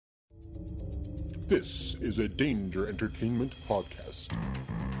This is a Danger Entertainment podcast.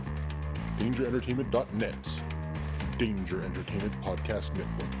 DangerEntertainment.net. Danger Entertainment Podcast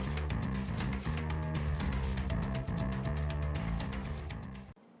Network.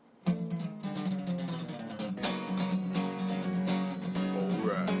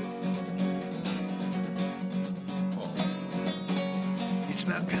 It's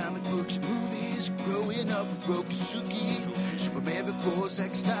about comic books and movies, growing up with Rokusuki. Superman before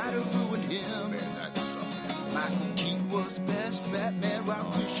Zack Snyder ruined him. Man, that sucked. Michael Keaton was the best Batman, while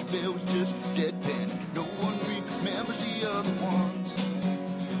Christian Bale was just deadpan. No one remembers the other ones.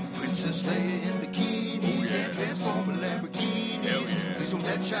 Princess Leia in bikinis and Transformer Lamborghinis. Hell yeah. Please don't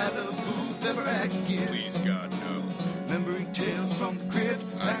let Shia LaBeouf ever act again. Please, God, no. Remembering Tales from the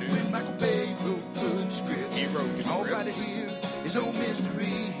Crypt, back do. when Michael Bay wrote good scripts. He wrote And all right scripts. here is no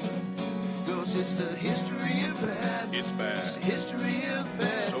mystery, 'cause it's the history of bad. It's bad. It's the history of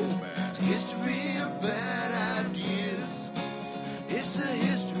bad. So bad. It's the history of bad ideas. It's the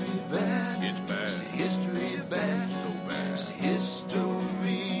history of bad. It's bad. It's the history of bad. So bad. It's the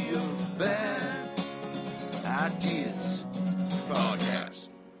history of bad ideas. Podcast.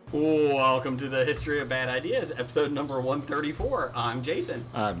 Welcome to the History of Bad Ideas, episode number 134. I'm Jason.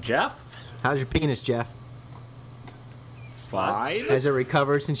 I'm Jeff. How's your penis, Jeff? Fine. Has it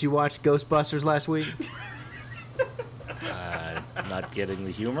recovered since you watched Ghostbusters last week? Not getting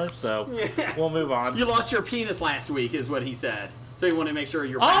the humor, so we'll move on. You lost your penis last week, is what he said. So you want to make sure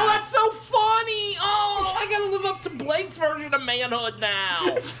you're Oh, back. that's so funny! Oh, I gotta live up to Blake's version of manhood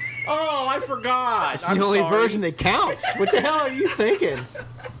now. Oh, I forgot. It's the only version that counts. What the hell are you thinking?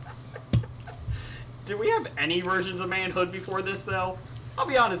 Did we have any versions of manhood before this, though? I'll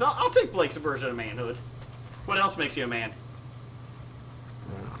be honest, I'll take Blake's version of manhood. What else makes you a man?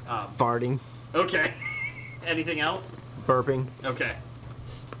 Farting, Okay. Anything else? burping. Okay.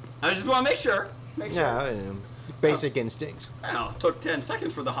 I just want to make sure. Yeah, basic instincts. Well, it took 10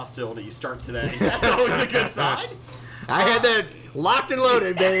 seconds for the hostility to start today. That's always a good sign. I had that locked and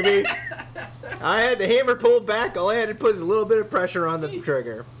loaded, baby. I had the hammer pulled back. All I had to put was a little bit of pressure on the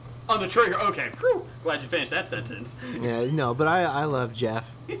trigger. On the trigger, okay. Whew. Glad you finished that sentence. Yeah, no, but I love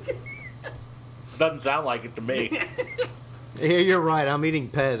Jeff. Doesn't sound like it to me. Yeah, you're right. I'm eating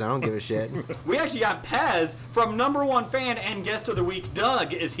Pez. I don't give a shit. We actually got Pez from number one fan and guest of the week.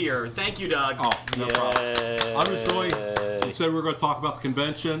 Doug is here. Thank you, Doug. Oh, no problem. I'm just really, you said we were going to talk about the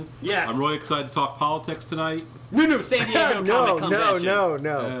convention. Yes. I'm really excited to talk politics tonight. No, San Diego Comic Convention. no.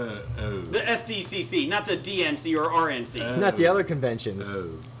 The SDCC, not the DNC or RNC. Not the other conventions.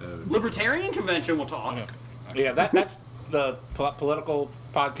 Libertarian Convention we'll talk. Yeah, that's the political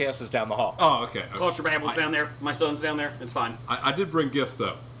podcast is down the hall. Oh, okay. Culture Babbles down there. My son's down there. It's fine. I did bring gifts,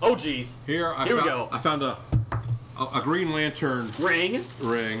 though. Oh, geez. Here we go. I found a Green Lantern Ring.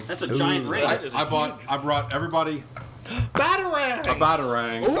 ring. That's a giant ring. That is I brought everybody Batarang! a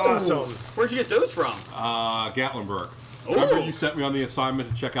batarang. Ooh. Awesome. Where'd you get those from? Gatlinburg. Ooh. Remember you sent me on the assignment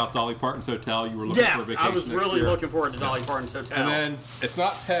to check out Dolly Parton's hotel? You were looking for a Yes, vacation I was next really year. looking forward to Dolly Parton's hotel. And then, it's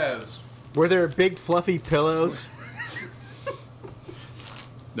not Pez. Were there big fluffy pillows?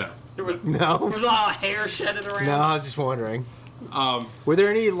 No. there was No. a lot of hair shedding around. No, I'm just wondering. Were there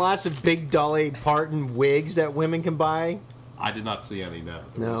any lots of big Dolly Parton wigs that women can buy? I did not see any, no.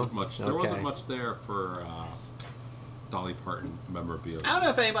 No? Wasn't much, there Okay. wasn't much there for Dolly Parton memorabilia. I don't know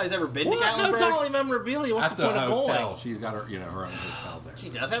if anybody's ever been What? to No Gatlinburg. Dolly memorabilia. What's At the the point of hotel, going? she's got her, her own hotel there. She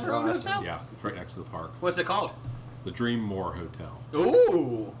does have her own Awesome. hotel? Yeah, it's right next to the park. What's it called? The Dreammore Hotel.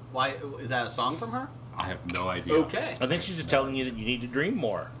 Ooh. Why, is that a song from her? I have no idea. Okay. I think she's just telling you that you need to dream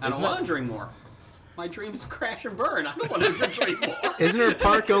more. I don't want to dream more. My dreams crash and burn. I don't want to dream more. Isn't her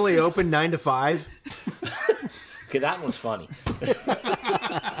park only open 9 to 5? Okay, that one was funny.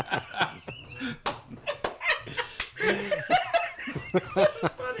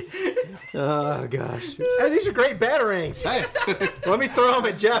 Oh, gosh. Hey, these are great batarangs. Hey, Let me throw them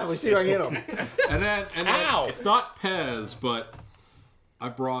at Jeff. Let's see if I can get them. and then Ow. it's not Pez, but I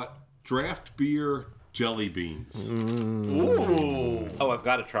brought draft beer jelly beans. Ooh. Oh, I've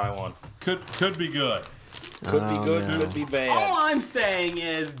got to try one. Could be good. Could be good, no. could be bad. All I'm saying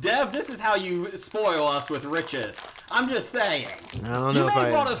is, Dev, this is how you spoil us with riches. I'm just saying. I don't You know if may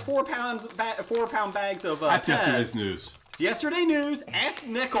have brought I... us 4-pound bags of That's yesterday's Pez. news. It's yesterday news. Ask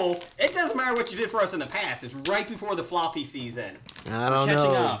Nickel. It doesn't matter what you did for us in the past. It's right before the floppy season. I don't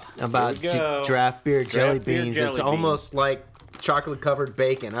catching know up. about Here we go. draft beer jelly Draft beer beans. jelly It's beans. almost like chocolate-covered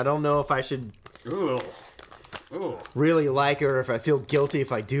bacon. I don't know if I should Ooh. Ooh. really like it or if I feel guilty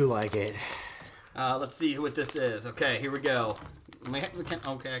if I do like it. Let's see what this is. Okay, here we go.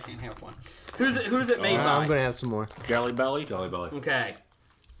 Okay, I can't have one. Who's it made by? I'm going to have some more. Jelly Belly? Jelly Belly. Okay.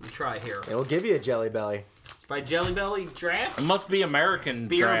 Let me try here. It'll give you a jelly belly. It's by Jelly Belly Draft. It must be American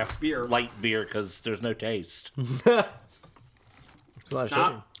Beer, draft beer. light beer because there's no taste. It's a lot of sugar.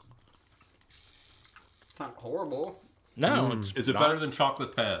 Not, it's not horrible. No, it's Is it not. better than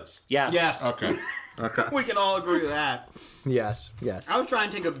chocolate Pez? Yes. Yes. Okay. Okay. We can all agree with that. Yes. I was trying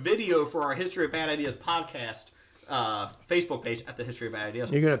to take a video for our History of Bad Ideas podcast Facebook page at the History of Bad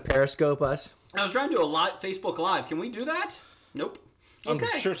Ideas. You're gonna Periscope us? I was trying to do a live Facebook Live. Can we do that? Nope. Okay.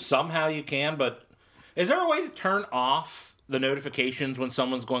 I'm sure somehow you can, but is there a way to turn off the notifications when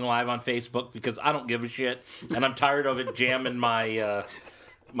someone's going live on Facebook? Because I don't give a shit, and I'm tired of it jamming my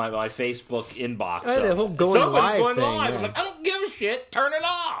my Facebook inbox. Oh, the whole going Someone's live going thing, live. yeah. I'm like, I don't give a shit. Turn it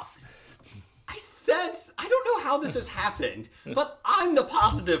off. I don't know how this has happened, but I'm the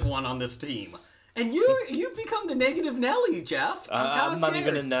positive one on this team. And you've become the negative Nelly, Jeff. I'm not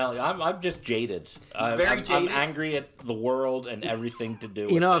even a Nelly. I'm just jaded. Very I'm jaded? angry at the world and everything to do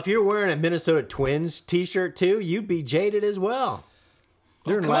with You know, it. if you're wearing a Minnesota Twins T-shirt too, you'd be jaded as well.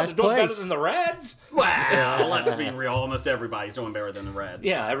 They're in Come on, last they're doing place. better than the Reds. Well, let's be real. Almost everybody's doing better than the Reds.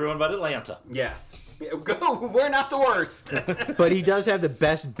 Yeah, everyone but Atlanta. Yes. Go. We're not the worst. But he does have the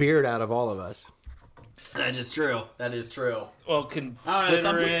best beard out of all of us. That is true. That is true. Well,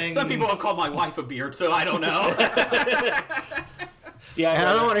 considering Some people have called my wife a beard, so I don't know. yeah, And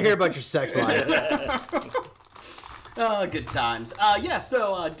I don't want to hear about your sex life. Good times.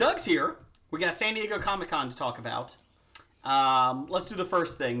 So Doug's here. We got San Diego Comic-Con to talk about. Let's do the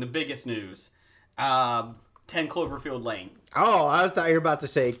first thing, the biggest news. 10 Cloverfield Lane. Oh, I thought you were about to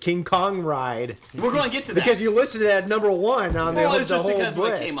say King Kong ride. We're going to get to that. Because you listed it at number 1 on well, the it's just whole because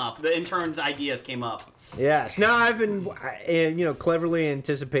when list. it came up. The intern's ideas came up. Yes. Now I've been, cleverly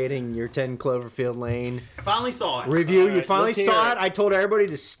anticipating your 10 Cloverfield Lane I finally saw it. review. All You right, finally let's saw hear it. it. I told everybody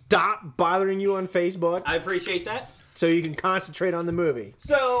to stop bothering you on Facebook I appreciate that. so you can concentrate on the movie.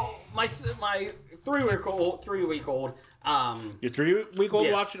 So my 3-week-old, your 3-week-old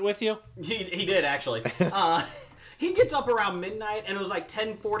Yes. watched it with you. he did actually. He gets up around midnight, and it was like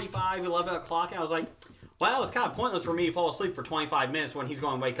 10:45, 11 o'clock. And I was like, well, it's kind of pointless for me to fall asleep for 25 minutes when he's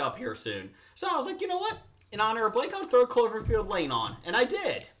going to wake up here soon. So I was like, you know what? In honor of Blake, I'll throw Cloverfield Lane on. And I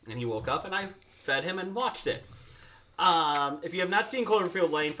did. And he woke up, and I fed him and watched it. If you have not seen Cloverfield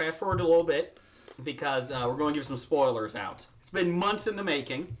Lane, fast forward a little bit, because we're going to give some spoilers out. It's been months in the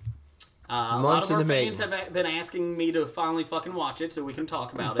making. A lot of our fans have been asking me to finally fucking watch it so we can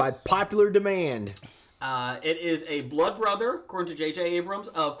talk about By it. popular demand. It is a blood brother, according to J.J. Abrams,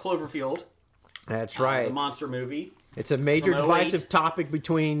 of Cloverfield. That's right. The monster movie. It's a major From 08. divisive topic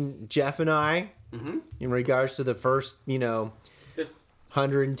between Jeff and I in regards to the first, This,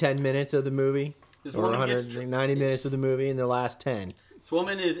 110 minutes of the movie. This Or woman gets 190 minutes of the movie and the last 10. this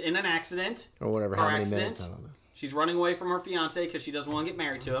woman is in an accident. Or whatever, Car how many accident. minutes, I don't know. She's running away from her fiance because she doesn't want to get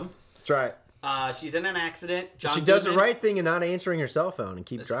married to him. That's right. She's in an accident. John She does the Goodman- right thing in not answering her cell phone and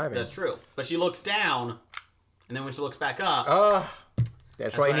keep driving. That's true. But she looks down, and then when she looks back up,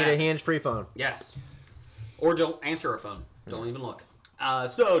 That's why you what need a happens. hands-free phone. yes. Or don't answer her phone. Don't even look.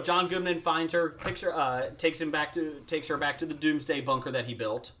 So John Goodman finds her, takes her back to the Doomsday bunker that he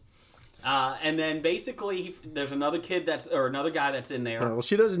built. And then basically, there's another guy that's in there, Well,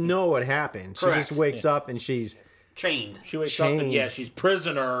 she doesn't know what happened. She Correct. just wakes up and she's chained. She wakes up and Changed. she's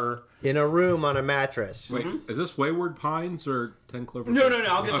prisoner. in a room on a mattress. Wait, is this Wayward Pines or 10 Cloverfield? No,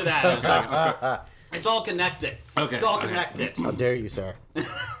 I'll get to that in a second. It's all connected. Okay, It's all okay. connected. How dare you, sir?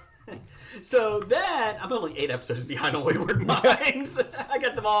 So then, I'm only 8 episodes behind on Wayward Minds. I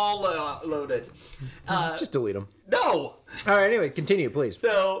got them all loaded. Just delete them. No! All right, anyway, continue, please.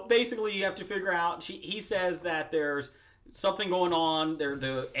 So basically, you have to figure out. He says that there's something going on.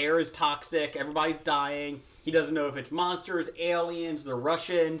 The air is toxic. Everybody's dying. He doesn't know if it's monsters, aliens, the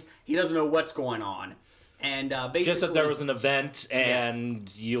Russians. He doesn't know what's going on. And basically, Just that there was an event and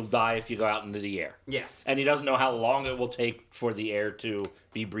you'll die if you go out into the air. yes, And he doesn't know how long it will take for the air to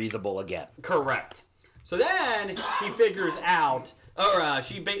be breathable again. correct. So then he figures out,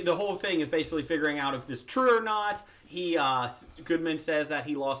 the whole thing is basically figuring out if this is true or not. Goodman says that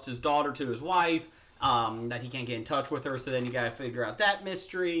he lost his daughter to his wife, that he can't get in touch with her. So then you got to figure out that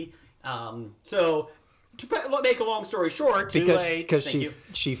mystery. So to make a long story short, Because late. Thank you.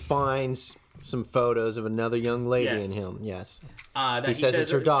 she finds some photos of another young lady Yes. in him. Yes. that He says it's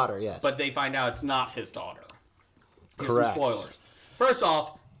her daughter, yes. but they find out it's not his daughter. Here's Correct. some spoilers. First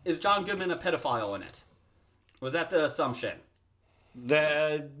off, is John Goodman a pedophile in it? Was that the assumption?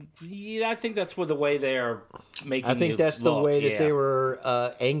 I think that's the way they are making I think it that's the look, way that yeah. they were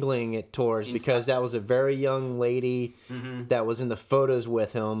angling it towards, because that was a very young lady Mm-hmm. that was in the photos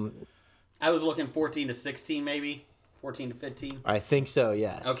with him. I was looking 14 to 16, maybe. 14 to 15. I think so,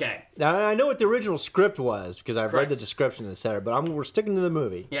 yes. Okay. Now, I know what the original script was because I've read the Correct. description, etc. But we're sticking to the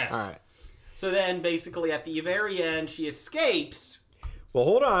movie. Yes. All right. So then, basically, at the very end, she escapes. Well,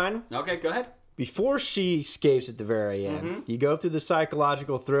 hold on. Okay, go ahead. Before she escapes at the very end, Mm-hmm. you go through the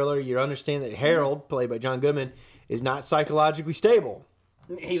psychological thriller. You understand that Harold, played by John Goodman, is not psychologically stable.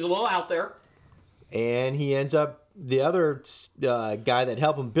 He's a little out there. And he ends up, the other guy that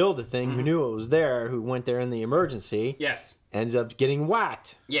helped him build the thing, who knew it was there, who went there in the emergency, Yes. ends up getting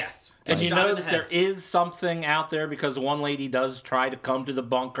whacked. Yes. And you Shot know in the that there head. is something out there because one lady does try to come to the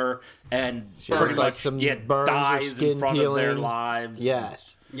bunker and She looks pretty like much some burns or dies skin in front of their peeling. lives.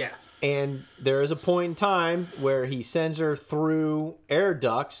 Yes. Yes. And there is a point in time where he sends her through air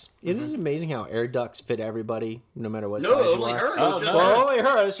ducts. Isn't it amazing how air ducts fit everybody, no matter what Mm-hmm. No, size you only are? her. It was Oh, just no. Well, her. only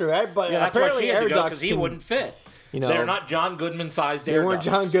her, that's right. But Yeah, that's why apparently she had air to go ducts because he can, wouldn't fit. you know, They're not John Goodman sized They air weren't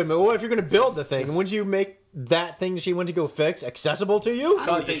ducts. John Goodman. Well, if you're going to build the thing, wouldn't you make that thing that she went to go fix accessible to you? I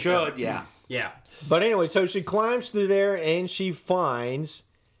Oh, would you think so. should, yeah. Yeah. But anyway, so she climbs through there and she finds,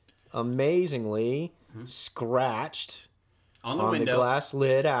 amazingly, scratched On the on the window glass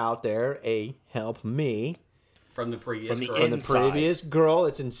lid out there, a help me. from the previous From the girl. in- The Inside. previous girl,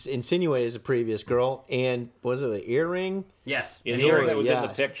 it's insinuated as a previous girl, and was it an earring? Yes. Yeah, An the earring earring, that was in the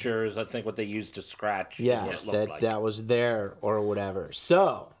yes. pictures, I think what they used to scratch Yes, is what it looked like. that was there or whatever.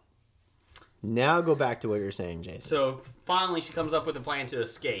 So, now go back to what you're saying, Jason. So finally, she comes up with a plan to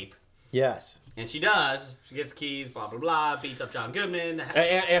escape. Yes. And she does. She gets keys, blah, blah, blah, beats up John Goodman.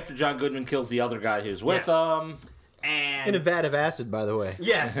 After John Goodman kills the other guy who's with Yes. them. In a And vat of acid, by the way.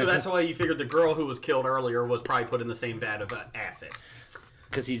 yes, so that's why you figured the girl who was killed earlier was probably put in the same vat of acid.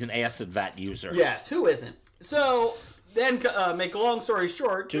 Because he's an acid vat user. Yes, who isn't? So then, make a long story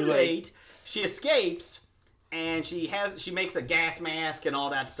short, too late. She escapes, and she makes a gas mask and all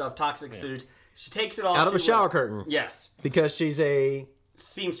that stuff, toxic suit. She takes it off Out of a she shower will- curtain. Yes, Because she's a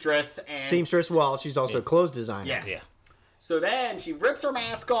seamstress and seamstress, well, she's also a clothes designer. Yes. Yeah. So then she rips her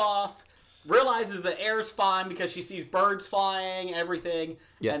mask off, realizes the air's fine because she sees birds flying, everything.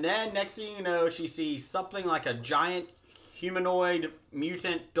 Yeah. And then next thing you know, she sees something like a giant humanoid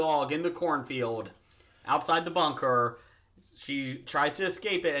mutant dog in the cornfield outside the bunker. She tries to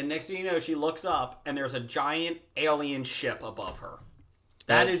escape it, and next thing you know, she looks up and there's a giant alien ship above her.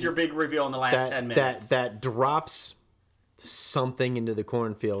 That is your big reveal in the last 10 minutes. That drops something into the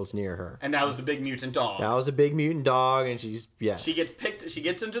cornfields near her. And that was the big mutant dog. That was a big mutant dog, and she's, yes. She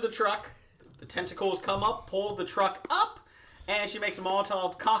gets into the truck, the tentacles come up, pull the truck up, and she makes a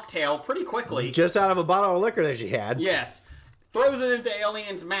Molotov cocktail pretty quickly. just out of a bottle of liquor that she had. Yes. Throws it into the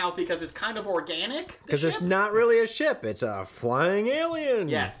alien's mouth because it's kind of organic. the Because it's ship. not really a ship, it's a flying alien.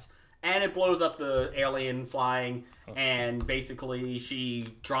 Yes. And it blows up the alien flying, and basically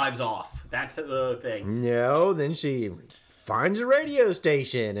she drives off. That's the thing. No, then she finds a radio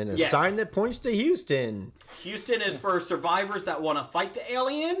station and a Yes. sign that points to Houston. Houston is for survivors that want to fight the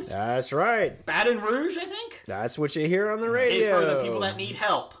aliens. That's right. Baton Rouge, I think, That's what you hear on the is radio. for the people that need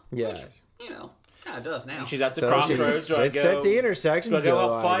help. Yes. Which, kind of does now. She's at the So crossroads. Do I it's go, at the intersection. do I go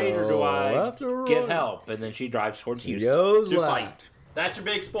help fight or do go I left or get right? help? And then she drives towards Houston. Goes to left. fight. That's your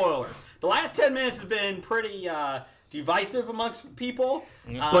big spoiler. The last 10 minutes has been pretty divisive amongst people.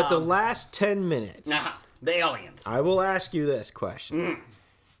 But the last 10 minutes, The aliens. I will ask you this question.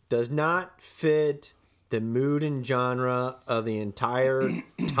 Does not fit the mood and genre of the entire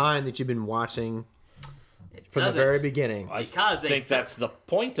time that you've been watching from the doesn't. very beginning. I Because they think fi- that's the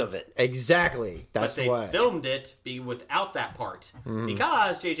point of it. Exactly. That's But they why. filmed it without that part.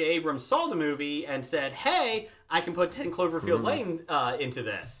 Because J.J. Abrams saw the movie and said, hey, I can put 10 Cloverfield Lane into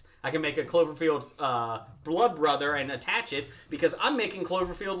this. I can make a Cloverfield blood brother and attach it because I'm making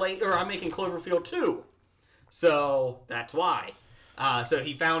Cloverfield Lane, or I'm making Cloverfield 2. So that's why. So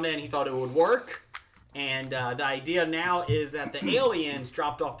he found it and he thought it would work. And the idea now is that the aliens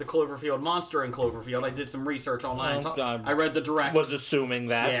dropped off the Cloverfield monster in Cloverfield. I did some research online. I read the direct. Was assuming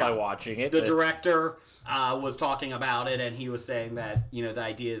that Yeah. by watching it. The that- director was talking about it, and he was saying that the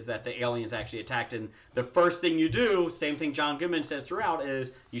idea is that the aliens actually attacked, and the first thing you do, same thing John Goodman says throughout,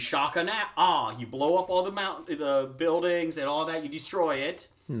 is you shock and awe. You blow up all the buildings and all that. You destroy it.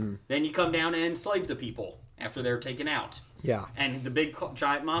 Then you come down and enslave the people after they're taken out. Yeah. And the big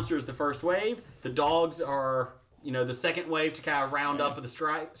giant monster is the first wave. The dogs are the second wave to kind of round up the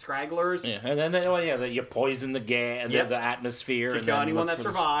stragglers. Yeah, and then you poison the gas and Yep. the atmosphere To and kill then anyone look that for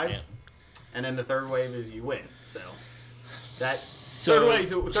the- survived. yeah. And then the third wave is you win. So that So, third wave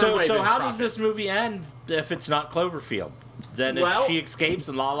is so how does profit. this movie end if it's not Cloverfield? Then Well- she escapes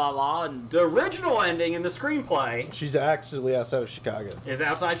and la la la and The original ending in the screenplay She's actually outside of Chicago. is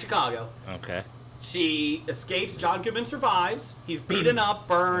outside Chicago. okay. She escapes. John Goodman survives. He's beaten up,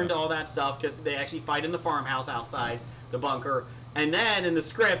 burned, all that stuff, because they actually fight in the farmhouse outside the bunker. And then in the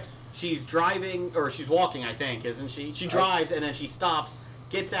script, she's driving, or she's walking, I think, isn't she? She drives, and then she stops,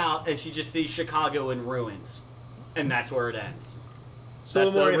 gets out, and she just sees Chicago in ruins. And that's where it ends. So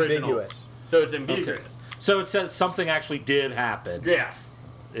That's more the original. ambiguous. So it's ambiguous. So it says something actually did happen. Yes.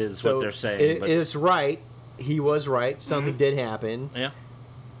 Is So what they're saying. but, it's right. He was right. Something did happen, yeah.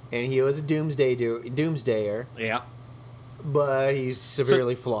 and he was a doomsdayer, Yeah. but he's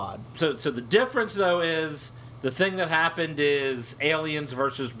severely flawed. So the difference though is the thing that happened is aliens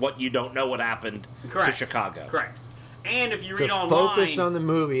versus what you don't know what happened Correct. to Chicago. Correct. And if you The read online... focus on the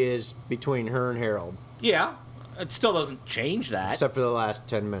movie is between her and Harold, Yeah. It still doesn't change that. except for the last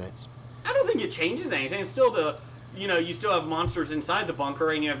 10 minutes. I don't think it changes anything. It's still the... you still have monsters inside the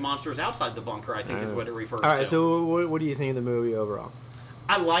bunker, and you have monsters outside the bunker, I think is what it refers All right, to. so what do you think of the movie overall?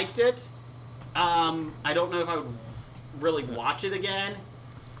 I liked it. I don't know if I would really watch it again.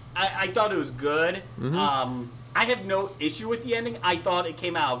 I thought it was good. I have no issue with the ending. I thought it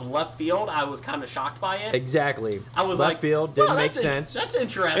came out of left field. I was kind of shocked by it. Exactly. I was Left like, field didn't "Oh, make that's sense. That's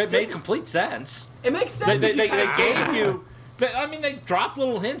interesting. It made complete sense. It makes sense. They if you tie- gave you. I mean, they dropped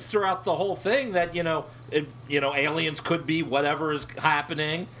little hints throughout the whole thing that aliens could be whatever is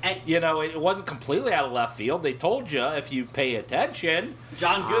happening. And- It wasn't completely out of left field. They told you if you pay attention.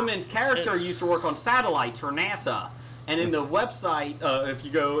 John Goodman's character used to work on satellites for NASA. And in the website, if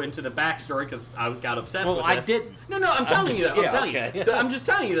you go into the backstory, because I got obsessed with this. I didn't. No, I'm telling you. I'm yeah, telling okay. you. I'm just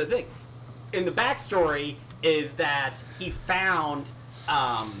telling you the thing. In the backstory is that he found.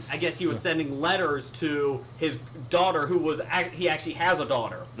 I guess he was sending letters to his daughter, who was he actually has a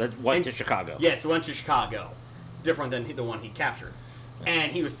daughter That went And- to Chicago. Yes, went to Chicago, different than the one he captured.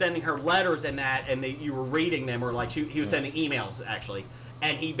 And he was sending her letters and that, and you were reading them, or like he was sending emails actually.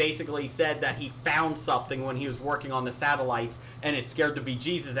 And he basically said that he found something when he was working on the satellites, and it scared the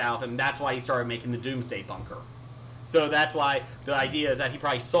bejesus out of him. That's why he started making the Doomsday Bunker. So that's why the idea is that he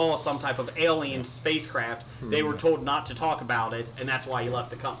probably saw some type of alien spacecraft. They were told not to talk about it, and that's why he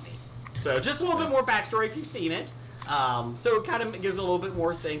left the company. So just a little bit more backstory if you've seen it. So it kind of gives a little bit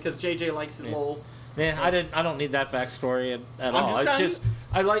more thing, because JJ likes his little... Man, I don't need that backstory at I'm all. just telling It's just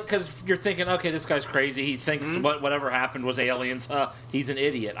I like because you're thinking, okay, this guy's crazy. He thinks Mm-hmm. whatever happened was aliens. He's an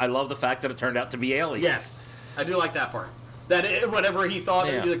idiot. I love the fact that it turned out to be aliens. Yes, I do like that part. That whatever he thought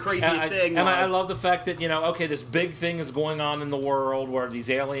Yeah. the craziest thing and was. I love the fact that okay, this big thing is going on in the world where these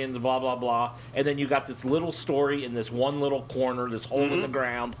aliens, blah blah blah, and then you got this little story in this one little corner, this hole in the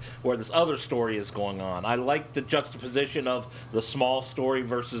ground, where this other story is going on. I like the juxtaposition of the small story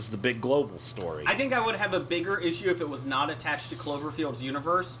versus the big global story. I think I would have a bigger issue if it was not attached to Cloverfield's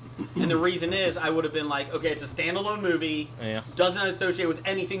universe. And the reason is I would have been like, okay, it's a standalone movie, Yeah. doesn't associate with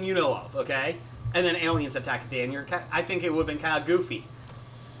anything you know of, okay? And then aliens attack at the end. I think it would have been kind of goofy.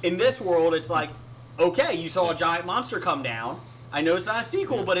 In this world, it's like, okay, you saw a giant monster come down. I know it's not a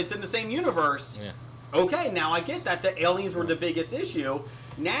sequel, but it's in the same universe. Yeah. Okay, now I get that the aliens were the biggest issue.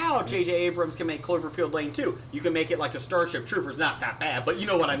 Now J.J. Abrams can make Cloverfield Lane 2. You can make it like a Starship Troopers. Not that bad, but you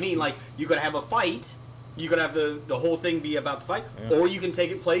know what I mean. Like, you could have a fight. You could have the whole thing be about the fight. Yeah. Or you can take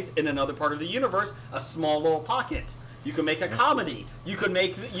it place in another part of the universe, a small little pocket. You can make a comedy. You could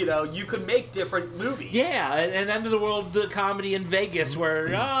make, you could make different movies. Yeah, and end of the world, the comedy in Vegas where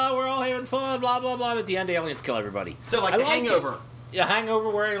we're all having fun, blah blah blah. And at the end, aliens kill everybody. So like I The like Hangover. it. Yeah, Hangover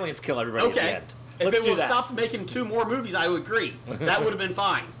where aliens kill everybody at the Okay. end. If Let's it do would that. stop making 2 more movies, I would agree. That would have been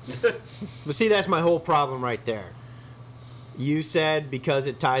fine. But see, that's my whole problem right there. You said because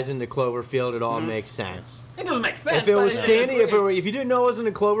it ties into Cloverfield, it all makes sense. It doesn't make sense. If it but was standing, if you didn't know it was in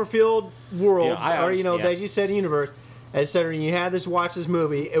a Cloverfield world, Yeah, I or understand. that you said universe, etc., and you had this watch this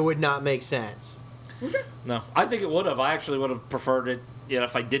movie, it would not make sense. No, I think it would have. I actually would have preferred it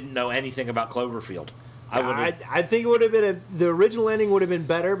if I didn't know anything about Cloverfield. I would have. I think it would have been the original ending would have been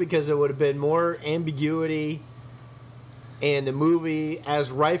better because it would have been more ambiguity, and the movie,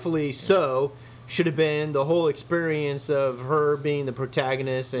 as rightfully so, should have been the whole experience of her being the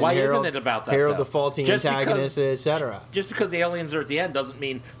protagonist and Why Harold, isn't it about that, Harold though? the faulty Just antagonist, because- etc. Just because the aliens are at the end doesn't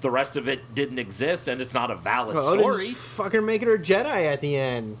mean the rest of it didn't exist and it's not a valid Well, story. just fucking making her Jedi at the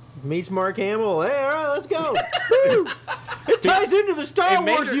end. Meets Mark Hamill. Hey, all right, let's go. Woo. It ties into the Star It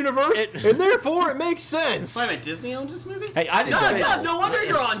made Wars her- universe, it- and therefore it makes sense. Wait a minute, Disney owns this movie? Hey, I didn't say God, no wonder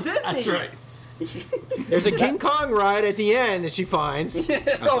you're on Disney. That's right. There's a King Kong ride at the end that she finds.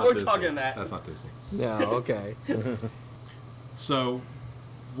 That's Oh, not we're Disney. talking that. That's not Disney. No, okay. So,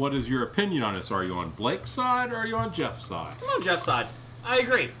 what is your opinion on this? Are you on Blake's side or are you on Jeff's side? I'm on Jeff's side. I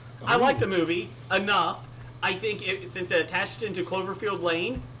agree. I like the movie enough. I think since it attached into Cloverfield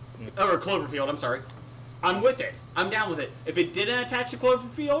Lane, or Cloverfield, I'm sorry, I'm with it. I'm down with it. If it didn't attach to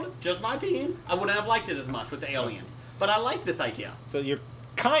Cloverfield, just my opinion, I wouldn't have liked it as much with the aliens. But I like this idea. So you're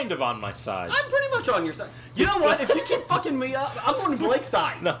kind of on my side. I'm pretty much on your side. You know what? If you keep fucking me up, I'm on Blake's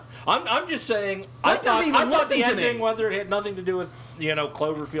side. No, I'm just saying. Blake doesn't even I thought the listen to me. ending, whether it had nothing to do with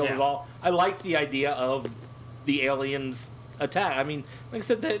Cloverfield Yeah. at all. I liked the idea of the aliens attack. I mean, like I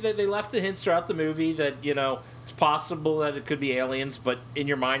said, they left the hints throughout the movie that it's possible that it could be aliens, but in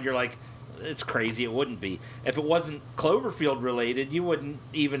your mind you're like, it's crazy. It wouldn't be. If it wasn't Cloverfield related, you wouldn't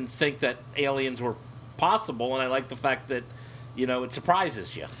even think that aliens were possible. And I like the fact that it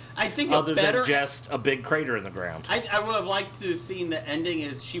surprises you. I think other better, than just a big crater in the ground. I would have liked to have seen the ending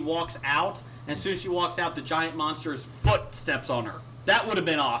is she walks out, and as soon as she walks out, the giant monster's foot steps on her. That would have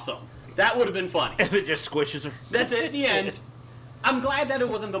been awesome. That would have been funny. If it just squishes her. That's it at the end. I'm glad that it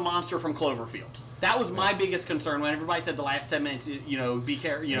wasn't the monster from Cloverfield. That was my biggest concern when everybody said the last 10 minutes, be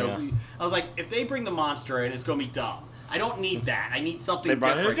careful. Yeah. I was like, if they bring the monster in, it's going to be dumb. I don't need that. I need something They brought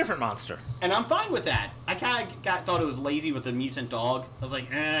different. in a different monster. And I'm fine with that. I kind of thought it was lazy with the mutant dog. I was like,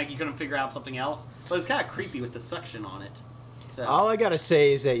 you couldn't figure out something else. But it's kind of creepy with the suction on it. So. All I gotta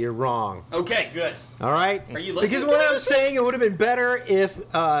say is that you're wrong. Okay, good. All right. Are you listening Because to what me I'm this saying, it would have been better if,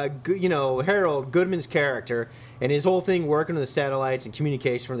 Harold Goodman's character and his whole thing working with the satellites and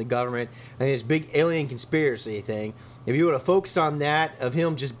communication from the government and his big alien conspiracy thing. If you would have focused on that, of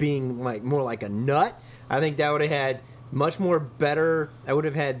him just being more like a nut, I think that would have had much more better. I would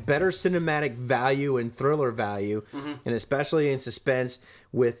have had better cinematic value and thriller value, and especially in suspense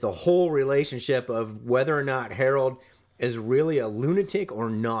with the whole relationship of whether or not Harold is really a lunatic or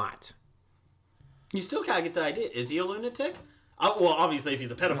not. You still kind of get the idea. Is he a lunatic? Well, obviously, if he's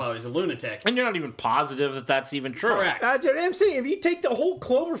a pedophile, he's a lunatic. And you're not even positive that that's even true. Correct. That's what I'm saying. If you take the whole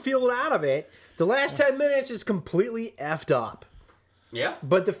Cloverfield out of it, the last 10 minutes is completely effed up. Yeah.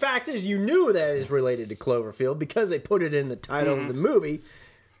 But the fact is, you knew that is related to Cloverfield because they put it in the title of the movie.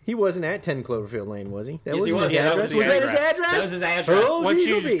 He wasn't at 10 Cloverfield Lane, was he? That Yes, he wasn't was. his Yeah, that address? was Was the that his address. address? That was his address. Oh, When gee,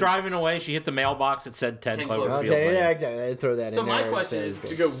 she was you'll be- driving away, she hit the mailbox. It said 10 10 Cloverfield Okay, Lane. yeah, exactly. I'd throw that So in there. my and question say is, it's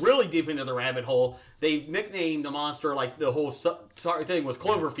to good. go really deep into the rabbit hole, they nicknamed the monster, like the whole thing was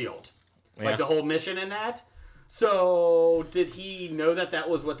Cloverfield. Yeah. Like the whole mission in that. So did he know that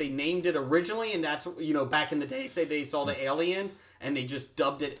was what they named it originally? And that's, back in the day, say they saw the alien and they just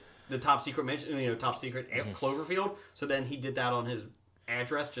dubbed it the top secret mission, top secret Cloverfield. So then he did that on his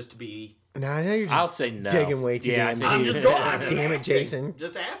address just to be... No, I know you're just I'll say no. digging way too Yeah, I damn think I'm deep. just going. I'm just Damn it, asking. Jason.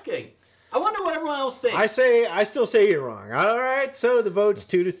 Just asking. I wonder what everyone else thinks. I still say you're wrong. All right, so the vote's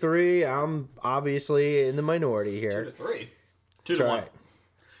 2-3. I'm obviously in the minority 2 here. to 3. 2 That's to 1. right.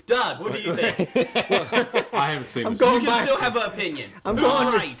 Doug, what do you think? I haven't seen this. You going can by- still have an opinion. I'm All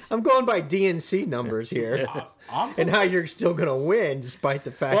right. going by DNC numbers here, and how you're still gonna win despite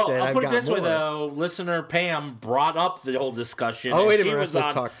the fact Well, that I'll I've put it got this more. way, though. Listener Pam brought up the whole discussion. Oh, and wait a she minute, we're was supposed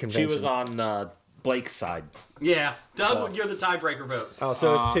to on- talk She was conventions. on Blake's side. Yeah. Doug, you're the tiebreaker vote. Oh,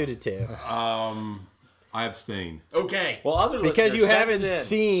 so it's 2-2. I abstain. Okay. Well, other Because listeners you sent haven't it in.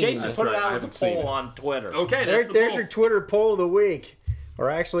 seen- Jason That's put it right, I out as a haven't seen poll it. on Twitter. Okay, that's the There's poll. your Twitter poll of the week. Or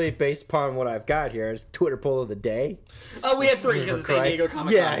actually, based upon what I've got here, it's Twitter poll of the day. Oh, we had 3 because of San Right? Diego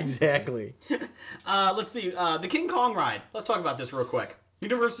Comic-Con. Yeah, exactly. Let's see. The King Kong ride. Let's talk about this real quick.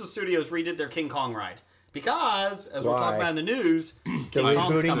 Universal Studios redid their King Kong ride. Because, as we're Why? talking about in the news, They're King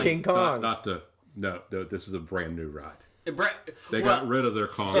Kong's rebooting coming. King Kong. No, this is a brand new ride. Well, They got rid of their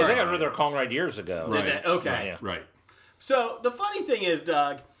Kong. Yeah, they got rid of their Kong ride years ago. Did Right. they? Okay. Yeah. Right. So the funny thing is,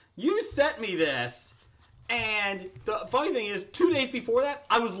 Doug, you sent me this, and the funny thing is, 2 days before that,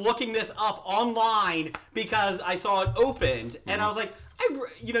 I was looking this up online because I saw it opened, and I was like,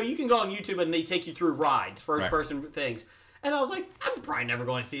 you can go on YouTube and they take you through rides, first-person things. And I was like, I'm probably never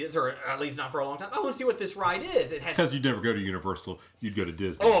going to see this, or at least not for a long time. I want to see what this ride is. It had Because you'd never go to Universal, you'd go to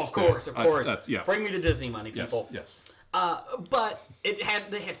Disney. Oh, of instead. course, of course. Yeah. Bring me the Disney money, Yes. people. Yes. But they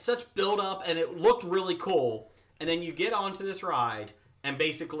had such build up, and it looked really cool. And then you get onto this ride, and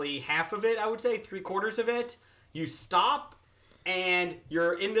basically half of it, I would say, 3/4 of it, you stop, and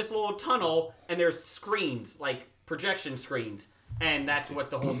you're in this little tunnel, and there's screens, like projection screens. And that's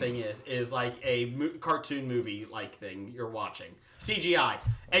what the whole thing is like a cartoon movie like thing you're watching. CGI.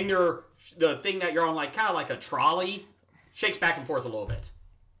 And the thing that you're on, like kind of like a trolley, shakes back and forth a little bit.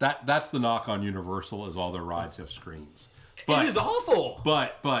 That's the knock on Universal is all their rides have screens. It is awful.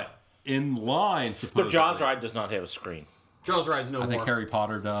 But in line, The supposedly, Jaws ride does not have a screen. Jaws ride's no I more. think Harry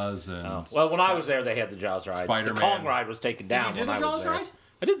Potter does, and Well, when I was there, they had the Jaws ride. Spider-Man. The Kong ride was taken down you do when the I was Jaws there. ride?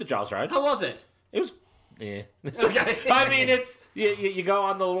 I did the Jaws ride. How was it? It was Yeah. Okay. I mean, it's you go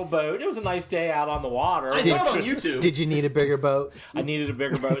on the little boat. It was a nice day out on the water. I saw it on YouTube. Did you need a bigger boat? I needed a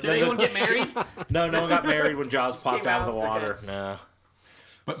bigger boat. Did anyone get married? No one got married when Jaws popped came out of the out? water. Okay. No.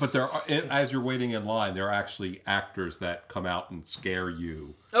 But there are, as you're waiting in line, there are actually actors that come out and scare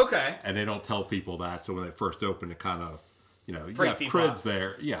you, Okay. and they don't tell people that. So when they first open, it kind of, you Freak have people crids out.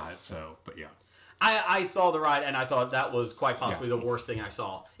 there. Yeah. So, but yeah. I saw the ride and I thought that was quite possibly the worst thing I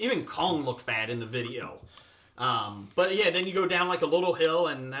saw. Even Kong looked bad in the video. But yeah, then you go down like a little hill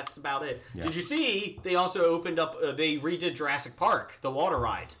and that's about it. Yeah. Did you see they also opened up, they redid Jurassic Park, the water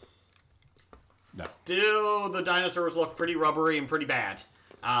ride. No. Still, the dinosaurs look pretty rubbery and pretty bad.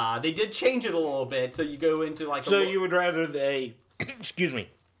 They did change it a little bit, so you go into like So you would rather they, excuse me,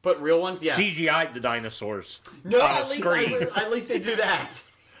 put real ones? Yes. CGI'd the dinosaurs No, on a at least, screen. at least they do that.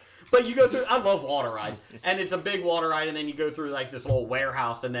 But you go through, I love water rides. And it's a big water ride, and then you go through like this little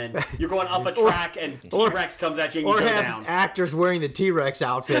warehouse, and then you're going up a track, and T-Rex comes at you, and you Or go have down. actors wearing the T-Rex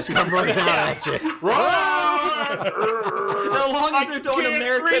outfits come running out at you. As long as they're doing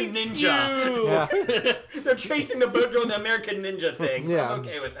American reach Ninja. Yeah. They're chasing the boat doing the American Ninja thing. So Yeah. I'm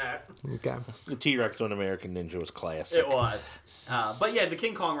okay with that. Okay. The T-Rex on American Ninja was classic. It was. But yeah, the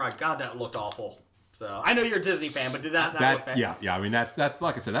King Kong ride, God, that looked awful. So I know you're a Disney fan, but did that not look bad? Yeah. I mean, that's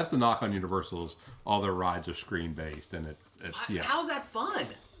like I said, that's the knock on Universal's. All their rides are screen based, and it's yeah. How's that fun?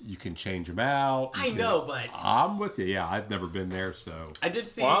 You can change them out. I know, but I'm with you. Yeah, I've never been there, so. I did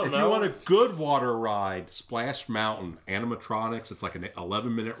see. Wow. If No. you want a good water ride, Splash Mountain animatronics. It's like an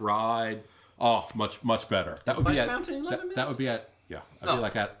 11-minute ride. Oh, much better. That would be Splash at Mountain 11 that minutes? would be at that'd Oh. be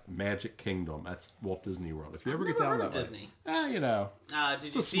like at Magic Kingdom. That's Walt Disney World. If you ever get never down heard that of way, Disney. you know,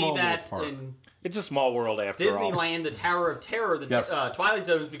 Did you a see small that little park. in It's a small world after all. Disneyland, the Tower of Terror, the Yes. Twilight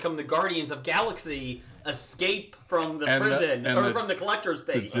Zone has become the Guardians of Galaxy escape from the And the- prison, and or the- from the collector's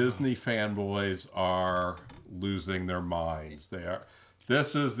the base. Disney fanboys are losing their minds. They are.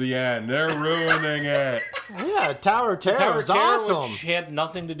 This is the end. They're ruining it. Yeah, Tower of Terror Tower is of Terror, awesome. which had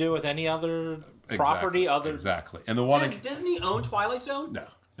nothing to do with any other property other. Exactly. And the one Does Disney own Twilight Zone? no.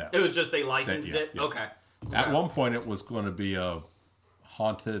 It was just they licensed Yeah, it? yeah. Okay. At one point, it was going to be a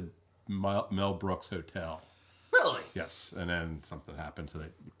haunted Mel Brooks hotel. Really? Yes, and then something happened to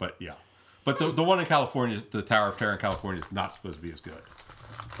it. But yeah, but the one in California, the Tower of Terror in California, is not supposed to be as good.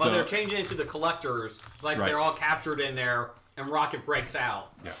 But So- they're changing it to the collectors. Like Right. they're all captured in there, and Rocket breaks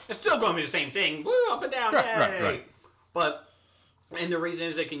out. Yeah. It's still going to be the same thing. Woo, up and down. Right, Yay. right. But, and the reason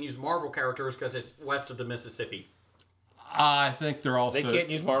is they can use Marvel characters because it's west of the Mississippi. I think they're also. They can't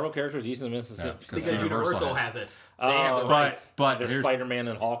use Marvel characters east of the Mississippi. Yeah, Because Universal has it. They have the Oh, rights. But There's here's, Spider-Man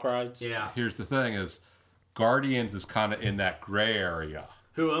and Hulk rides. Yeah. here's the thing: is Guardians is kind of in that gray area.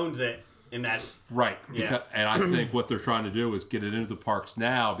 Who owns it in that? Right. Yeah. Because, and I think what they're trying to do is get it into the parks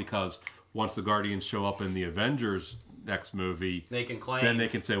now because once the Guardians show up in the Avengers next movie, They can claim. then they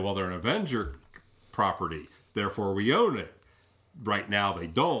can say, well, they're an Avenger property, therefore we own it. Right now they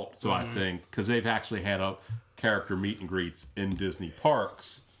don't. So Mm-hmm. I think because they've actually had a character meet and greets in Disney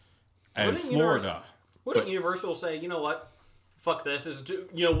parks and Wouldn't Florida. Wouldn't Universal say, you know what? Fuck this.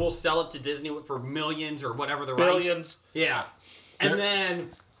 We'll sell it to Disney for millions or whatever the rights. Billions. Yeah. And There-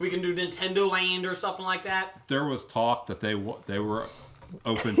 then we can do Nintendo Land or something like that. There was talk that they were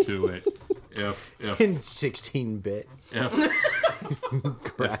open to it if In 16-bit.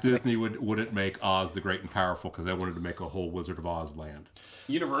 if Disney wouldn't make Oz the Great and Powerful because they wanted to make a whole Wizard of Oz land.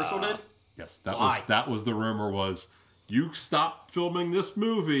 Universal did? Yes, Why? that was the rumor was you stop filming this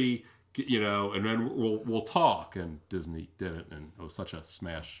movie, and then we'll talk. And Disney didn't, and it was such a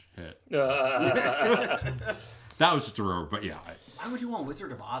smash hit. That was just a rumor, but yeah, Why would you want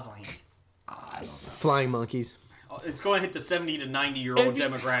Wizard of Oz Land? I don't know. Flying monkeys. It's going to hit the 70 to 90-year-old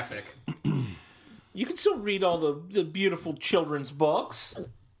demographic. You can still read all the beautiful children's books.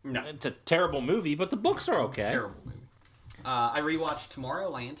 No. It's a terrible movie, but the books are okay. Terrible movie. I rewatched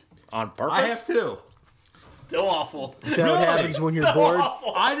Tomorrowland. On purpose. I have to. Still awful. Is that what happens when you're Still bored?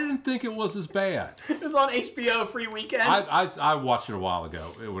 awful. I didn't think it was as bad. It was on HBO free weekend. I watched it a while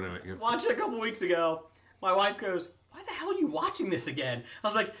ago. Watched it a couple weeks ago. My wife goes, "Why the hell are you watching this again?" I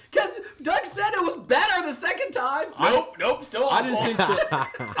was like, "Because Doug said it was better the second time." Nope, still awful.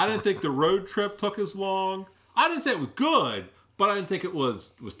 I didn't think the road trip took as long. I didn't say it was good, but I didn't think it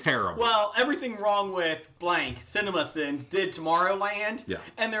was terrible. Well, everything wrong with blank CinemaSins did Tomorrowland. Yeah.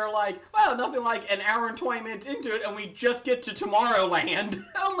 And they're like, well, nothing like an hour and 20 minutes into it, and we just get to Tomorrowland.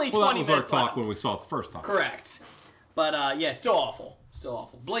 Only 20 that was our minutes talk left. when we saw it the first time. Correct. But yeah, still awful. Still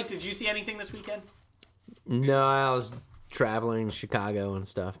awful. Blake, did you see anything this weekend? No, I was traveling in Chicago and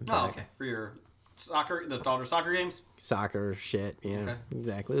stuff. Oh, okay. For your daughter's soccer games? Soccer shit. Yeah, Okay.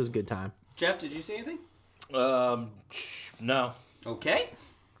 exactly. It was a good time. Jeff, did you see anything? No. Okay.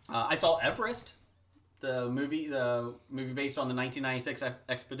 I saw Everest, the movie based on the 1996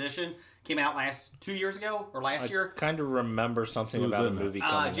 expedition. Came out 2 years ago or last year. Kind of remember something about a movie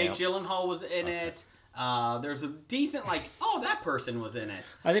coming Jake out. Gyllenhaal was in it. There's a decent that person was in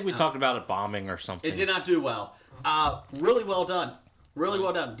it. I think we talked about it bombing or something. It did not do well. Really well done. Really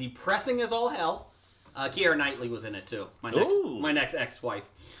well done. Depressing as all hell. Keira Knightley was in it too. My next ex-wife.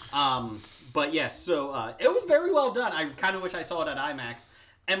 But yes, so it was very well done. I kind of wish I saw it at IMAX.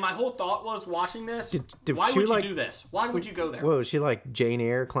 And my whole thought was watching this. Why would you do this? Why would you go there? Whoa, was she like Jane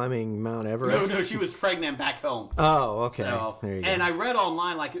Eyre climbing Mount Everest? No, she was pregnant back home. Oh, okay. So, there you go. and I read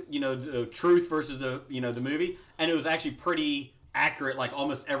online the truth versus the movie, and it was actually pretty accurate. Like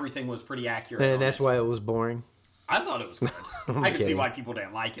almost everything was pretty accurate. And that's why it was boring. I thought it was good. I could see why people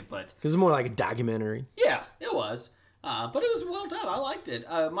didn't like it, but Because it's more like a documentary. yeah, it was. But it was well done. I liked it.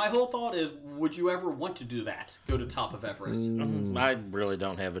 My whole thought is, would you ever want to do that? Go to the top of Everest? I really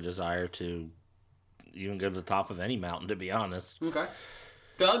don't have a desire to even go to the top of any mountain, to be honest. Okay.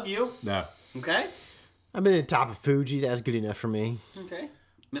 Doug, you? No. Okay. I've been at the top of Fuji. That's good enough for me. Okay.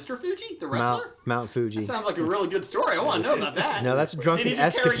 Mr. Fuji, the wrestler? Mount Fuji. Sounds like a really good story. I want to know about that. No, that's a drunken Did he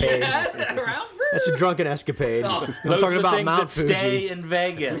just carry escapade. your head around? That's a drunken escapade. Oh. I'm Those talking are the about things Mount that Fuji. stay in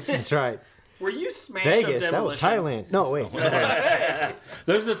Vegas. That's right. Were you smashed Vegas. of That was Demolition? Thailand. No, wait.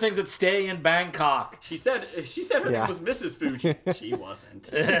 Those are the things that stay in Bangkok. She said her Yeah. name was Mrs. Fuji. She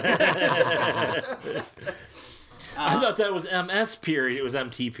wasn't. I thought that was MS period. It was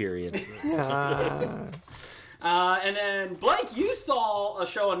MT period. And then Blake, you saw a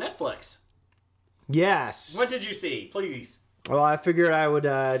show on Netflix. Yes. What did you see? Please. Well, I figured I would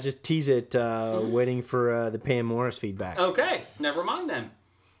just tease it, waiting for the Pam Morris feedback. Okay, never mind then.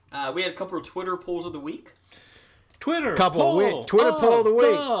 We had a couple of Twitter polls of the week. Twitter Couple poll of Twitter poll of the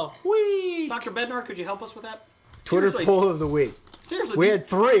week. Dr. Bednar, could you help us with that? Twitter Seriously. poll of the week. Seriously. We had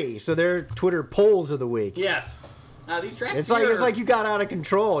 3, so they're Twitter polls of the week. Yes. These drafts It's like you got out of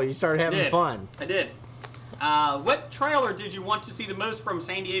control. You started having fun. I did. What trailer did you want to see the most from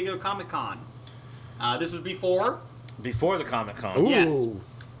San Diego Comic-Con? This was before. Before the Comic Con. Ooh. Yes.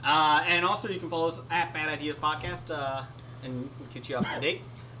 And also you can follow us at Bad Ideas Podcast and we'll get you up to date.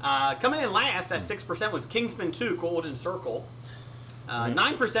 Coming in last at 6% was Kingsman 2 Golden Circle.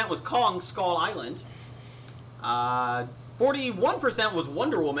 9% was Kong Skull Island. 41% was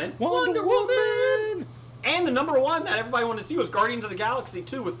Wonder Woman. Wonder Woman! And the number one that everybody wanted to see was Guardians of the Galaxy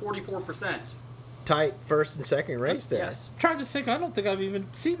 2 with 44%. Tight first and second race there. Yes. Trying to think. I don't think I've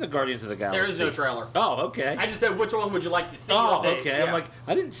even seen the Guardians of the Galaxy. There is no trailer. Oh, okay. I just said which one would you like to see? Oh, one day. okay. Yeah. I'm like,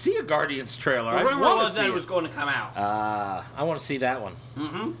 I didn't see a Guardians trailer. The I rumor want was to that see it was going to come out. I want to see that one.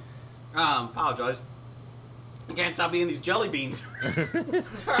 Apologize. I can't stop eating these jelly beans. He's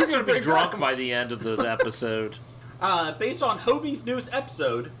going to be drunk by the end of the episode. Based on Hobie's newest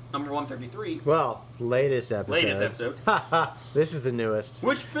episode, number 133. Well, latest episode. This is the newest.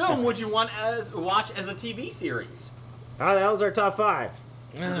 Which film would you watch as a TV series? Oh, that was our top 5.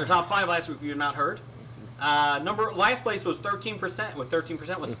 This was our top 5 last week if you had not heard. Last place was 13%. With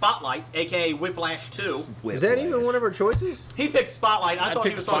 13% was Spotlight, aka Whiplash 2. Is that even one of our choices? He picked Spotlight. I thought he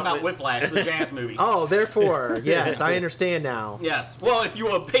picked was talking about Spotlight. Whiplash, the jazz movie. Oh, therefore, yes, I understand now. Yes. Well, if you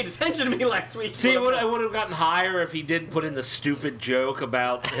would have paid attention to me last week. See, you I would have gotten higher if he didn't put in the stupid joke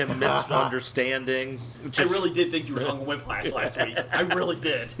about him misunderstanding. I really did think you were talking Whiplash last week. I really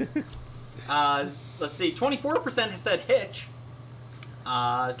did. Let's see. 24% said Hitch.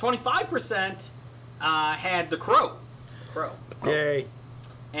 25% had The Crow. Yay.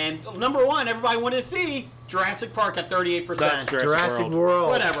 And number one, everybody wanted to see Jurassic Park at 38%. That's Jurassic World.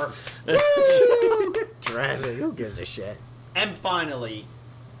 Whatever. Jurassic, who gives a shit? And finally,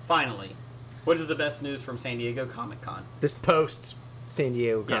 what is the best news from San Diego Comic-Con? This post San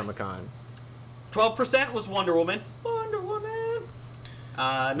Diego Yes. Comic-Con. 12% was Wonder Woman. Wonder Woman.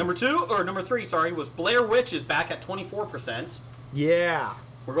 Number 3, was Blair Witch is back at 24%. Yeah,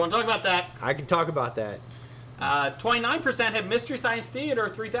 We're going to talk about that. I can talk about that. 29% had Mystery Science Theater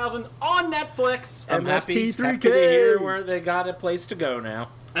 3000 on Netflix. I'm happy MST3K. to hear where they got a place to go now.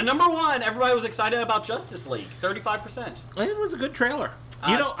 And number 1, everybody was excited about Justice League, 35%. It was a good trailer.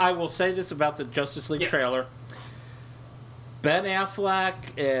 I will say this about the Justice League Yes. trailer. Ben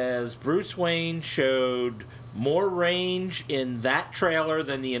Affleck as Bruce Wayne showed more range in that trailer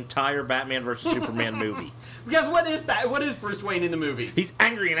than the entire Batman vs. Superman movie. Because what is Bruce Wayne in the movie? He's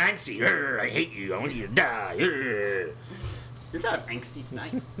angry and angsty. "Urgh, I hate you. I want you to die. Urgh." You're kind of angsty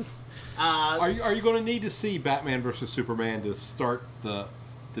tonight. Are you going to need to see Batman versus Superman to start the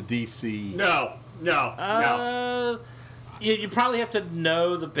DC? No. You probably have to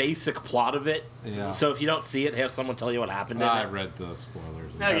know the basic plot of it. Yeah. So if you don't see it, have someone tell you what happened in I it. read the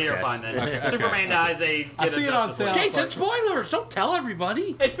spoilers. Okay, you're Okay. fine then. Okay. Superman dies, they I get see a it on Justice League. sale. Jason, spoilers! Don't tell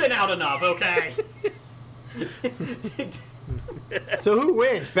everybody. It's been out enough, okay? So who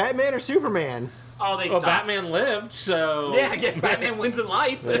wins, Batman or Superman? Oh, they Well, stopped. Batman lived, so Yeah, I guess Batman wins in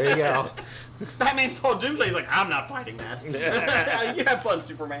life. There you go. Batman saw Doomsday, he's like, I'm not fighting that. You have fun,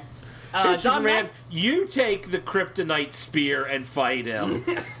 Superman. John Superman, Mac- you take the kryptonite spear and fight him.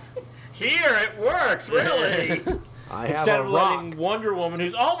 Here, it works, really. I have Instead a of rock. letting Wonder Woman,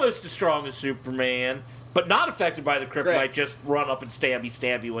 who's almost as strong as Superman, but not affected by the kryptonite, Right. just run up and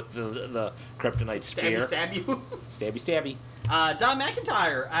stabby with the kryptonite spear. Stab you. Stabby. Don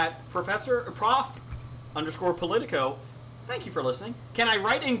McIntyre at Prof_Politico. Thank you for listening. Can I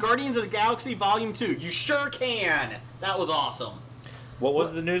write in Guardians of the Galaxy Volume 2? You sure can. That was awesome. What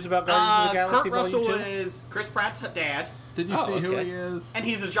was the news about Guardians of the Galaxy Kurt Russell Volume 2? is Chris Pratt's dad, Did you Oh, see who okay. he is? and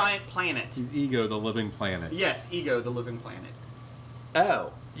he's a giant planet. He's Ego, the living planet. Yes, Ego, the living planet.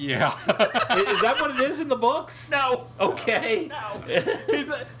 Oh. Yeah. Is that what it is in the books? No. Okay. No.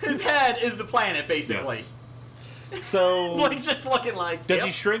 His head is the planet, basically. So, Well, he's just looking like. does yep.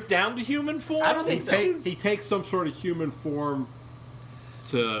 he shrink down to human form? I don't think so. He takes some sort of human form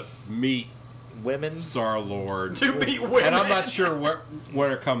to meet Women's? Star-Lord. To meet women. And I'm not sure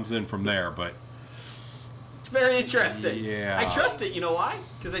where it comes in from there, but It's very interesting. Yeah. I trust it. You know why?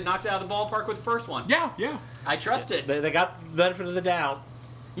 Because they knocked it out of the ballpark with the first one. yeah. I trust it. They got the benefit of the doubt.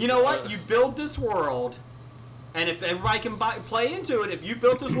 You know what? You build this world, and if everybody can play into it, if you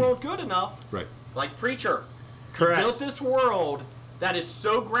built this world good enough, Right. it's like Preacher. Correct. You built this world that is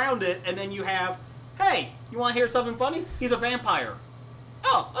so grounded, and then you have, hey, you want to hear something funny? He's a vampire.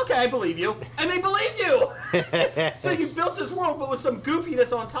 Oh, okay, I believe you. And they believe you! So you built this world, but with some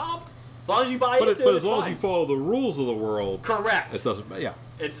goofiness on top. As long as you buy into it, But it's as long as fine. you follow the rules of the world, Correct. it doesn't. Yeah.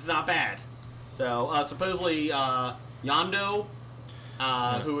 It's not bad. So, supposedly, Yondu,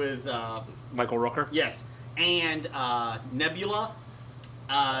 who is, Michael Rooker? yes, and Nebula,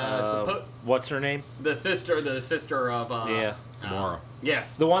 What's her name? the sister of, Yeah. Gamora.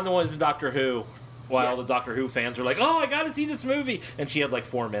 yes. The one that was in Doctor Who. While Yes. the Doctor Who fans are like, oh, I gotta see this movie. And she had like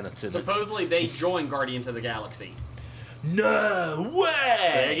 4 minutes in it. Supposedly, they joined Guardians of the Galaxy. No way!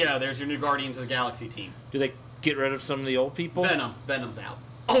 There you go. There's your new Guardians of the Galaxy team. Do they get rid of some of the old people? Venom's out.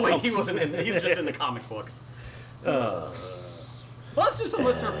 Oh wait, he wasn't in. He's just in the comic books. Well, let's do some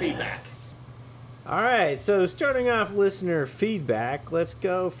listener feedback. All right, so starting off listener feedback, let's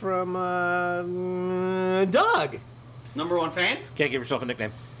go from Doug. Number one fan. Can't give yourself a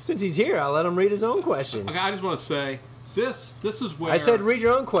nickname. Since he's here, I'll let him read his own question. Okay, I just want to say this is where I said read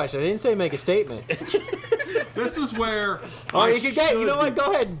your own question. I didn't say make a statement. this is where Oh, I you can get. You know what?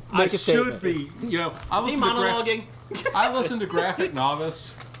 Go ahead. Make I a statement. should be. You know, I See listen to monologuing. I listen to Graphic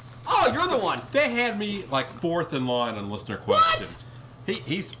Novice. Oh, you're the one. They had me like fourth in line on listener questions.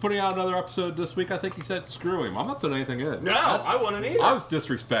 He's putting out another episode this week. I think he said screw him. I'm not saying anything in. No, I wouldn't either. I was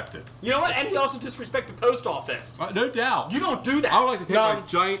disrespected. You know what? And he also disrespected the post office. No doubt. You don't do that. I would like to take No. my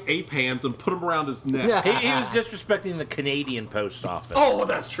giant ape hands and put them around his neck. Yeah. He was disrespecting the Canadian post office. Oh,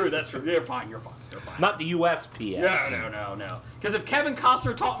 that's true. That's true. You're fine. You're fine. You're fine. Not the USPS. No. Because if Kevin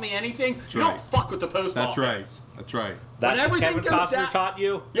Costner taught me anything, you right. don't fuck with the post That's right. office. That's right. That's When what everything Kevin goes Costner down- taught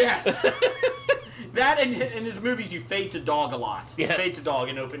you? Yes. That and in his movies, you fade to dog a lot. Yeah. Fade to dog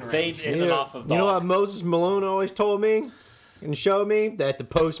in open range. Fade in You and know, off of you know dog. what Moses Malone always told me and showed me? That the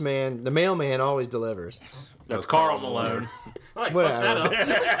postman, the mailman always delivers. That's Carl Malone. Like, fuck Whatever. that up.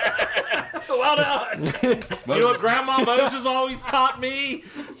 Well done. You know what Grandma Moses always taught me?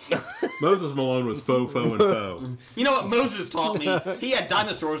 Moses Malone was faux, and faux. You know what Moses taught me? He had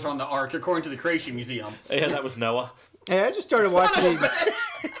dinosaurs on the Ark, according to the Creation Museum. Yeah, that was Noah. Hey, I just started watching the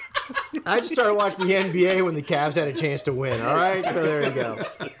NBA when the Cavs had a chance to win. All right, so there you go.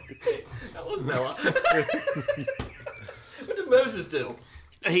 That was Noah. What did Moses do?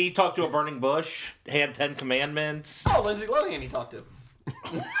 He talked to a burning bush, had 10 commandments. Oh, Lindsay Lohan he talked to.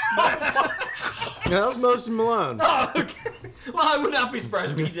 That was Moses Malone. Oh, okay. Well, I would not be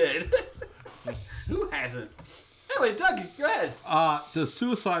surprised if he did. Who hasn't? Anyways, Doug, go ahead. Does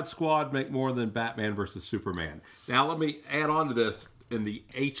Suicide Squad make more than Batman versus Superman? Now, let me add on to this. In the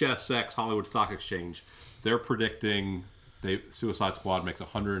HSX Hollywood Stock Exchange, they're predicting Suicide Squad makes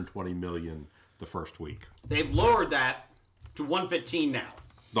 $120 million the first week. They've lowered that to 115 now.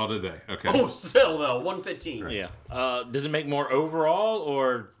 Oh, did they? Okay. Oh, still though, 115. Yeah. Does it make more overall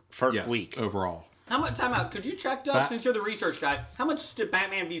or first yes, week? overall. How much? Time out. Could you check, Doug, since you're the research guy? How much did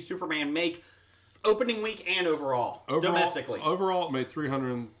Batman v Superman make opening week and overall domestically? Overall, it made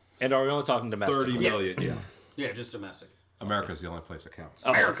 $330 And are we only talking domestic? million. Yeah. Yeah, just domestic. America's the only place that counts.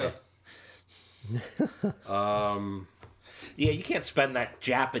 Oh, America. okay. Yeah, you can't spend that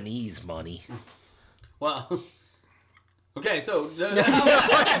Japanese money. Well, okay, so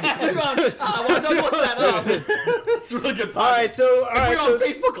I want to look that up. It's a really good. All right, so If we were on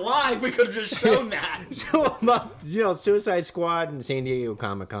Facebook Live, we could have just shown that. So about Suicide Squad and San Diego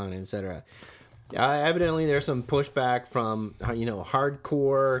Comic-Con, etc. Evidently, there's some pushback from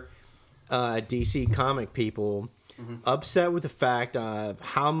hardcore DC comic people upset with the fact of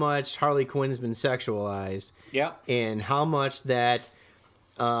how much Harley Quinn's been sexualized. Yeah. And how much that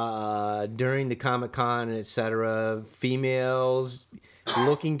during the Comic-Con, etc., females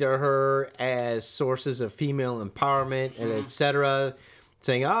looking to her as sources of female empowerment, and etc.,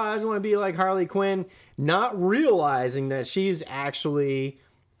 saying, I just want to be like Harley Quinn, not realizing that she's actually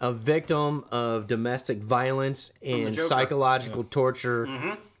a victim of domestic violence and Joker. psychological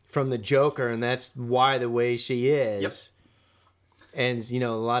torture from the Joker, and that's why the way she is. Yep. And, a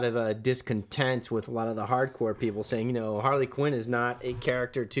lot of discontent with a lot of the hardcore people saying, Harley Quinn is not a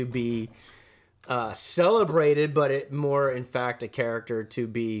character to be celebrated, but more, in fact, a character to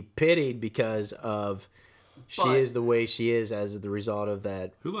be pitied because of she is the way she is as the result of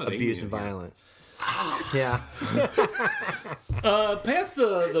that Who let abuse Amy and in here? violence. Yeah. Pass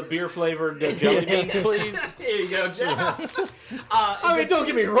the beer flavored jelly beans, please. Here you go, Jeff. I mean, don't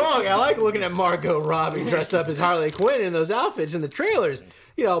get me wrong. I like looking at Margot Robbie dressed up as Harley Quinn in those outfits in the trailers.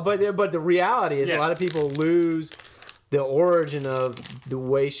 But the reality is Yes. a lot of people lose the origin of the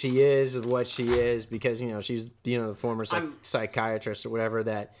way she is, of what she is, because she's the former psychiatrist or whatever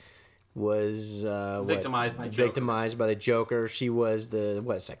that was Victimized by the Joker. victimized by the Joker. She was the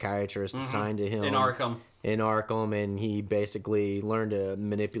psychiatrist assigned to him In Arkham. in Arkham, and he basically learned to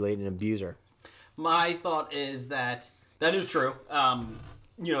manipulate and abuse her. My thought is that is true.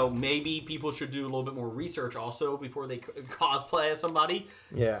 Maybe people should do a little bit more research also before they cosplay as somebody.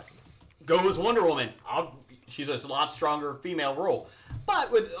 Yeah. Go as Wonder Woman. She's a lot stronger female role.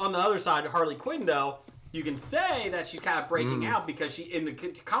 But on the other side, Harley Quinn, though, you can say that she's kind of breaking out because she, in the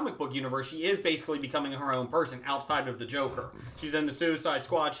comic book universe, she is basically becoming her own person outside of the Joker. She's in the Suicide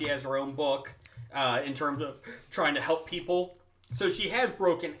Squad. She has her own book in terms of trying to help people. So she has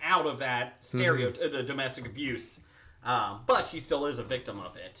broken out of that stereotype, the domestic abuse. But she still is a victim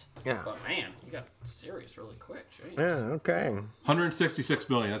of it. Yeah. But man, you got serious really quick. Jeez. Yeah, okay. 166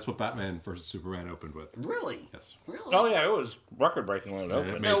 million. That's what Batman versus Superman opened with. Really? Yes. Really? Oh yeah, it was record breaking when it And it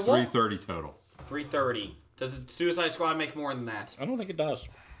opened. made So what- 330 total. 330. Does the Suicide Squad make more than that? I don't think it does.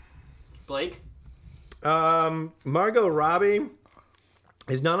 Blake? Margot Robbie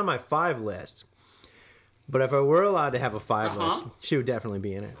is not on my 5 list. But if I were allowed to have a 5 list, she would definitely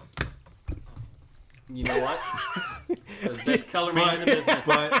be in it. You know what? The best color man in the business.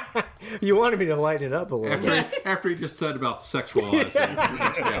 But You wanted me to lighten it up a little bit. after he just said about sexualizing,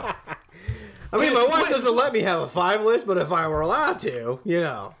 yeah. I mean, my wife doesn't let me have a 5 list, but if I were allowed to,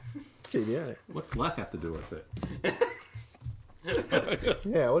 she'd be in it. What's that have to do with it?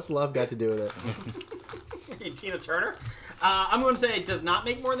 Yeah, what's love got to do with it? Tina Turner? I'm going to say it does not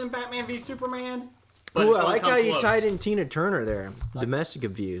make more than Batman v Superman. But Ooh, it's I gonna like come how you close. tied in Tina Turner there. Domestic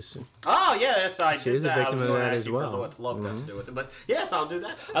abuse. Oh, yeah, that's I She did is a that. victim I was of going that to as ask you well. for what's love got to do with it. But yes, I'll do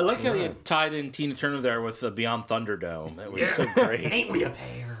that too. I like how you tied in Tina Turner there with the Beyond Thunderdome. That was so great. Ain't we a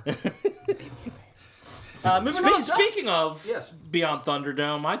pair? Moving on. Speaking of Yes. Beyond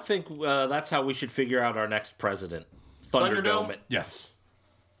Thunderdome, I think that's how we should figure out our next president. Thunderdome. it. Yes.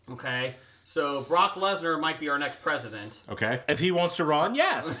 Okay. So Brock Lesnar might be our next president. Okay. If he wants to run,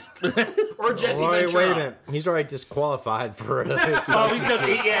 yes. Or Jesse Wait, Ventura. wait a minute. He's already disqualified for it. Oh,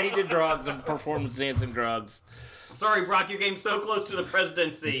 he did drugs and performance dancing drugs. Sorry, Brock, you came so close to the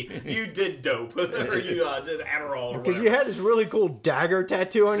presidency. You did dope. Or you did Adderall or Because whatever. you had this really cool dagger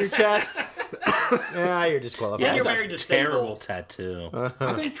tattoo on your chest. Yeah, you're disqualified. Yeah, you're That's very a disabled. terrible tattoo.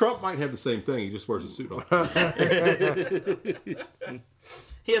 I think Trump might have the same thing. He just wears a suit on.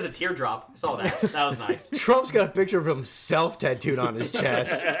 He has a teardrop. I saw that. That was nice. Trump's got a picture of himself tattooed on his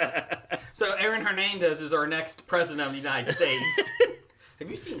chest. So Aaron Hernandez is our next president of the United States. Have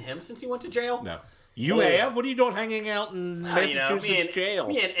you seen him since he went to jail? No. You have? What are you doing hanging out in Massachusetts jail?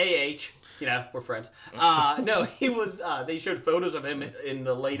 Me and AH, we're friends. No, he was. They showed photos of him in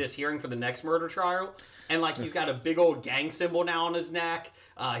the latest hearing for the next murder trial, and he's got a big old gang symbol now on his neck.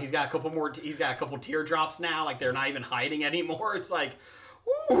 He's got a couple more. He's got a couple teardrops now. Like they're not even hiding anymore. It's like,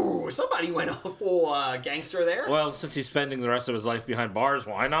 ooh, somebody went full gangster there. Well, since he's spending the rest of his life behind bars,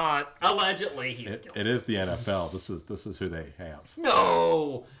 why not? Allegedly, he's guilty. It is the NFL. This is who they have.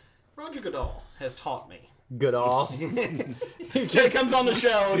 No, Roger Goodall has taught me Goodall. He comes on the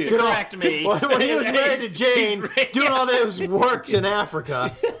show to correct me. When he was married to Jane, doing all those works in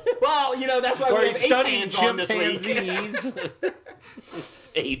Africa. Well, that's why Where we he's have studying hands on this week. chimpanzees.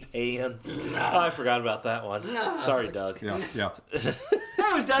 Ape hands. Oh, I forgot about that one. Sorry, Doug. Yeah.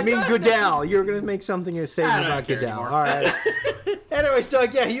 That was Doug. I mean, Goodell. You were going to make something a statement I don't about care Goodell. anymore. All right. Anyways,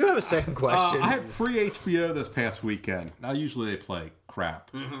 Doug, yeah, you have a second question. I had free HBO this past weekend. Now, usually they play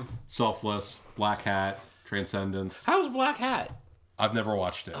crap. Selfless, Black Hat, Transcendence. How's Black Hat? I've never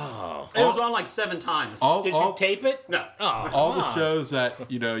watched it. It was on like 7 times. Did you tape it? No. Oh, all the come on. shows that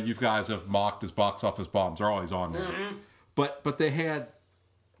you guys have mocked as box office bombs are always on there. But they had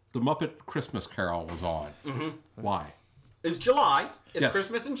the Muppet Christmas Carol was on. Why? It's July. It's Yes.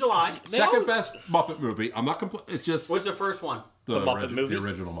 Christmas in July. Second best Muppet movie. I'm not it's just What's the first one? the Muppet movie? the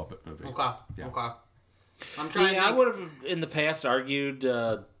original Muppet movie. Okay. Yeah. Okay. I'm trying Yeah, I to would have in the past argued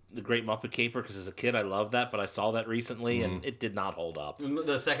The Great Muppet Caper because as a kid I loved that, but I saw that recently and it did not hold up.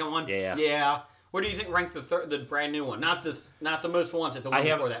 The second one? Yeah. Yeah. What do you think ranked the brand new one? Not the most wanted, the one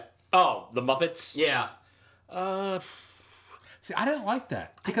before that. Oh, the Muppets? Yeah. See, I didn't like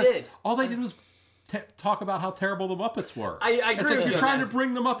that. I Because did. all they did was talk about how terrible the Muppets were. I It's agree like with you. you're on trying that. to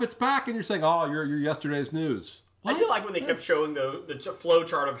bring the Muppets back and you're saying, oh, you're yesterday's news. I did like when they kept showing the flow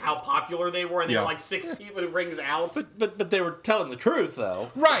chart of how popular they were, and they Yeah. had like 6 people with rings out. But they were telling the truth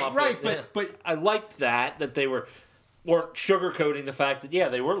though. Right, Muppet- right, yeah. but I liked that they weren't sugarcoating the fact that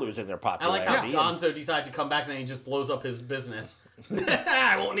they were losing their I like how popularity. and Gonzo decided to come back and then he just blows up his business.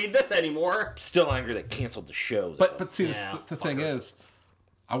 I won't need this anymore. Still angry they canceled the show. Though. but see, Yeah, the thing fuckers. is,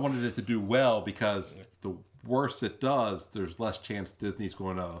 I wanted it to do well because the worse it does, there's less chance Disney's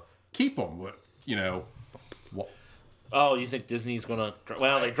going to keep them. Oh, you think Disney's gonna?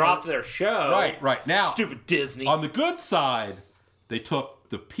 Well, they dropped their show. Right now, Stupid Disney. on the good side, they took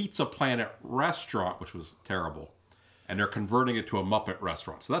the Pizza Planet restaurant, which was terrible, and they're converting it to a Muppet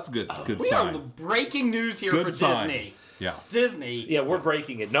restaurant. So that's a good We sign. are breaking news here Good for sign. Disney. Yeah. Disney. Yeah, we're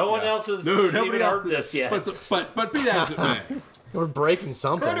breaking it. No one else has Nobody even else heard this yet. But be that as it may. We're breaking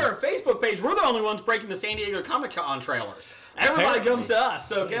something. Go to our Facebook page. We're the only ones breaking the San Diego Comic Con trailers. Everybody Apparently. comes to us.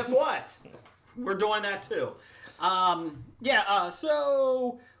 So guess what? We're doing that too.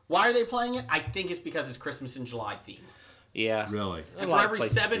 So why are they playing it? I think it's because it's Christmas in July theme. Yeah, Really. A And lot for of every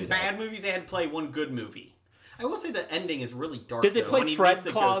places 7 do that. bad movies, they had to play 1 good movie. I will say the ending is really dark. Did they though, when play he Fred meets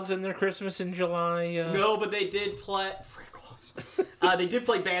the Claus ghost. in their Christmas in July? No, but they did play Fred Claus. They did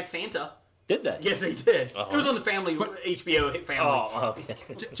play Bad Santa. Did they? Yes, they did. It was on the family HBO family. Oh, okay.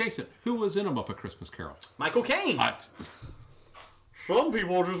 Jason, who was in a Muppet Christmas Carol? Michael Caine. Some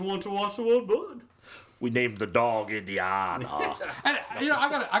people just want to watch the World Bud. We named the dog Indiana. And I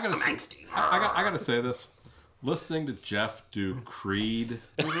gotta Angsty. I gotta say this. Listening to Jeff do Creed,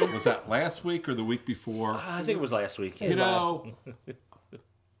 was that last week or the week before? I think it was last week. You know,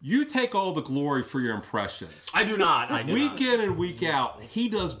 you take all the glory for your impressions. I do not. I do Week not. in and week out, he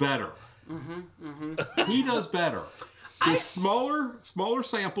does better. He does better. The smaller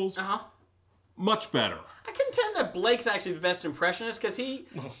samples, much better. I contend that Blake's actually the best impressionist because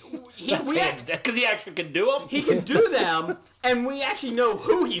Because he actually can do them. he can do them, and we actually know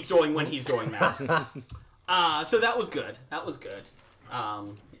who he's doing when he's doing them. So that was good. That was good.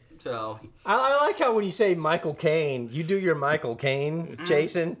 So I like how when you say Michael Caine, you do your Michael Caine,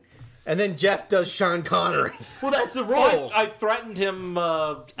 Jason, and then Jeff does Sean Connery. well, that's the role. I threatened him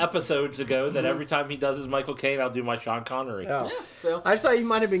episodes ago that every time he does his Michael Caine, I'll do my Sean Connery. Oh. So I just thought you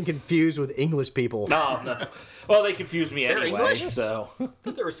might have been confused with English people. No. Well, they confused me anyway, English? so I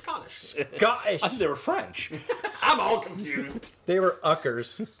thought they were Scottish. Gosh, I think they were French. I'm all confused. they were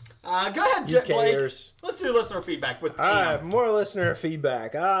uckers. Go ahead, Blake. UKers. Let's do listener feedback with All right, Pam. more listener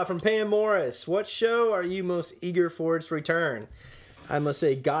feedback. From Pam Morris. What show are you most eager for its return? I must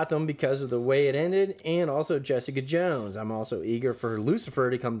say Gotham because of the way it ended, and also Jessica Jones. I'm also eager for Lucifer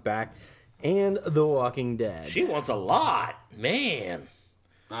to come back, and The Walking Dead. She wants a lot, man.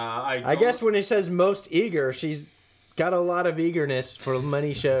 I guess when it says most eager, she's got a lot of eagerness for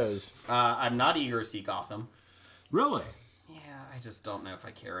many shows. I'm not eager to see Gotham. Really? Yeah, I just don't know if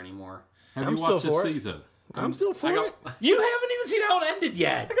I care anymore. Have I'm you still watched for this it. season? I'm still for I it. got, You haven't even seen how it ended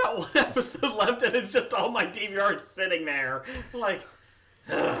yet. I got 1 episode left, and it's just all my DVR sitting there. Like,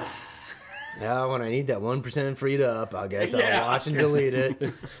 Now, when I need that 1% freed up, I guess Yeah. I'll watch and delete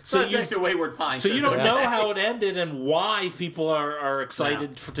it. so next to Wayward Pines. So you don't it's know okay. how it ended and why people are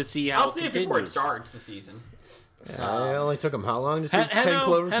excited to see how I'll see it before it starts the season. It only took him how long to see 10 Henno,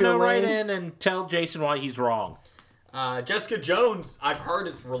 Cloverfield write Lane? in and tell Jason why he's wrong. Jessica Jones, I've heard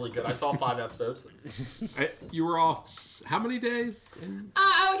it's really good. I saw 5 episodes. You were off how many days?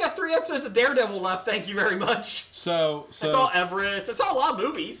 I only got 3 episodes of Daredevil left. Thank you very much. So I saw Everest. I saw a lot of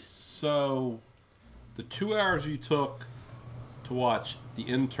movies. So the 2 hours you took to watch The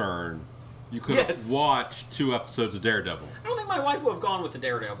Intern, you could have watched 2 episodes of Daredevil. I don't think my wife would have gone with the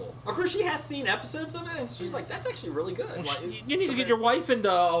Daredevil. Of course, she has seen episodes of it, and she's like, "That's actually really good." You need to get your wife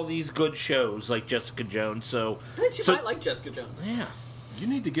into all these good shows like Jessica Jones. So I think she might like Jessica Jones. Yeah. You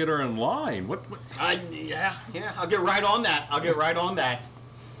need to get her in line. What? Yeah. I'll get right on that.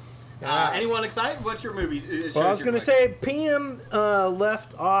 Anyone excited? What's your movies? Well, I was going to say, PM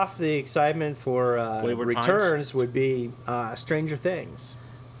left off the excitement for Wayward returns would be Stranger Things.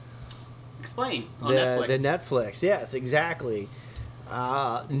 Explain on Netflix. The Netflix, yes, exactly.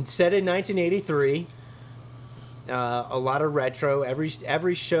 Set in 1983. A lot of retro.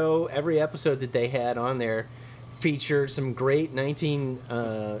 Every show, every episode that they had on there featured some great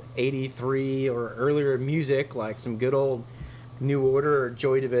 1983 or earlier music, like some good old New Order or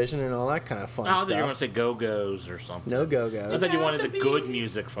Joy Division and all that kind of fun I stuff. thought you were going to say Go-Go's or something. No I Go-Go's. thought you wanted the good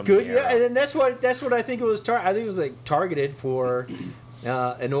music from Good, the era. yeah, and that's what I think it was. I think it was like targeted for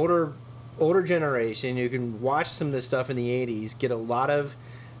an older generation. You can watch some of this stuff in the 80s, get a lot of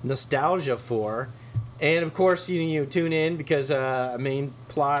nostalgia for, and of course you tune in because a main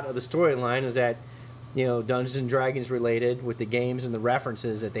plot of the storyline is that Dungeons and Dragons related with the games and the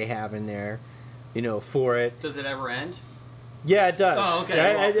references that they have in there, for it. Does it ever end? Yeah, it does. Oh,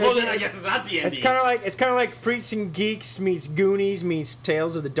 okay. Well, then I guess it's not D&D. It's kind of like Freaks and Geeks meets Goonies meets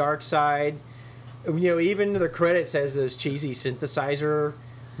Tales of the Dark Side. Even the credits has those cheesy synthesizer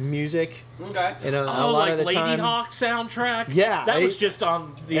music. Okay. And a lot like of the Lady time, Hawk soundtrack. Yeah, that was just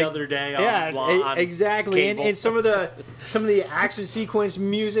on the other day. On exactly. cable. And some of the action sequence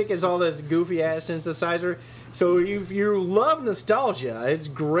music is all this goofy ass synthesizer. So if you love nostalgia, it's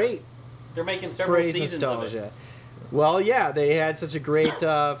great. They're making several Praise seasons nostalgia. of it. Well, yeah, they had such a great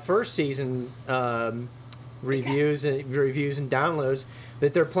first season reviews and downloads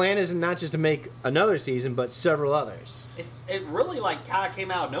that their plan is not just to make another season, but several others. It really kind of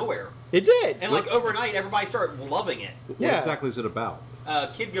came out of nowhere, It did. and overnight everybody started loving it. Yeah. What exactly is it about?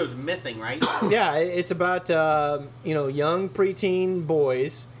 Kid goes missing, right? Yeah, it's about young preteen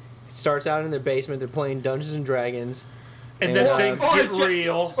boys. Starts out in their basement. They're playing Dungeons and Dragons. and then things get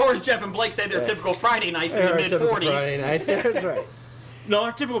real. Or as Jeff and Blake say, they're typical Friday nights in the mid-40s. Friday nights. That's right. No,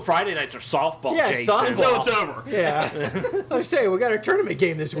 our typical Friday nights are softball. Yeah, Jason. softball. Until it's over. Yeah. I say we got our tournament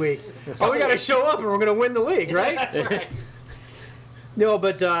game this week. Oh, we got to show up and we're going to win the league, right? That's right. No,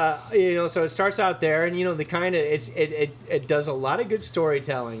 but so it starts out there, and the kind of it does a lot of good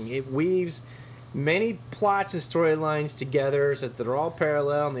storytelling. It weaves many plots and storylines together so that they're all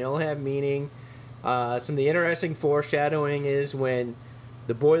parallel and they all have meaning. Some of the interesting foreshadowing is when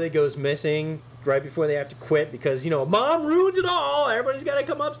the boy that goes missing right before they have to quit because mom ruins it all. Everybody's got to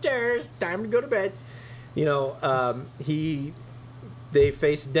come upstairs. Time to go to bed. They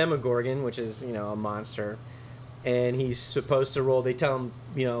face Demogorgon, which is a monster. And he's supposed to roll. They tell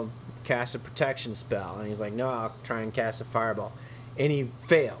him, cast a protection spell, and he's like, "No, I'll try and cast a fireball," and he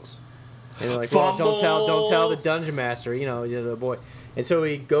fails. And they're like, "Well, don't tell the dungeon master, the boy." And so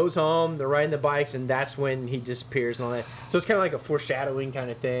he goes home. They're riding the bikes, and that's when he disappears and all that. So it's kind of like a foreshadowing kind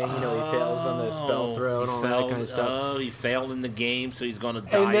of thing. He fails on the spell throw and all that kind of stuff. Oh, he failed in the game, so he's going to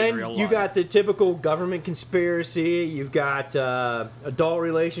die And then in real life. you got the typical government conspiracy. You've got adult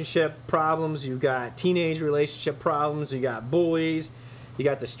relationship problems. You've got teenage relationship problems. You got bullies. You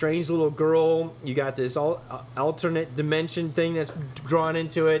got the strange little girl. You got this alternate dimension thing that's drawn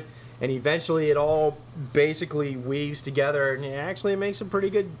into it. And eventually it all basically weaves together. And it makes a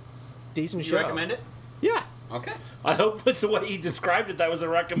pretty good, decent show. You recommend it? Yeah. Okay. I hope with the way he described it, that was a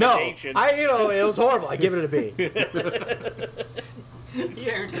No, recommendation. it was horrible. I give it a B.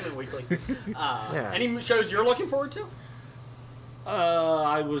 Yeah, Entertainment Weekly. Yeah. Any shows you're looking forward to?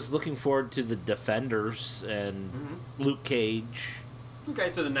 I was looking forward to The Defenders and Luke Cage.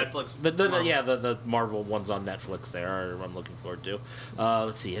 Okay, so the Netflix. The Marvel ones on Netflix there I'm looking forward to.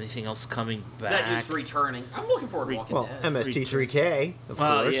 Let's see, anything else coming back? That is returning. I'm looking forward to Walking Well, Dead. MST3K, of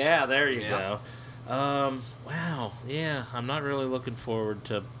course. Yeah, there you Yeah. go. Wow, yeah, I'm not really looking forward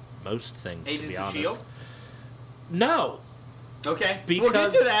to most things, to Agents be of honest. S.H.I.E.L.D.? No. Okay, Because we'll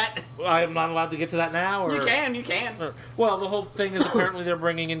get to that. I'm not allowed to get to that now? Or? You can. Well, the whole thing is apparently they're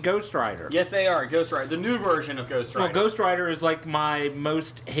bringing in Ghost Rider. Yes, they are. Ghost Rider. The new version of Ghost Rider. Well, Ghost Rider is like my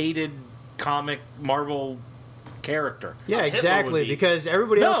most hated comic Marvel character. Yeah, Hitler exactly. would be. Because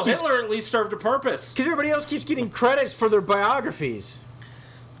everybody else keeps Hitler at least served a purpose. everybody else keeps getting credits for their biographies.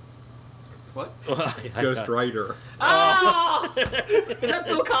 What? Ghost Rider. Oh! Is that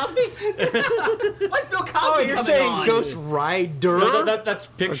Bill Cosby? Why's Bill Cosby Oh, you're coming saying on? Ghost Rider? No, that's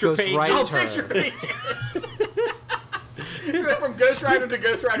picture Ghost page. Rider. Oh, picture pages. You went from Ghost Rider to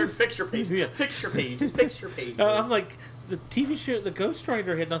Ghost Rider to picture page. Yeah. Picture page. Picture page. I was like, the TV show, the Ghost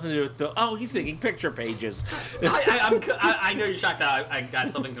Rider had nothing to do with Bill. Oh, he's thinking picture pages. I know you're shocked that I got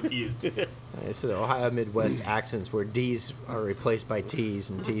something confused. It's the Ohio Midwest accents where D's are replaced by T's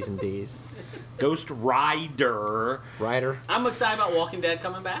and T's and D's. Ghost Rider. Rider? I'm excited about Walking Dead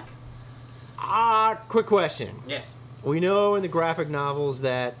coming back. Quick question. Yes. We know in the graphic novels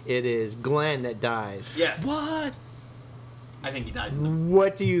that it is Glenn that dies. Yes. What? I think he dies in them.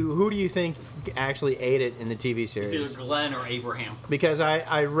 Who do you think actually ate it in the TV It's series? either Glenn or Abraham. Because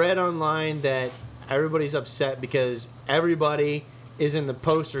I read online that everybody's upset because everybody is in the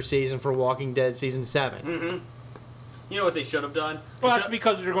poster season for Walking Dead season 7. Mm-hmm. You know what they should have done? Well, that's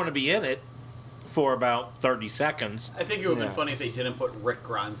because they're going to be in it for about 30 seconds. I think it would have Yeah. been funny if they didn't put Rick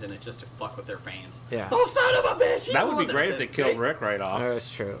Grimes in it just to fuck with their fans. Yeah. Oh, son of a bitch! he's That the would one be great if that's they it. killed See? Rick right off.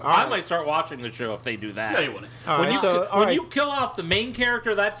 That's true. I might start watching the show if they do that. No, you wouldn't. All When, right, you, so, all when right. you kill off the main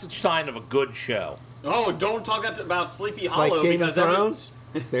character, that's a sign of a good show. Oh, don't talk about Sleepy like Hollow Game of because every- Thrones?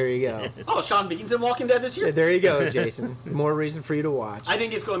 There you go. Oh, Sean Bean's in Walking Dead this year. Yeah, there you go, Jason. More reason for you to watch. I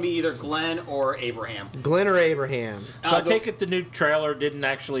think it's going to be either Glenn or Abraham. Glenn or Abraham? So I take it the new trailer didn't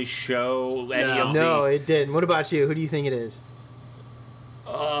actually show any No. of No, the... it didn't. What about you? Who do you think it is?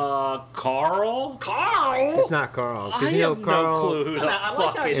 Carl? Carl. It's not Carl. I Because you know have Carl. no clue who the I like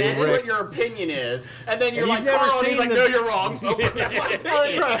fuck how it you is. ask is. what your opinion is, and then you're And like, you've never Carl, and he's seen like, the- no, you're wrong. Oh, that's my opinion. Oh,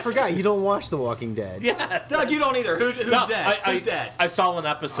 that's right. I forgot. You don't watch The Walking Dead. Yeah. Doug, you don't either. Who's No, dead? Who's dead? I saw an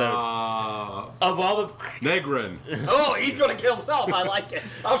episode of all the... Negrin. Oh, he's going to kill himself. I like it.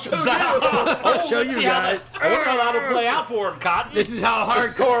 I'll show you. I'll show you See how guys. that- I wonder how that'll play out for him, Cotton. This is how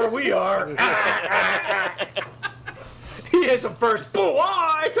hardcore we are. He hits him first. Boom! Oh,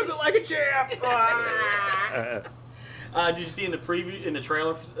 I took it like a champ. Did you see in the preview, in the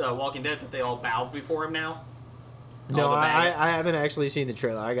trailer for Walking Dead, that they all bowed before him now? No, All the bad- I haven't actually seen the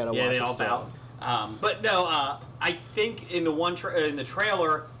trailer. I gotta Yeah, watch they it all still. bowed. But no, I think in the in the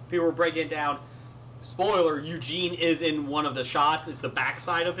trailer, people were breaking it down. Spoiler: Eugene is in one of the shots. It's the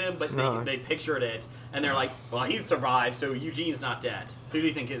backside of him, but they pictured it, and they're like, "Well, he's survived, so Eugene's not dead." Who do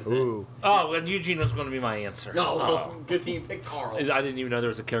you think is it? Ooh. Oh, and Eugene was going to be my answer. No, well, good thing you picked Carl. I didn't even know there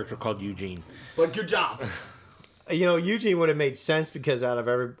was a character called Eugene. But good job. You know, Eugene would have made sense because out of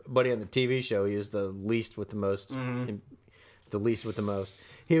everybody on the TV show, he was the least with the most. Mm-hmm. The least with the most.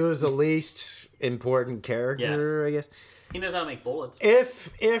 He was the least important character, I guess. He knows how to make bullets.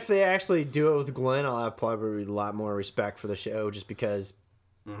 If they actually do it with Glenn, I'll have probably a lot more respect for the show, just because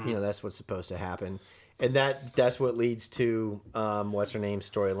you know that's what's supposed to happen, and that's what leads to what's her name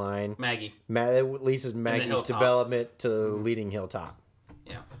storyline. Maggie. That leads to Maggie's Hilltop. development to leading Hilltop.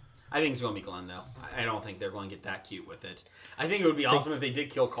 Yeah. I think it's going to be Glenn, though. I don't think they're going to get that cute with it. I think it would be awesome if they did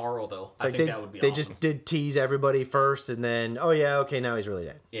kill Carl, though. I Like think that would be they awesome. just did tease everybody first, and then okay, now he's really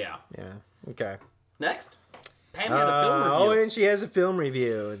dead. Yeah. Yeah, okay. Next. Pam had a film review. Oh, and she has a film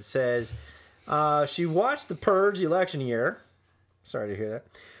review. It says she watched The Purge election year. Sorry to hear that.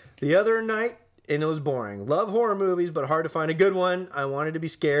 The other night, and it was boring. Love horror movies, but hard to find a good one. I wanted to be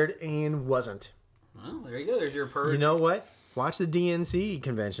scared and wasn't. Well, there you go. There's your purge. You know what? Watch the DNC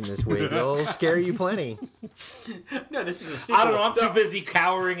convention this week. It'll scare you plenty. No, this is a sequel. I don't know. I'm too busy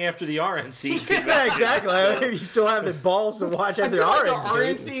cowering after the RNC. Yeah, exactly. If you still have the balls to watch I after feel like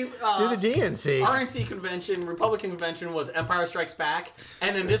RNC, the do the DNC. RNC convention, Republican convention was Empire Strikes Back,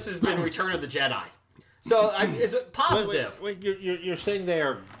 and then this has been Return of the Jedi. So is it positive? Wait, you're saying they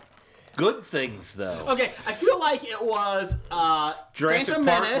are good things, though. Okay, I feel like it was Jurassic Phantom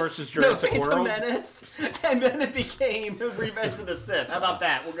Park Menace, versus Jurassic Phantom World? Menace, and then it became Revenge of the Sith. How about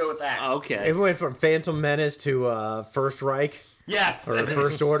that? We'll go with that. Okay. It went from Phantom Menace to First Reich Yes. or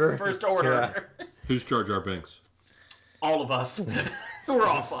First Order. First Order. Who's Jar Jar Binks? All of us. We're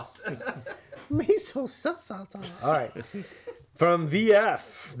all fucked. Me so All right. From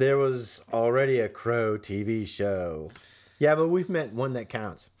VF, there was already a Crow TV show. Yeah, but we've met one that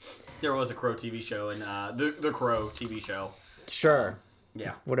counts. There was a Crow TV show, and the Crow TV show. Sure.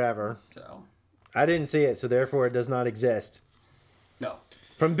 Yeah. Whatever. So, I didn't see it, so therefore it does not exist. no.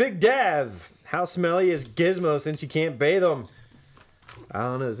 From Big Dev, how smelly is Gizmo since you can't bathe him? I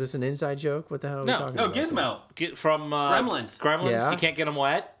don't know. Is this an inside joke? What the hell are we No. talking No, about? Gizmo. Get from Gremlins. Gremlins. Yeah. You can't get them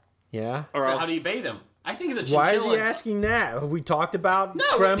wet. Yeah. Or So else, how do you bathe them? I think the Why is he chinchilla- asking that? Have we talked about No.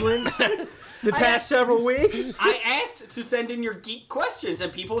 Gremlins the past several weeks? I asked to send in your geek questions,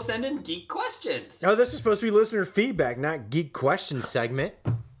 and people send in geek questions. Oh, this is supposed to be listener feedback, not geek question segment.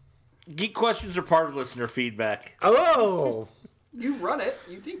 Geek questions are part of listener feedback. Oh, You run it.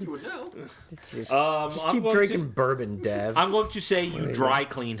 You think you would know. just I'm keep going drinking to- bourbon, Dev. I'm going to say you dry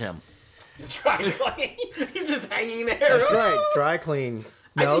clean him. Dry clean. He's just hanging there. That's right, dry clean.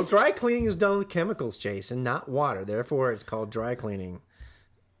 No, dry cleaning is done with chemicals, Jason, not water. Therefore, it's called dry cleaning.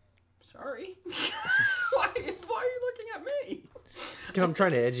 Sorry. Why are you looking at me? Because I'm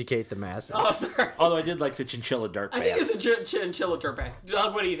trying to educate the masses. Oh, sorry. Although I did like the chinchilla dirt I bath. think it's a chinchilla dirt bath.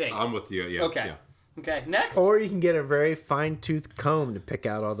 Doug, what do you think? I'm with you. Yeah. Okay. Yeah. Okay, next. Or you can get a very fine-toothed comb to pick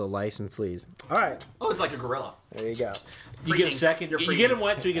out all the lice and fleas. All right, Oh, it's like a gorilla. there you go. You get a Preening. second. You're You preening. get him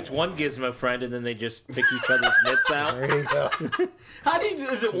wet so he gets one gizmo friend, and then they just pick each other's nits out. There you go. How do you do?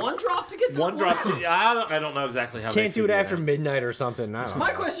 Is it one drop to get that One drop. I don't know exactly how. Can't they do it figure after out. midnight or something. I don't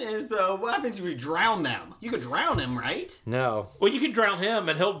My know. question is though, what happens if you drown them? You could drown him, right? No. Well, you can drown him,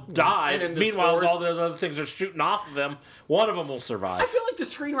 and he'll die. And then the Meanwhile, spores- all the other things are shooting off of him. One of them will survive. I feel like the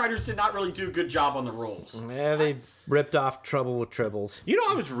screenwriters did not really do a good job on the rules. Yeah, they ripped off Trouble with Tribbles. You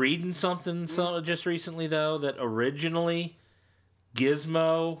know, I was reading something just recently though that originally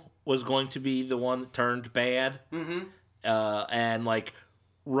Gizmo was going to be the one that turned bad. Mm-hmm. And like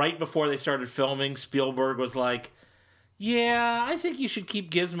right before they started filming, Spielberg was like, "Yeah, I think you should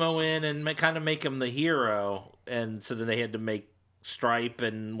keep Gizmo in and kind of make him the hero." And so then they had to make Stripe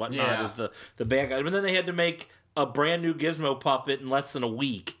and whatnot Yeah. as the bad guy. But then they had to make a brand new Gizmo puppet in less than a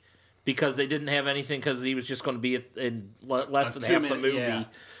week because they didn't have anything because he was just going to be in less than half the 2-minute, movie. yeah.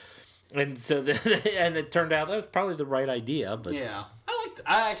 And so, and it turned out that was probably the right idea. But Yeah,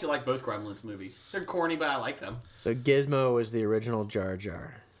 I actually like both Gremlins movies. They're corny, but I like them. So Gizmo was the original Jar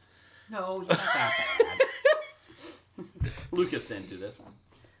Jar. No, he's not that bad. Lucas didn't do this one.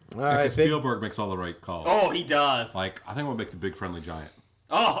 All right, big, Spielberg makes all the right calls. Oh, he does. Like, I think we'll make the Big Friendly Giant.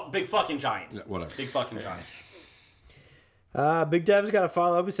 Oh, big fucking giant. Yeah, whatever. Big fucking giant. Big Dev's got a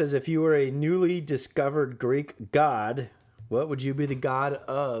follow-up. It says, if you were a newly discovered Greek god, what would you be the god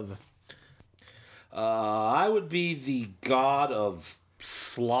of? I would be the god of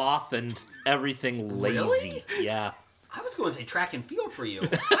sloth and everything lazy. Really? Yeah. I was going to say track and field for you.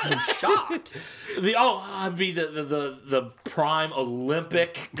 I'm shocked. I'd be the prime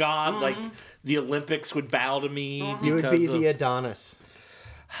Olympic god. Like the Olympics would bow to me. You would be because the of- Adonis.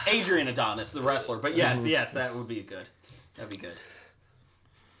 Adrian Adonis, the wrestler. But yes, that would be good. That'd be good.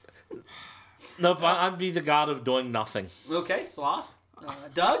 Nope, I'd be the god of doing nothing. Okay, Sloth.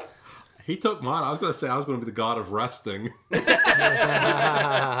 Doug? He took mine. I was going to say I was going to be the god of resting.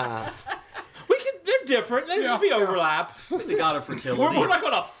 They're different. There'd just be overlap. The god of fertility. We're not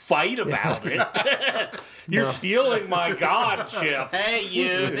going to fight about it. You're stealing my godship. Hey, you,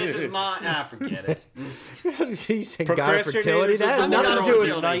 this is mine. Forget it. You said god of fertility? Procrastinators That has of nothing to the do world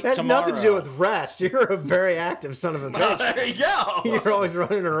with tonight, that's nothing to do tomorrow. with rest. You're a very active son of a bitch. There you go. You're always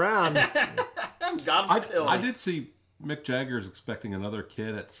running around. God of fertility. I did see Mick Jagger is expecting another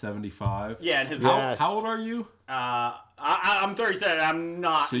kid at 75. Yeah, and his Yes. How old are you? I'm 37. I'm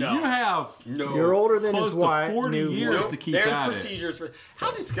not. So no. you have No. You're older than close his to wife. 40 new years wife. to keep There's at it. procedures for.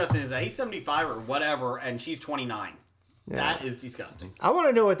 How disgusting is that? He's 75 or whatever, and she's 29. That is disgusting. I want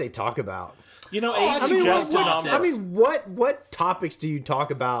to know what they talk about. You know, I age mean, is what- just a what- number. I mean, what topics do you talk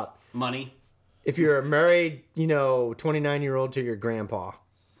about Money. if you're a married, 29-year-old to your grandpa?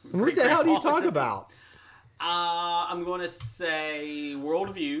 What the hell do you talk about? I'm going to say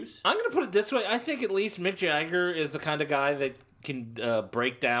world views. I'm going to put it this way. I think at least Mick Jagger is the kind of guy that can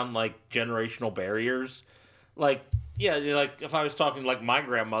break down, like, generational barriers. Like, yeah, like, if I was talking, like, my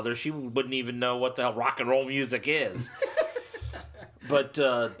grandmother, she wouldn't even know what the hell rock and roll music is. But,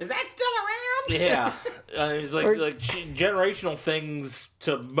 Is that still around? yeah. It's like, generational things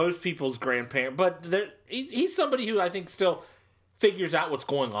to most people's grandparents. But he's somebody who I think still figures out what's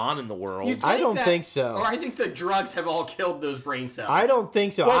going on in the world. You'd I don't think so. Or I think the drugs have all killed those brain cells. I don't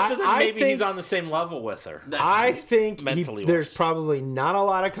think so. Well, so then I maybe think, he's on the same level with her. I think Mentally there's wise. probably not a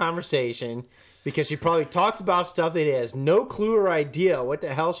lot of conversation because she probably talks about stuff that he has no clue or idea what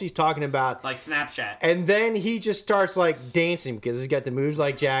the hell she's talking about. Like Snapchat. And then he just starts like dancing because he's got the moves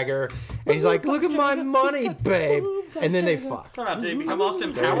like Jagger, and he's like, "Look at my money, babe," and then they fuck. Talking about, did he become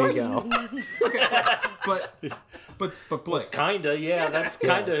Austin There Powers? you go. But Blake, Kinda, yeah. That's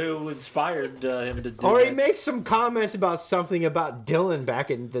kinda who inspired him to do Or he that. makes some comments about something about Dylan back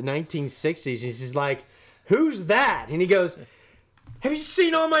in the 1960s. And he's like, "Who's that?" And he goes, "Have you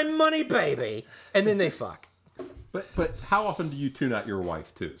seen all my money, baby?" And then they fuck. but how often do you tune out your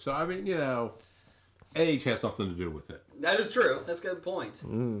wife too? So I mean, age has nothing to do with it. That is true. That's a good point.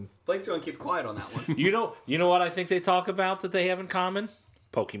 Blake's going to keep quiet on that one. You know what I think they talk about that they have in common?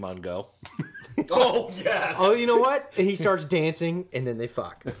 Pokemon Go. Oh, yes. Oh, you know what? He starts dancing, and then they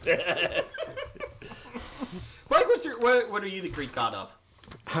fuck. Mike, what are you the Greek god of?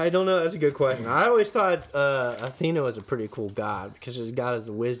 I don't know. That's a good question. I always thought Athena was a pretty cool god because she's god is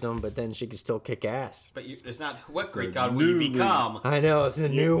the wisdom, but then she could still kick ass. But it's not what Greek god will you become. I know it's a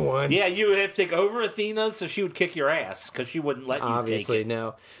new one. Yeah, you would have to take over Athena, so she would kick your ass because she wouldn't let you Obviously, take it.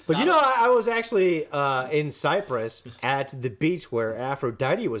 no. But you know, I was actually in Cyprus at the beach where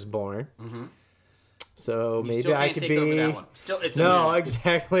Aphrodite was born. Mm-hmm. So You maybe still I can't could take over that be. one. Still, it's No,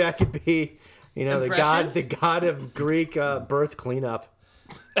 exactly. I could be. You know, Impressions? the god of Greek birth cleanup.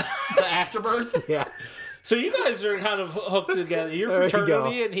 the afterbirth. Yeah. So you guys are kind of hooked together. You're There you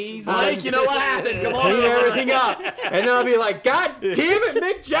fraternity, go. and he's Mike, you know what happened? Come on. Clean everything up, and then I'll be like, "God damn it,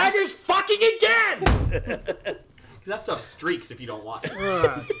 Mick Jagger's fucking again!" That stuff streaks if you don't watch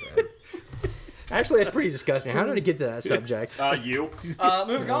it. Actually, that's pretty disgusting. How did it get to that subject? You.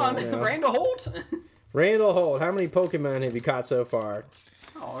 Moving on. Randall Holt. Randall Holt, how many Pokemon have you caught so far?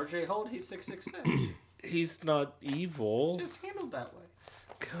 Oh, RJ Holt, he's 666. he's not evil. Just handled that way.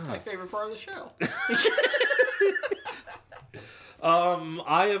 It's my favorite part of the show.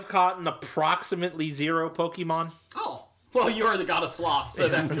 I have caught an approximately 0 Pokemon. Oh. Well, you are the god of sloth, so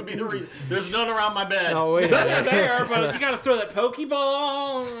that's going to be the reason. There's none around my bed. Oh, wait a They're minute. there, but if you got to throw that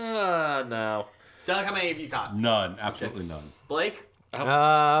Pokeball, no. Doug, how many have you caught? None. Absolutely none. Blake?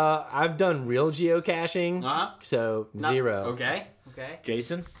 I've done real geocaching, Uh-huh. so Not- 0. Okay.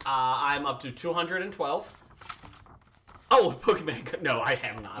 Jason? I'm up to 212. Oh, Pokemon. No, I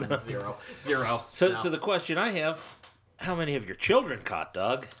have not. I'm 0. 0. So, No. so the question I have, how many of your children caught,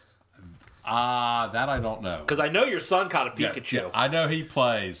 Doug? That I don't know. Because I know your son caught a Yes, Pikachu. yeah, I know he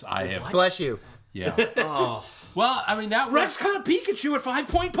plays. I have. Bless you. Yeah. Oh. Well, I mean that Rex was caught a Pikachu at 5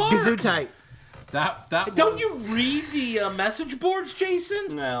 Point Park. Gesundheit. that. Don't was, you read the message boards,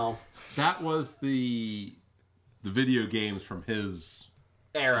 Jason? No. That was the video games from his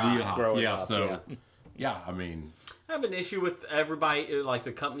Era. wheelhouse. growing Yeah. up, So yeah, I mean. I have an issue with everybody, like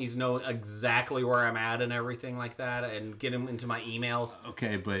the companies know exactly where I'm at and everything like that, and get them into my emails.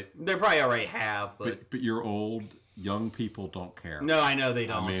 Okay, but They probably already have, but you're old. Young people don't care. no, I know they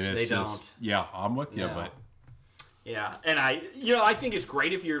don't. I mean, it's they just, don't. Yeah, I'm with you, Yeah. but Yeah, and I think it's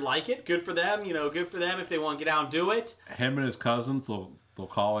great if you like it. Good for them. Good for them if they want to get out and do it. him and his cousins, they'll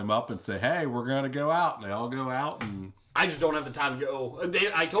call him up and say, "Hey, we're gonna go out," and they all go out and. I just don't have the time to go.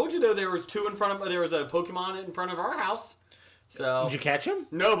 I told you though there was two in front of. There was a Pokemon in front of our house. So Did you catch him?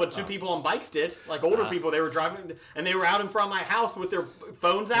 no, but two people on bikes did. Like older people, they were driving and they were out in front of my house with their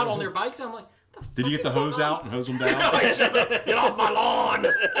phones out on their bikes. And I'm like, Did you get the hose out and hose them down? Get off my lawn!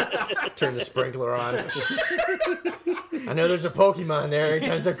 Turn the sprinkler on. I know there's a Pokemon there every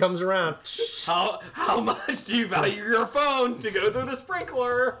time it comes around. How much do you value your phone to go through the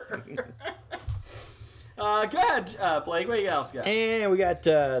sprinkler? Go ahead, Blake. What else you got? And we got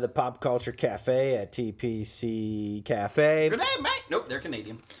the Pop Culture Cafe at TPC Cafe. Good day, mate. Nope, they're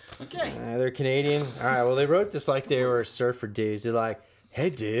Canadian. Okay. They're Canadian. All right, well, they wrote this like they were surfer dudes. They're like, hey,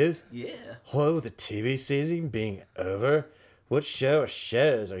 dudes, Yeah. what with the TV season being over, what show or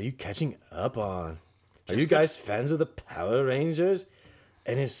shows are you catching up on? Are you guys fans of the Power Rangers?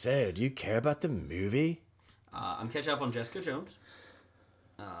 And if so, do you care about the movie? I'm catching up on Jessica Jones.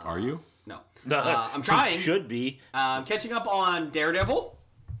 Are you? No. I'm trying. Should be. I'm catching up on Daredevil.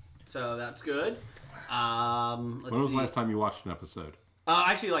 So that's good. Let's When was see. the last time you watched an episode?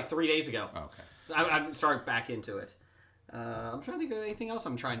 Actually, like 3 days ago. Okay. I've started back into it. I'm trying to think of anything else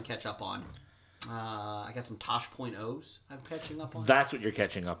I'm trying to catch up on. I got some Tosh.0s I'm catching up on. That's what you're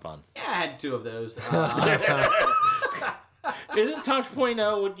catching up on. Yeah, I had 2 of those. Isn't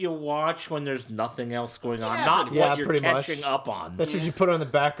Touch.0 what you watch when there's nothing else going on? Yeah, Not pretty what much. you're Pretty much. catching up on. That's what you put on the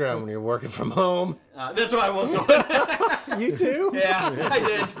background when you're working from home. That's what I was doing. You too? Yeah, I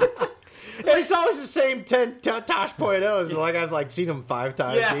did. And it's always the same 10 Tosh.0s. Like I've like seen them 5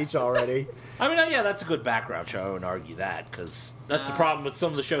 times Yeah. each already. I mean, yeah, that's a good background show. I wouldn't argue that, because that's the problem with some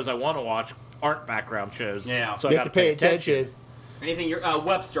of the shows I want to watch aren't background shows. Yeah. So You I have got to pay attention. Anything you're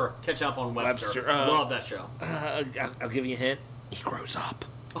Webster. Catch up on Webster. Webster, Love that show. I'll give you a hint. He grows up.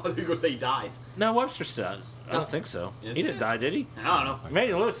 Oh, you're going to say he dies. No, Webster does. I No. don't think so. Is He he? didn't die, did he? I don't know.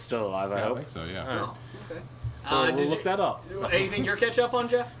 Emmanuel Lewis is still alive, I Yeah, I hope. think so. Yeah. Oh, okay. We'll Did look you- that up. Anything you're catch up on,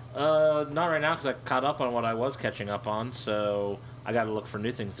 Jeff? Not right now, because I caught up on what I was catching up on, so I got to look for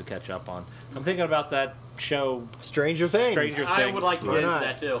new things to catch up on. I'm thinking about that show. Stranger Things. Stranger I would like to Why get into not?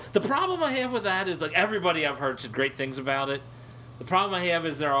 that too. The problem I have with that is, like, everybody I've heard said great things about it, The problem I have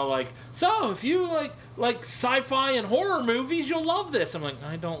is they're all like, so if you like sci-fi and horror movies, you'll love this. I'm like,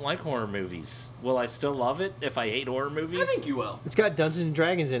 I don't like horror movies. Will I still love it if I hate horror movies? I think you will. It's got Dungeons and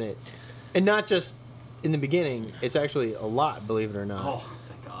Dragons in it, and not just in the beginning. It's actually a lot, believe it or not. Oh,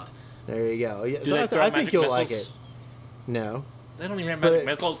 thank God. There you go. Yeah, Do so they I throw think magic you'll missiles? like it. No, They don't even have magic but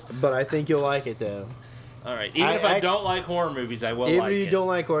missiles. but I think you'll like it though. All right. Even if I don't like horror movies, I will If like you it. don't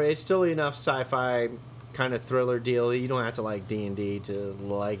like horror, it's still enough sci-fi kind of thriller deal. You don't have to like D&D to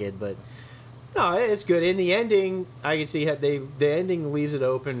like it, but no, it's good. In the ending, I can see how the ending leaves it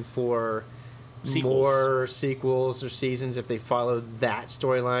open for Sequels. more sequels or seasons if they follow that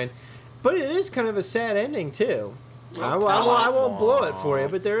storyline. But it is kind of a sad ending too. I won't blow it for you,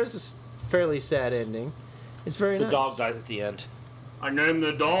 but there is a fairly sad ending. It's very The nice. dog dies at the end. I named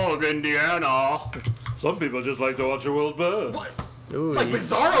the dog Indiana. Some people just like to watch the world burn. What? Ooh, It's like you,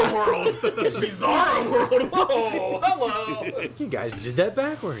 Bizarro World. Bizarro World. Whoa, hello. you guys did that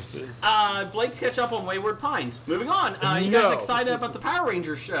backwards. Blake's catch up on Wayward Pines. Moving on. You No. guys excited about the Power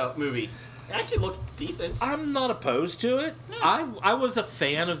Rangers show movie? It actually looked decent. I'm not opposed to it. I was a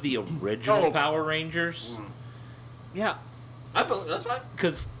fan of the original Oh. Power Rangers. Yeah, That's fine.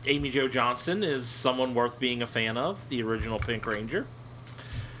 because Amy Jo Johnson is someone worth being a fan of, the original Pink Ranger.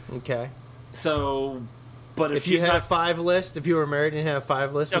 Okay. So, but if If you she's had a not 5 list, if you were married and had a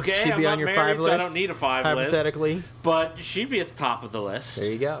 5 list, would okay, she I'm be not on your married, 5 so list? I don't need a 5 list. Hypothetically, But she'd be at the top of the list.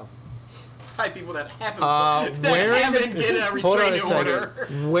 there you go. Probably people that haven't, that wearing haven't get a Hold on a restraining order.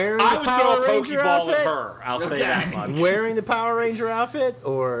 second. Wearing I the would Power throw a Ranger Pokeball outfit, at her. I'll say that Okay. much. wearing the Power Ranger outfit,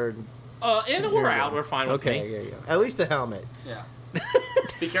 or In or out, we're fine with okay, me. there you go. At least a helmet. Yeah.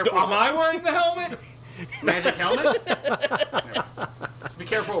 Be careful. Am I wearing the helmet? Magic helmet? Yeah. Just be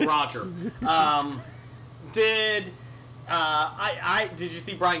careful with Roger. Did you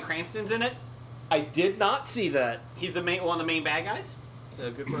see Bryan Cranston's in it? I did not see that. He's the one of the main bad guys. So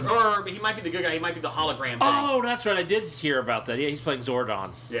good for, or he might be the good guy. He might be the hologram thing. Oh, that's right. I did hear about that. Yeah, he's playing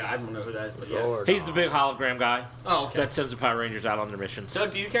Zordon. Yeah, I don't know who that is, but yes. Lord. He's the big hologram guy Oh, okay. that sends the Power Rangers out on their missions. So,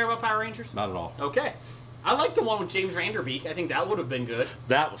 do you care about Power Rangers? Not at all. Okay. I like the one with James Vanderbeek. I think that would have been good.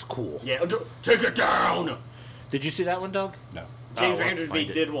 That was cool. Yeah, take it down. Did you see that one, Doug? No. James I'll have to find Vanderbeek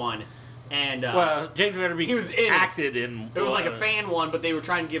it. did one, and Well, James Vanderbeek he was in it. acted in. it was like a fan one, but they were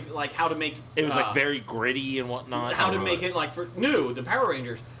trying to give like how to make It was like very gritty and whatnot. how to really? make it like for new the Power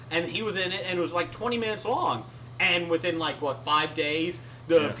Rangers, and he was in it, and it was like 20 minutes long, and within like 5 days.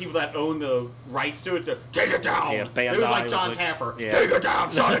 The Yeah. people that own the rights to it said, take it down. Yeah, it Bandai was like was John like- Taffer. yeah. Take it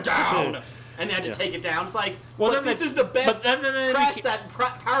down, shut it down. And they had to Yeah. take it down. It's like, Well, but then this they- is the best but then they press became-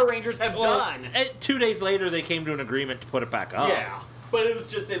 that Power Rangers have done. 2 days later, they came to an agreement to put it back up. Yeah, but it was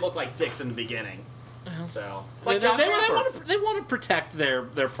just they looked like dicks in the beginning. So like They, John Taffer. they want to protect their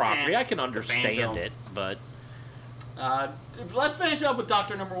property. Eh, I can it's a fan understand film. it, but Let's finish up with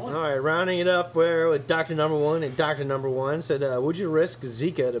Doctor Number One. All right, rounding it up with Doctor Number One, and Doctor Number One said, "Would you risk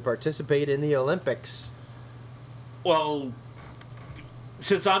Zika to participate in the Olympics?" well,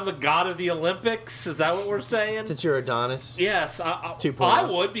 since I'm the god of the Olympics, is that what we're saying? Since you're Adonis, Yes, I 2.0. I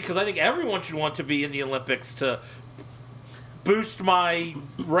would, because I think everyone should want to be in the Olympics to boost my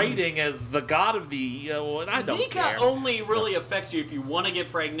rating as the god of the. I don't Zika care. only really affects you if you want to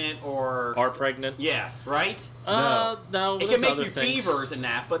get pregnant or Are pregnant? Yes, right. No. It there's can make other you things. fevers and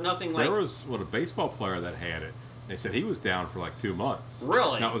that, but nothing like. There was a baseball player that had it. They said he was down for like 2 months.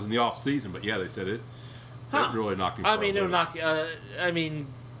 Really? Now it was in the off season, but yeah, they said it. Huh. It really knocked him. I for a mean, it'll loop. knock. I mean,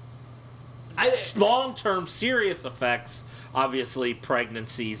 I, long-term serious effects. Obviously,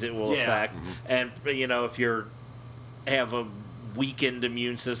 pregnancies it will Yeah. affect, and if you're have a weakened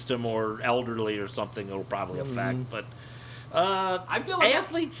immune system or elderly or something, it'll probably affect. But I feel like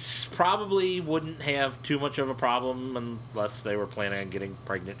athletes probably wouldn't have too much of a problem unless they were planning on getting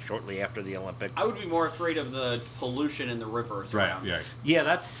pregnant shortly after the Olympics. I would be more afraid of the pollution in the rivers. Right. around. Yeah. Yeah,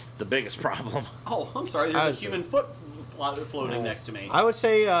 that's the biggest problem. Oh, I'm sorry. I There's a was- human foot floating next to me. I would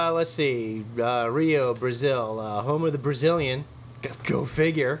say, let's see, Rio, Brazil, home of the Brazilian. Go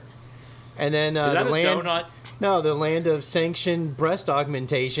figure. And then Is that the a land. donut? No, the land of sanctioned breast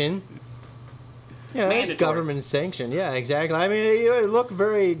augmentation. Yeah, that's Mandatory. government sanctioned. Yeah, exactly. I mean, it would look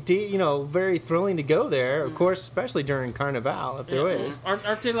very, very thrilling to go there. Of course, especially during Carnival, if there is.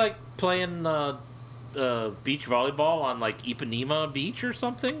 Aren't they like playing beach volleyball on like Ipanema Beach or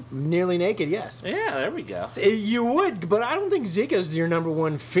something? Nearly naked, yes. Yeah, there we go. You would, but I don't think Zika is your number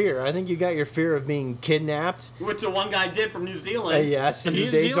one fear. I think you got your fear of being kidnapped. Which the one guy did from New Zealand. Yes, The New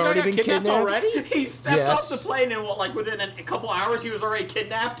he's Zealand guy already got been kidnapped kidnapped. already? He stepped Yes. off the plane and within a couple hours he was already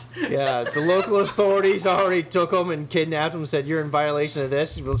kidnapped. Yeah, the local authorities already took him and kidnapped him and said, "You're in violation of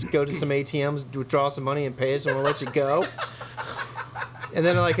this. Let's go to some ATMs, withdraw some money, and pay us, and we'll let you go." and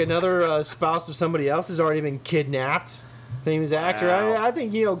then like another spouse of somebody else has already been kidnapped. Famous actor. Wow. I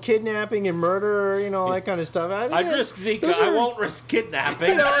think kidnapping and murder, all that kind of stuff. I think I'd risk Zika. those I are- won't risk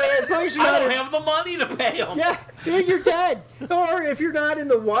kidnapping. as long as you're I not. don't have the money to pay them. Yeah, you're dead. Or if you're not in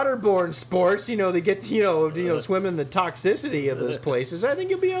the waterborne sports, they get swim in the toxicity of those places. I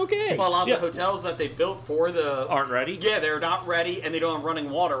think you'll be okay. Well, a lot of the hotels that they built for the Aren't ready? Yeah, they're not ready, and they don't have running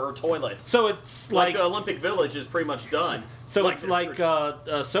water or toilets. So it's like like the Olympic Village is pretty much done. so it's there's- like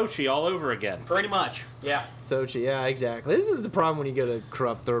Sochi all over again. pretty much. Yeah. Sochi, yeah, exactly. This is the problem when you go to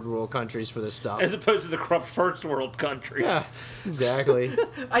corrupt third world countries for this stuff. As opposed to the corrupt first world countries. Yeah, exactly.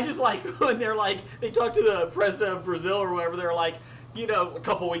 I just like when they're like they talk to the president of Brazil or whatever. They're like, a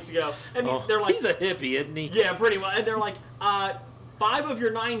couple weeks ago, and they're like, He's a hippie, isn't he? yeah, pretty much. And they're like, 5 of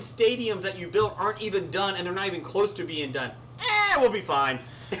your 9 stadiums that you built aren't even done, and they're not even close to being done. We'll be fine.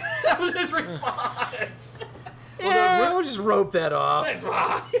 That was his response. Yeah, we'll just rope that off. It's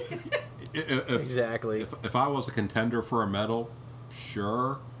fine. Exactly. If I was a contender for a medal,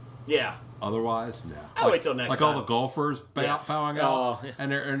 sure. Yeah. Otherwise, no. I'll wait till next like time. all the golfers Yeah. bowing out, Oh, yeah.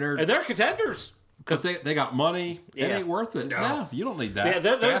 and they're And they're contenders. because they got money. It Yeah. ain't worth it. No. No, you don't need that. Yeah,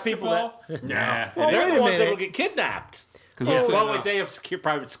 they're the people Basketball? that. Nah. Well, They're wait the a ones that minute. will get kidnapped. Because they said, Well, wait, they have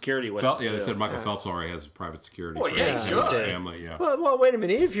private security with them. yeah, they too. said Michael Phelps already has private security. Well, for yeah, his he should. family. Yeah. Well, wait a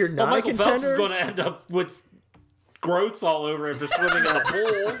minute. If you're Well, not Michael a Phelps is contender, going to end up with growths all over him for swimming in the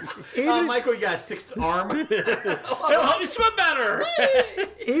pool. even, Michael, you got a 6th arm. It'll help you swim better.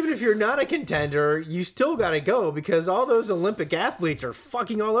 even if you're not a contender, you still got to go because all those Olympic athletes are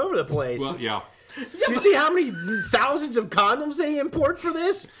fucking all over the place. Well, yeah. Do you see how many thousands of condoms they import for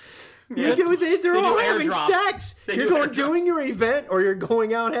this? Yeah. They're all do having airdrops. sex. They You're do going airdrops. doing your event, or you're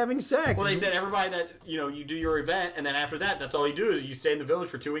going out having sex. Well, they said everybody that you do your event, and then after that's all you do is you stay in the village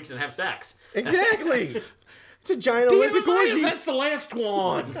for 2 weeks and have sex. Exactly. It's a giant Damn Olympic it, my orgy. event's the last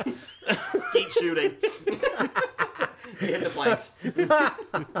one. Skeet shooting. You hit the planks.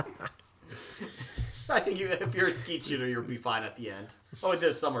 I think if you're a skeet shooter, you'll be fine at the end. Oh, it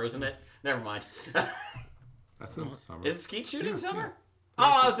is summer, isn't it? Never mind. That's in the summer. Is it skeet shooting summer?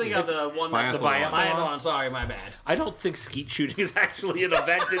 Oh, I was thinking of the one. Biathlon. The biathlon. Biathlon. Sorry, my bad. I don't think skeet shooting is actually an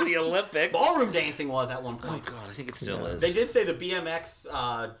event in the Olympics. Ballroom dancing was at one Oh point. god, I think it still is. They did say the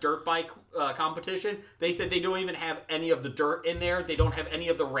BMX dirt bike competition. They said they don't even have any of the dirt in there. They don't have any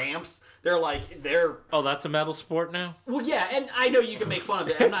of the ramps. They're Oh, that's a medal sport now? well, yeah. And I know you can make fun of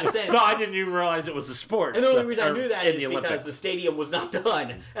it. I'm not saying. No, I didn't even realize it was a sport. And the only reason I knew that in is the because Olympics. the stadium was not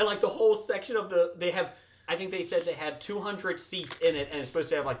done, and like the whole section of they have. I think they said they had 200 seats in it, and it's supposed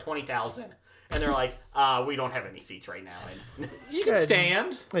to have like 20,000. And they're like, we don't have any seats right now. And You can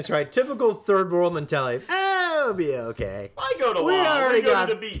stand. That's right. Typical third world mentality. It'll be okay. I go to We we already go got-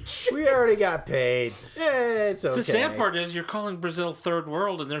 to the beach. We already got paid. It's okay. The sad part is you're calling Brazil third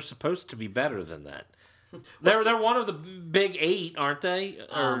world, and they're supposed to be better than that. They're one of the big 8, aren't they?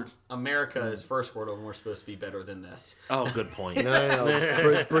 Or America is first world, and we're supposed to be better than this. oh, good point.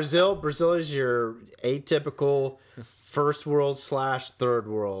 No. Brazil is your atypical first world / third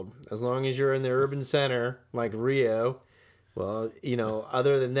world. As long as you're in the urban center, like Rio, well,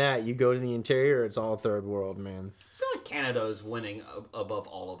 other than that, you go to the interior, it's all third world, man. I feel like Canada is winning above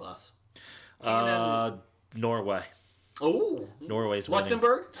all of us. Norway. Oh, Norway's winning.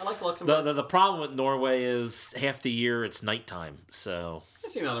 Luxembourg. I like Luxembourg. The problem with Norway is half the year it's nighttime, so I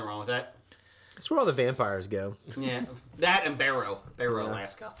see nothing wrong with that. That's where all the vampires go. Yeah, that and Barrow,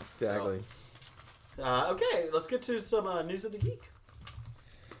 Alaska. Exactly. So, okay, let's get to some news of the geek.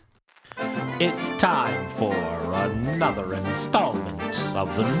 it's time for another installment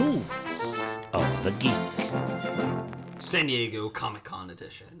of the news of the geek. San Diego Comic-Con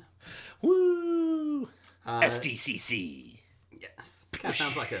edition. Woo! SDCC. Yes. That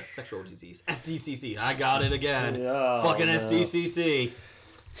sounds like a sexual disease. SDCC. I got it again. Oh, Fucking no. SDCC.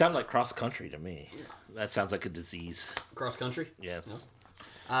 Sounded like cross country to me. That sounds like a disease. Cross country? Yes.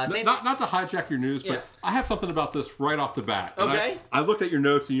 Not to hijack your news, but Yeah. I have something about this right off the bat. And Okay. I looked at your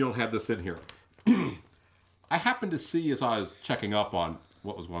notes and you don't have this in here. I happened to see as I was checking up on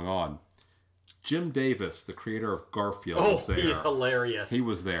what was going on, Jim Davis, the creator of Garfield, was Oh, there. he's hilarious. He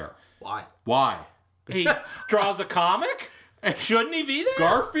was there. Why? Why? He draws a comic? Shouldn't he be there?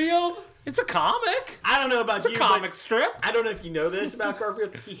 Garfield? It's a comic. I don't know about It's a you, comic but strip. I don't know if you know this about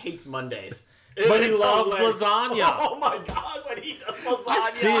Garfield. He hates Mondays. But he It's loves hilarious. lasagna. Oh my god, when he does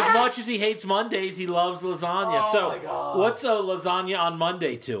lasagna. See, as much as he hates Mondays, he loves lasagna. Oh so, my God. what's a lasagna on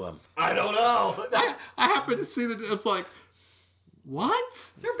Monday to him? I don't know. I happened to see that. It's like, what?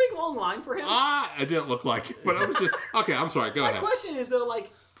 Is there a big long line for him? It didn't look like it, but I was just okay. I'm sorry. Go My ahead. question is though, like,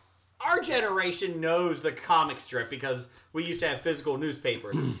 our generation knows the comic strip because we used to have physical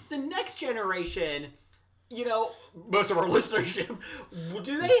newspapers. The next generation, you know, most of our listenership,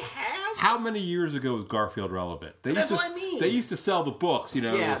 do they have? How many years ago was Garfield relevant? That's what I mean. They used to sell the books, you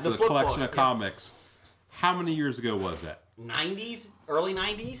know, Yeah, the the flip collection books, of yeah. comics. How many years ago was that? 90s? Early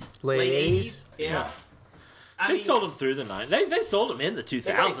 90s? Late 80s? Yeah. I They mean, sold them through the 90s. They sold them in the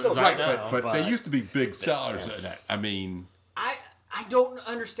 2000s. still I do. know, But they used to be big sellers. I mean, I don't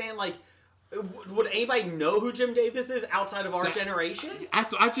understand, like, would anybody know who Jim Davis is outside of our generation?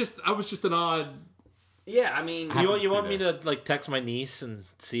 I was just an odd. Yeah, I mean... You want me to like text my niece and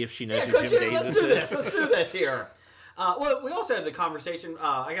see if she knows Yeah, who could Jim you? Davis Let's do is? this. Let's do this here. Well, we also had the conversation.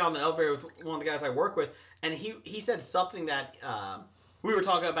 I got on the elevator with one of the guys I work with, and he said something that we were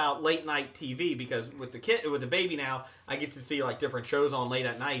talking about late night TV because with the baby now, I get to see like different shows on late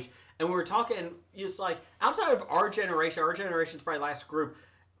at night, and we were talking. It's like outside of our generation's probably last group.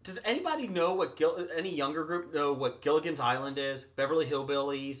 Does anybody know what any younger group know what Gilligan's Island is? Beverly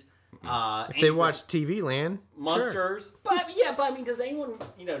Hillbillies. If they watch TV Land, Monsters. Sure. But I mean, does anyone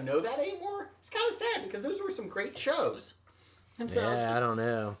know that anymore? It's kind of sad because those were some great shows. And so I don't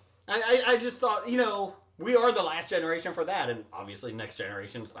know. I just thought, we are the last generation for that, and obviously next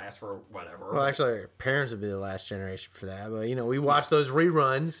generations last for whatever. Well, actually, our parents would be the last generation for that. But we watch those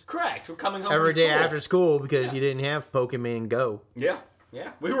reruns Correct. We're coming home every from day school. after school because you didn't have Pokemon Go Yeah.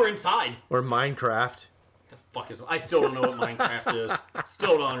 We were inside. or Minecraft. The fuck is? I still don't know what Minecraft is.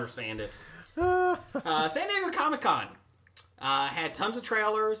 Still don't understand it. San Diego Comic-Con had tons of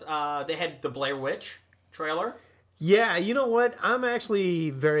trailers. They had the Blair Witch trailer. Yeah, you know what? I'm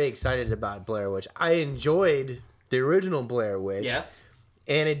actually very excited about Blair Witch. I enjoyed the original Blair Witch. Yes.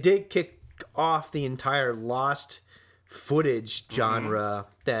 And it did kick off the entire lost footage genre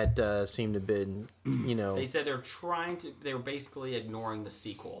that seemed to have been, They said they were basically ignoring the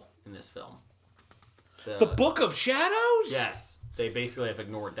sequel in this film. The Book of Shadows? Yes. They basically have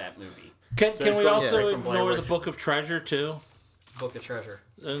ignored that movie. Can it's we going also straight from Blair ignore the Witch. Book of Treasure too? Book of Treasure.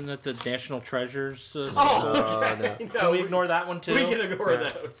 Isn't that the National Treasures? Okay. Can we ignore that one too? We can ignore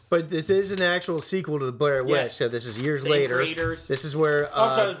those. But this is an actual sequel to the Blair Witch, Yes. so this is years Same later. creators. This is where Oh,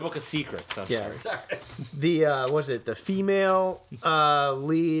 I'm sorry, the Book of Secrets. I'm yeah. sorry. Sorry. the female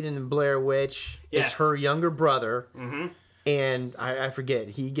lead in Blair Witch. Yes. It's her younger brother. Mm-hmm. And I forget,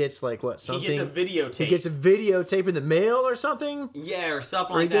 he gets like what, something? He gets a videotape. He gets a videotape in the mail or something? Yeah, or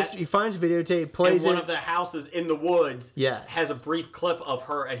something Or like that. he finds a videotape, And plays one it. of the houses in the woods Yes. has a brief clip of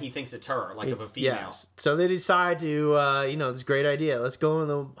her, and he thinks it's her, like of a female. Yes. So they decide to, this great idea. Let's go in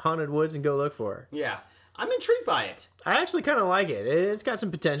the haunted woods and go look for her. Yeah. I'm intrigued by it. I actually kind of like it. It's got some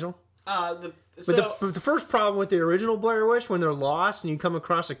potential. But But the first problem with the original Blair Witch, when they're lost and you come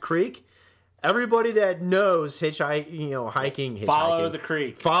across a creek, everybody that knows hiking, Follow the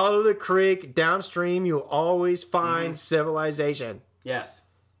creek. Follow the creek downstream. You'll always find civilization. yes.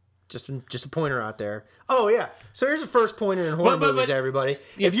 Just a pointer out there. Oh yeah. So here's the first pointer in horror movies, everybody.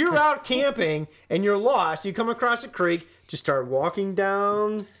 If you're out camping and you're lost, you come across a creek, just start walking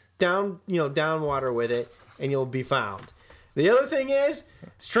down water with it, and you'll be found. The other thing is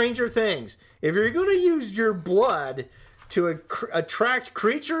Stranger Things. If you're going to use your blood to attract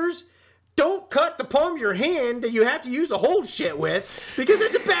creatures, don't cut the palm of your hand that you have to use to hold shit with, because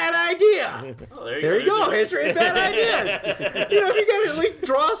it's a bad idea. Oh, There you go. History of bad ideas. If you got to at least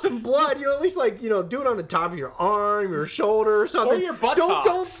draw some blood, at least do it on the top of your arm, your shoulder, or something. Or your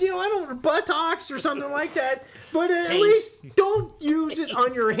buttocks. Buttocks or something like that. But at least don't use it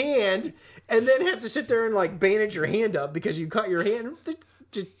on your hand and then have to sit there and bandage your hand up because you cut your hand.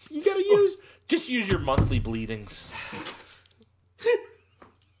 You got to use. Just use your monthly bleedings.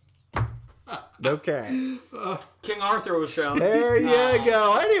 Okay. King Arthur was shown. There you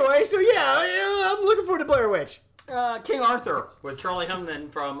go. Anyway, so I'm looking forward to Blair Witch. King Arthur with Charlie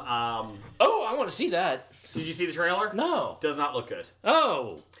Hunnam from. Oh, I want to see that. Did you see the trailer? No. Does not look good.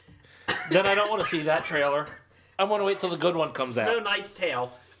 Oh. Then I don't want to see that trailer. I want to wait till the good one comes No out. Knight's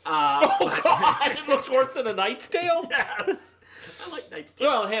Tale. Oh, God. It looks worse than A Knight's Tale? Yes. I like Knight's Tale.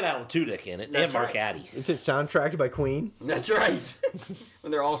 Well, it had Alan Tudyk in it. That's And Mark right. Addy. Is it soundtracked by Queen? That's right.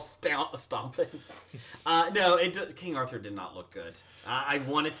 When they're all stomping. No, King Arthur did not look good. I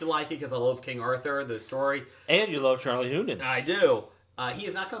wanted to like it because I love King Arthur, the story. And you love Charlie Hunnam. I do. He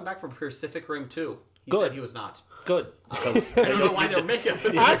is not coming back from Pacific Rim 2. He Good. said he was not. Good. I don't know why they're making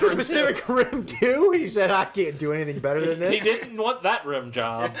a After Rim Pacific Rim 2, he said, I can't do anything better than He this. didn't want that rim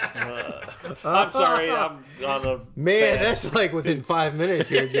job. I'm sorry. I'm on a Man, bad- that's like within 5 minutes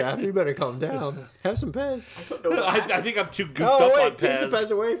here, Jeff. You better calm down. Have some Pez. I think I'm too goofed Oh, up on wait, take the Pez.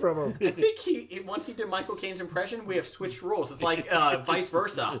 Pez away from him. I think once he did Michael Caine's impression, we have switched rules. It's like vice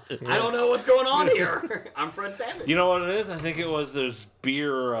versa. I don't know what's going on here. I'm Fred Savage. You know what it is? I think it was those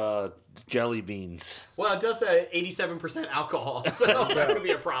beer jelly beans. Well, it does say 87% alcohol, so that could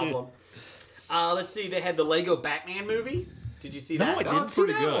be a problem. Let's see. They had the Lego Batman movie. Did you see that? I didn't see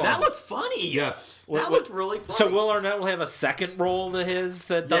pretty that good. one. That looked funny. Yes. That looked really funny. So Will Arnett will have a second role to his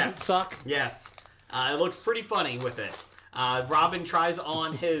that doesn't suck? Yes. It looks pretty funny with it. Robin tries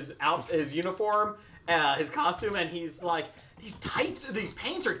on his uniform, his costume, and he's like, these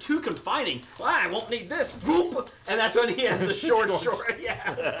pants are too confining. Well, I won't need this. Boop! And that's when he has the short.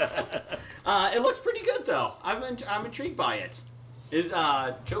 Yes. It looks pretty good though. I'm intrigued by it. Is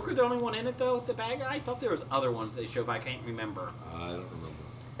Joker the only one in it though? The bad guy? I thought there was other ones they showed, but I can't remember. I don't remember.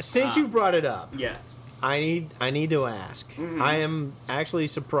 Since you've brought it up, Yes. I need to ask. I am actually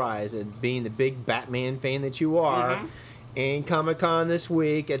surprised at being the big Batman fan that you are, and Comic-Con this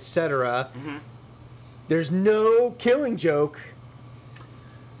week, etc. There's no Killing Joke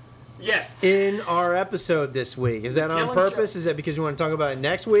Yes. in our episode this week. Is that on Killing purpose? Joke. Is that because you want to talk about it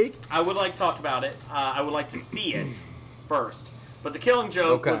next week? I would like to talk about it. I would like to see it first. But The Killing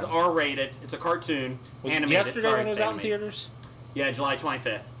Joke Okay. was R-rated. It's a cartoon. Was it animated. yesterday Sorry, when it was it's out in animated. theaters? Yeah, July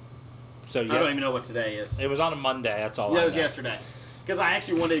 25th. So I don't even know what today is. it was on a Monday. That's all. Yeah, I it was know. yesterday. Because I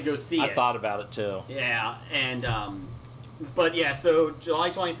actually wanted to go see I it. thought about it too. Yeah, and but yeah, so July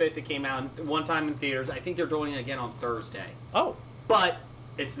 25th it came out one time in theaters. I think they're doing it again on Thursday. Oh, But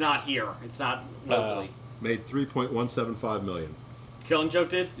it's not here. It's not locally. Made $3.175 million. Killing Joke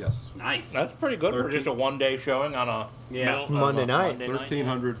did? Yes. Nice. that's pretty good for 13. just a one-day showing on a Yeah. Monday night. Monday night.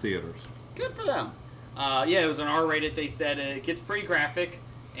 1,300 theaters. Good for them. Yeah, it was an R-rated. They said it gets pretty graphic,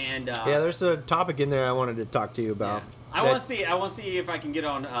 and Yeah, there's a topic in there I wanted to talk to you about. I want to see. I want to see if I can get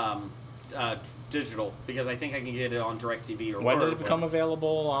on digital because I think I can get it on DirecTV or. When did or- it become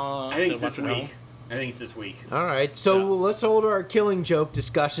available? I think it's to this watch at week. home? I think it's this week. All right, so So- let's hold our Killing Joke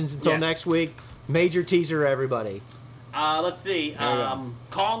discussions until Yes. next week. Major teaser, everybody. Let's see.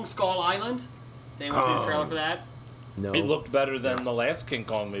 Kong Skull Island. Did anyone see the trailer for that? No. It looked better than the last King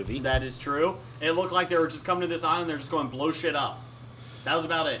Kong movie. That is true. It looked like they were just coming to this island. They're just going to blow shit up. That was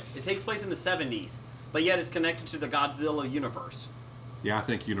about it. It takes place in the 70s, but yet it's connected to the Godzilla universe. Yeah, I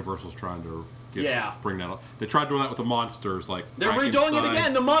think Universal's trying to bring that up. They tried doing that with the monsters, like They're redoing it Frankenstein.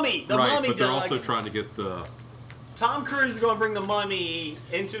 again. The Mummy. The right, Mummy. but they're the, also like, trying to get the... Tom Cruise is going to bring the Mummy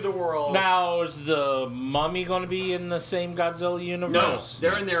into the world. Now, is the Mummy going to be in the same Godzilla No, universe?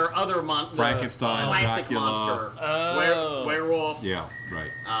 they're in their other Frankenstein, classic Dracula. monster, Oh. werewolf. Yeah,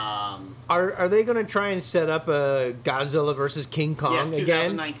 right. Are they going to try and set up a Godzilla versus King Kong Yes,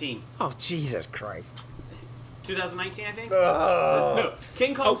 again? 2019. Oh, Jesus Christ. 2019, I think. No,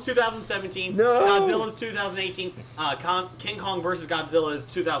 King Kong's 2017. No. Godzilla's 2018. King Kong versus Godzilla is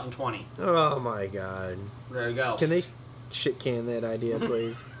 2020. Oh, my God. There you go. Can they shit can that idea,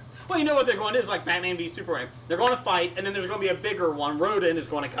 please? Well, you know what they're going to do is like Batman v Superman. They're going to fight, and then there's going to be a bigger one. Rodin is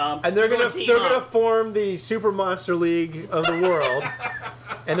going to come, And they're gonna team they're up. gonna form the Super Monster League of the world,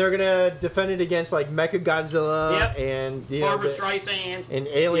 and they're gonna defend it against like Mecha Godzilla Yep. and you know, Barbara the- Streisand. and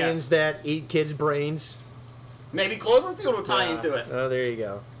aliens Yes. that eat kids' brains. Maybe Cloverfield will tie into it. Oh, there you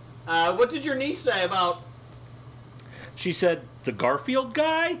go. What did your niece say about? She said the Garfield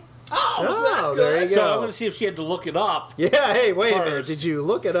guy. Oh, so Oh, that's good. there you So go. I'm going to see if she had to look it up. Yeah. Hey, wait a minute. First. Did you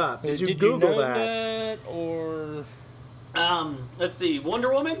look it up? Did you Did Google you know that? or Let's see.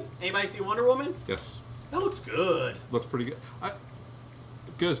 Wonder Woman. Anybody see Wonder Woman? Yes. That looks good. Looks pretty good.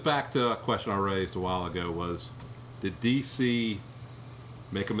 It goes back to a question I raised a while ago was, did DC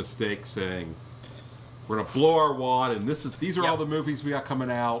make a mistake saying, we're going to blow our wad and these are all the movies we got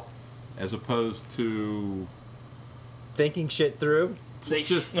coming out, as opposed to Thinking shit through. They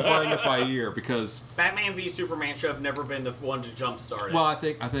just playing it by ear? Because, Batman v Superman should have never been the one to jumpstart it. well, I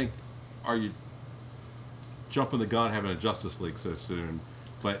think, are you jumping the gun having a Justice League so soon?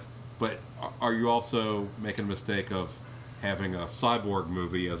 But are you also making a mistake of having a Cyborg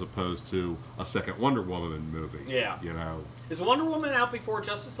movie as opposed to a second Wonder Woman movie? Yeah. You know? Is Wonder Woman out before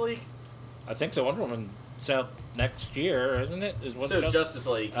Justice League? I think so. Wonder Woman's out next year, isn't it? Is So it's Justice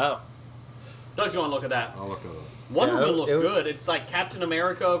League. Oh, Doug, you want to look at that? I'll look at it. Wonder Yeah, Woman looked it was- good. It's like Captain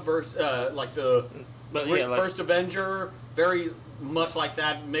America versus like the but yeah, like, first Avenger, very much like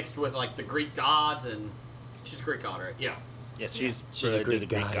that, mixed with like the Greek gods, and she's a Greek god, right? Yeah. yeah, she's She's really a Greek did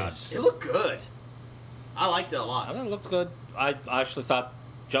the Greek goddess. gods. It looked good. I liked it a I lot. thought it looked good. I actually thought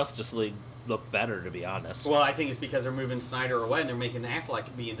Justice League looked better, to be honest. Well, I think it's because they're moving Snyder away and they're making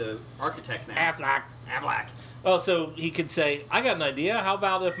Affleck be the architect now. Affleck. Oh, so he could say, I got an idea. How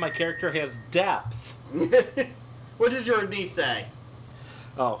about if my character has depth? What did your niece say?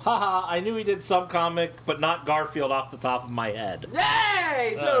 Oh, haha, I knew he did some comic, but not Garfield off the top of my head.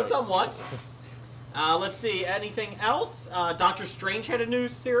 Yay! So, somewhat. Let's see. Anything else? Doctor Strange had a new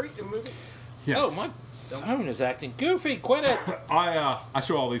movie. Yes. Oh, my phone is acting goofy. Quit it. I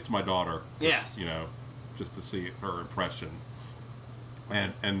show all these to my daughter. Yes. You know, just to see her impression.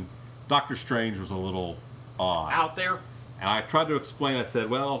 And Doctor Strange was a little odd. Out there. And I tried to explain. I said,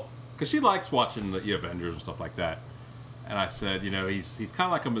 well, because she likes watching the Avengers and stuff like that. And I said, you know, he's kind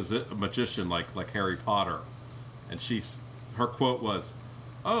of like a magician, like Harry Potter. And her quote was,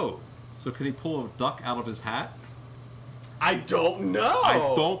 "Oh, so can he pull a duck out of his hat?" I don't know. I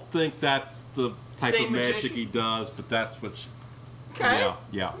don't think that's the type Same of magic magician. he does, but that's what. Okay.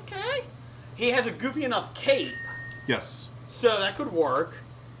 Yeah. Okay. He has a goofy enough cape, Yes. so that could work.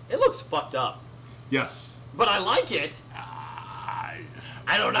 It looks fucked up, Yes. but I like it.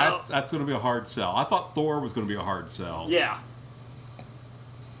 I don't know. That's going to be a hard sell. I thought Thor was going to be a hard sell. Yeah.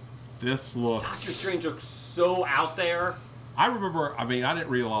 This looks. Doctor Strange looks so out there. I remember. I mean, I didn't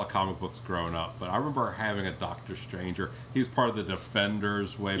read a lot of comic books growing up, but I remember having a Doctor Stranger. He was part of the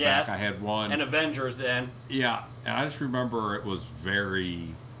Defenders way Yes. back. I had one. And Avengers then. Yeah, and I just remember it was very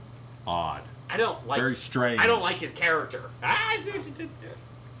odd. I don't like. Very strange. I don't like his character. I see what you did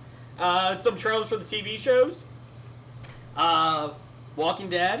there. Some trailers for the TV shows. Walking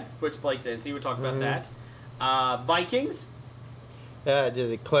Dead, which Blake didn't see. We talked about that. Vikings. Did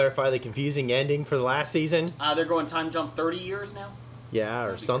it clarify the confusing ending for the last season? They're going time jump 30 years now. Yeah,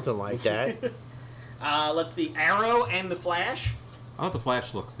 or something like that. Let's see. Arrow and the Flash. I thought the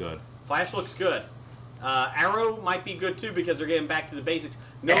Flash looked good. Flash looks good. Arrow might be good too because they're getting back to the basics.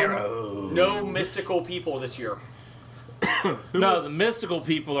 No mystical people this year. No, the mystical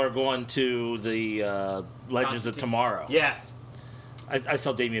people are going to the Legends of Constantine. Tomorrow. Yes. I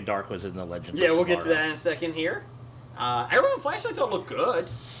saw Damien Dark was in the Legends Yeah, of we'll Tomorrow. get to that in a second here. Arrow and Flash I thought looked good.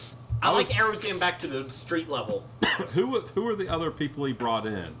 I like Arrow's getting back to the street level. Who are the other people he brought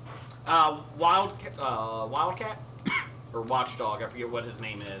in? Wildcat? Or Watchdog, I forget what his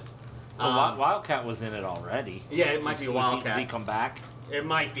name is. Well, Wildcat was in it already. Yeah, it might be Wildcat. Did he come back? It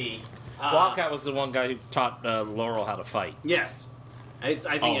might be. Wildcat was the one guy who taught Laurel how to fight. Yes. I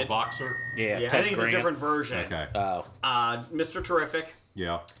think boxer. Yeah, I Tess think it's a Grant. different version. Okay. Oh, Mr. Terrific.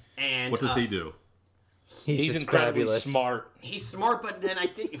 Yeah. And What does he do? He's just incredibly fabulous. smart. He's smart, but then I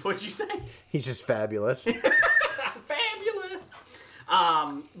think what'd you say? He's just fabulous. Fabulous.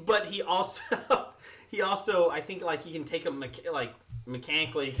 But he also I think like he can take a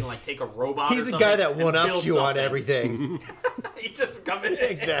mechanically he can like take a robot. He's or the guy that something one and ups build you on something. everything. He just come in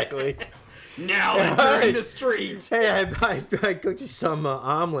Exactly. now entering the street. Hey, I cooked you some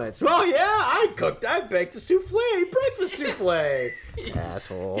omelets. Oh yeah, I baked a souffle, breakfast souffle.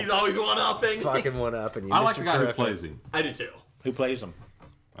 Asshole. He's always one upping. Fucking one up, and you. I Mr. like the guy Terrific. who plays him. I do too. Who plays him?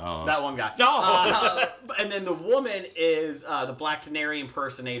 That one guy. No! And then the woman is the Black Canary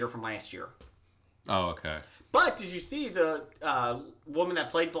impersonator from last year. Oh, okay. But did you see the woman that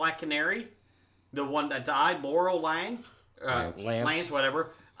played Black Canary? The one that died, Laurel Lang? Lance,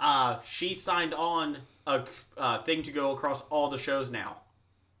 whatever. She signed on a thing to go across all the shows now.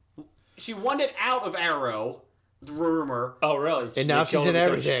 She wanted out of Arrow, the rumor. Oh, really? And now she's in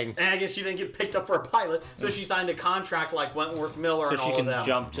everything. And I guess she didn't get picked up for a pilot, so she signed a contract like Wentworth Miller So and she all can of them.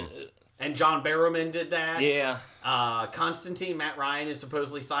 jump to... And John Barrowman did that. Yeah. Constantine, Matt Ryan is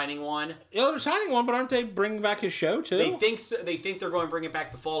supposedly signing one. Yeah, they're signing one, but aren't they bringing back his show, too? They think they're going to bring it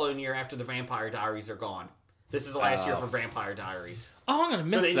back the following year after the Vampire Diaries are gone. This is the last year for Vampire Diaries. Oh, I'm going to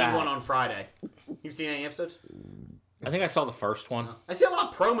miss So they that. need one on Friday. You've seen any episodes? I think I saw the first one. I see a lot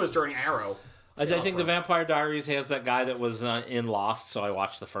of promos during Arrow. I think the Vampire Diaries has that guy that was in Lost, so I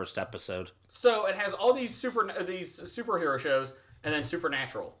watched the first episode. So it has all these superhero shows and then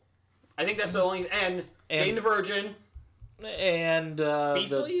Supernatural. I think that's the only and Jane the Virgin, And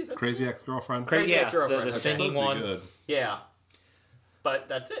Beastly. Is that Crazy Ex-Girlfriend. Crazy yeah, Ex-Girlfriend, the okay. singing Supposed to be one. good. Yeah, but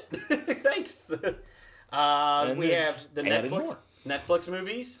that's it. Thanks. We then have the added Netflix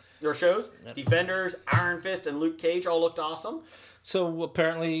movies or shows. Defenders, Iron Fist, and Luke Cage all looked awesome. So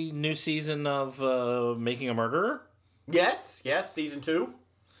apparently, new season of Making a Murderer. Yes, season 2.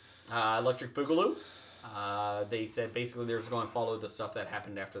 Electric Boogaloo. They said basically they're just going to follow the stuff that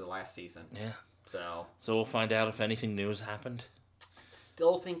happened after the last season. Yeah. So So we'll find out if anything new has happened.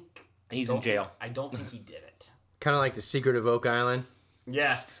 still think He's in jail. I don't think he did it. Kind of like the Secret of Oak Island.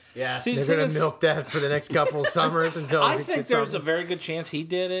 Yes. Yes. See, They're thing gonna is- milk that for the next couple summers until I we think get there's a something. very good chance he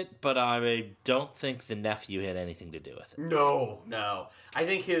did it, but I don't think the nephew had anything to do with it. No. I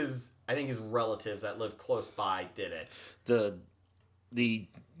think his relatives that live close by did it. The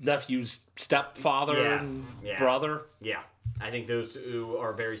nephew's stepfather Yes, and yeah. brother. Yeah. I think those two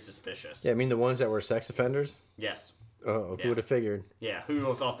are very suspicious. Yeah, I mean the ones that were sex offenders. Yes. Oh, Yeah. who would have figured? Yeah. Who would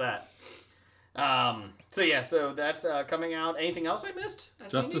have thought that? So that's coming out. Anything else I missed?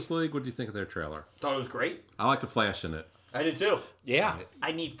 Justice League, what do you think of their trailer? Thought it was great. I like the Flash in it. I did too. Yeah.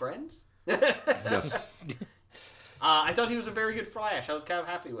 I need friends. Yes. I thought he was a very good Flash. I was kind of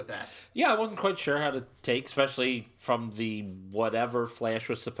happy with that. Yeah, I wasn't quite sure how to take, especially from the whatever Flash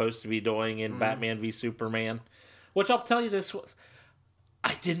was supposed to be doing in Batman v Superman. Which I'll tell you this,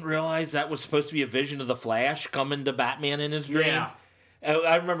 I didn't realize that was supposed to be a vision of the Flash coming to Batman in his dream. Yeah.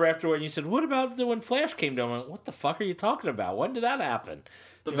 I remember afterward you said, "What about when Flash came down?" I went, "What the fuck are you talking about? When did that happen?"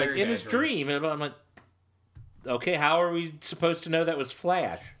 The You're like, very in bad his dream. And I'm like, okay, how are we supposed to know that was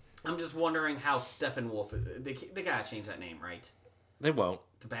Flash? I'm just wondering how Steppenwolf. They gotta change that name, right? They won't.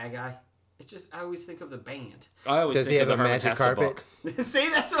 The bad guy. It's just I always think of the band. I always Does think he of have the a Herman magic Hesse carpet? book. See,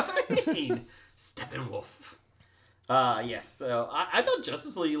 that's what I mean. Steppenwolf. Yes. So I thought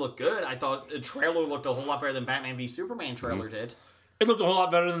Justice League looked good. I thought the trailer looked a whole lot better than Batman v Superman trailer did. It looked a whole lot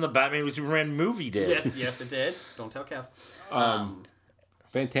better than the Batman v Superman movie did. Yes, it did. Don't tell Kev.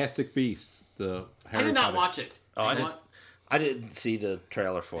 Fantastic Beasts. The I Harry did not Potter. watch it. Oh, I You know didn't. I didn't see the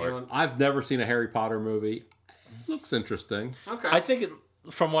trailer for Anyone- I've never seen a Harry Potter movie. Looks interesting. Okay. it. I think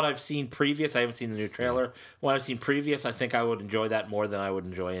from what I've seen previous, I haven't seen the new trailer. What I've seen previous, I think I would enjoy that more than I would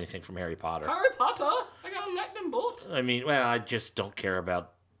enjoy anything from Harry Potter. Harry Potter. I got a lightning bolt. I mean, well, I just don't care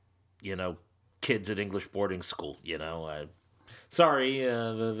about, kids at English boarding school. Sorry,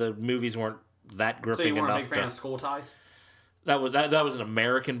 the movies weren't that So gripping you weren't a enough. big fan of School Ties? That was an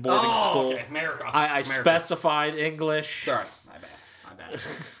American boarding school. okay, America. I America. specified English. Sorry, my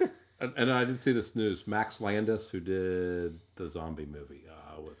bad. And I didn't see this news. Max Landis, who did the zombie movie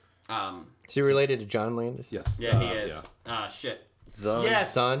with... Is he related to John Landis? Yes. Yeah, he is. Shit. The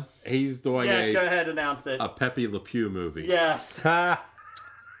Yes. Son? He's doing Yeah, go ahead, announce it. a Pepe Le Pew movie. Yes. Ha!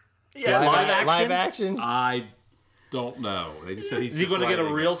 Yeah, live action. Live action? I don't know. They just said he's Is he just going to get a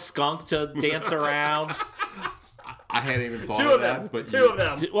writing real it. skunk to dance around? I hadn't even thought Two of of them. that. But Two of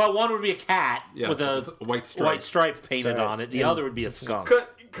them. Well, one would be a cat Yeah, with a white stripe. white stripe painted Sorry. on it. The other would be a skunk.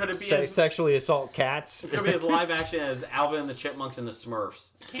 Could it be as Sexually assault cats? could be as live action as Alvin and the Chipmunks and the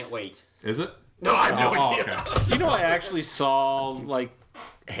Smurfs? Can't wait. Is it? No, I have no Oh, idea. okay. I actually saw like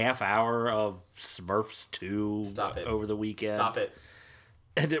half hour of Smurfs 2 Stop it. over the weekend. Stop it.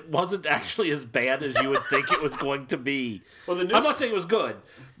 And it wasn't actually as bad as you would think it was going to be. Well, the news. I'm not saying it was good,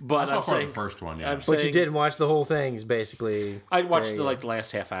 but I saw I'm part of saying the first one, yeah. I'm But you saying- did watch the whole thing, is basically. I watched there you the, go. the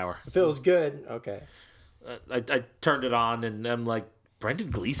last half hour. If it was good, okay. I turned it on and I'm like,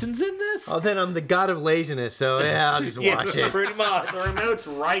 Brendan Gleeson's in this? Oh, then I'm the god of laziness, so yeah, I'll just watch it. pretty much. The remote's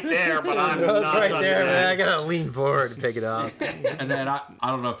right there, but I'm It's not right touching there, man. I it. gotta lean forward to pick it up. And then I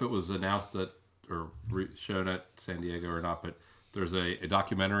don't know if it was announced that or shown at San Diego or not, but there's a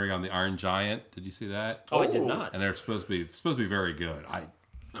documentary on the Iron Giant. Did you see that? Oh, I did Ooh. not. And they're supposed to be very good.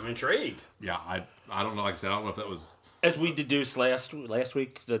 I'm intrigued. I don't know. Like I said, I don't know if that was. As we deduced last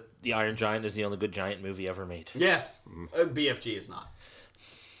week, that the Iron Giant is the only good giant movie ever made. Yes, BFG is not.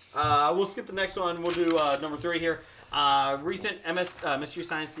 We'll skip the next one. We'll do number 3 here. Recent Mystery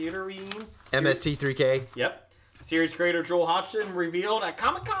Science Theater reunion. MST3K. Yep. Series creator Joel Hodgson revealed at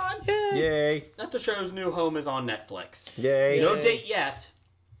Comic-Con Yay. that the show's new home is on Netflix. Yay. No date yet,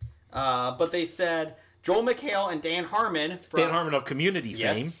 but they said Joel McHale and Dan Harmon from, Dan Harmon of Community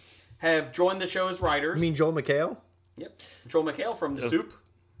yes, fame. have joined the show as writers. You mean Joel McHale? Yep. Joel McHale from The Soup.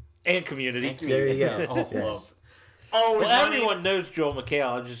 And Community. There you go. Oh, Yes. love. Always Well, money. everyone knows Joel McHale.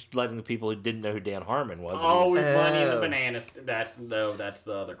 I'm just letting the people who didn't know who Dan Harmon was. Always money in the Oh. bananas. That's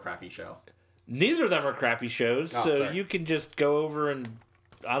the other crappy show. Neither of them are crappy shows, Oh, so sorry. you can just go over and,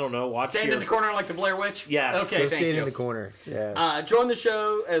 I don't know, watch Stand your... in the corner like the Blair Witch? Yes. Okay, So thank staying you. in the corner. Yeah. Joined the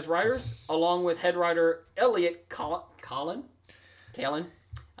show as writers, along with head writer Elliot Kalin.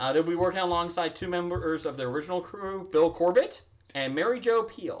 They'll be working alongside 2 members of the original crew, Bill Corbett and Mary Jo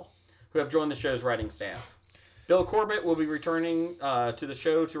Peel, who have joined the show's writing staff. Bill Corbett will be returning to the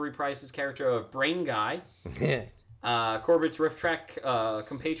show to reprise his character of Brain Guy, Corbett's riff track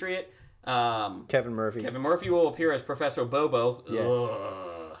compatriot. Kevin Murphy. Kevin Murphy will appear as Professor Bobo. Yes.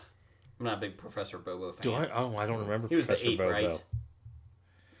 Ugh. I'm not a big Professor Bobo fan. Do I? Oh, I don't remember He was Professor the ape, Bobo. right?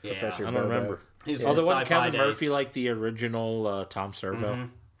 Yeah. Professor I don't Bobo. remember. He's Although from wasn't Sci-Fi Kevin days. Murphy like the original Tom Servo?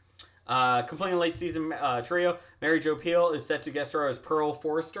 Completing late season trio, Mary Jo Pehl is set to guest star as Pearl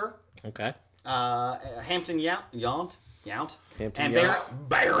Forrester. Okay. Hampton Yount Hampton and Yount.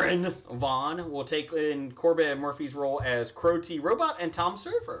 Baron Vaughn will take in Corbett Murphy's role as Crow T. Robot and Tom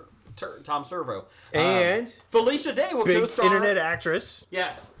Servo. And Felicia Day will big co-star. internet actress.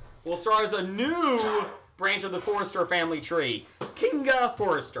 Yes, will star as a new branch of the Forrester family tree, Kinga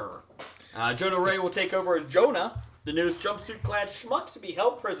Forrester. Jonah Ray will take over as Jonah, the newest jumpsuit-clad schmuck to be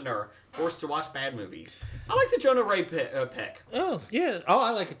held prisoner, forced to watch bad movies. I like the Jonah Ray pick. Oh, yeah. Oh,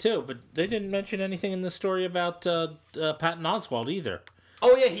 I like it too. But they didn't mention anything in the story about Patton Oswalt either.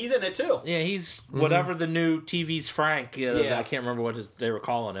 Oh, yeah, he's in it too. Yeah, he's whatever the new TV's Frank. Yeah. I can't remember what they were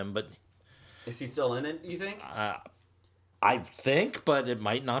calling him, but Is he still in it, you think? I think, but it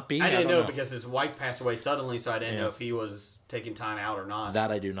might not be. I didn't don't know because his wife passed away suddenly, so I didn't know if he was taking time out or not.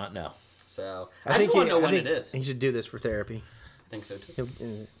 That I do not know. So I just want to know when it is. He should do this for therapy. I think so too.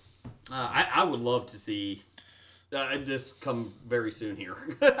 I would love to see this come very soon here.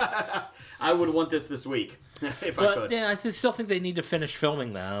 I would want this week if I could. Yeah, I still think they need to finish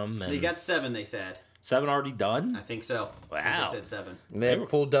filming them. And They got 7, they said. 7 already done? I think so. I think Wow. they said 7. And they have a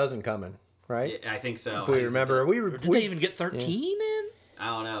full dozen coming, right? Yeah, I think so. If we remember, Did they even get 13 in? I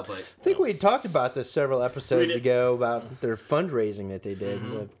don't know, but I think we talked about this several episodes did. ago about their fundraising that they did,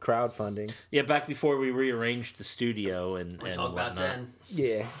 the crowdfunding. Yeah, back before we rearranged the studio and we'll talk about whatnot. then.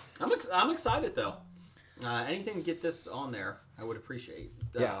 Yeah. I'm excited though. Anything to get this on there, I would appreciate.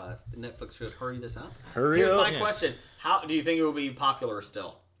 Yeah. If Netflix should hurry this up. Hurry Here's up. my question: how do you think it will be popular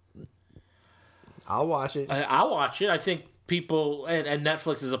still? I'll watch it. I'll watch it. I think people and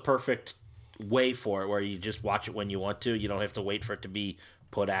Netflix is a perfect way for it, where you just watch it when you want to. You don't have to wait for it to be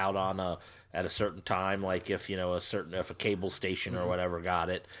put out on at a certain time. Like if if a cable station or whatever got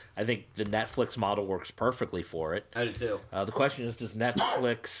it. I think the Netflix model works perfectly for it. I do too. The question is, does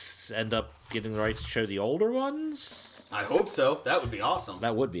Netflix end up getting the rights to show the older ones? I hope so. That would be awesome.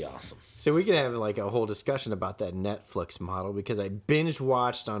 That would be awesome. So we could have like a whole discussion about that Netflix model because I binge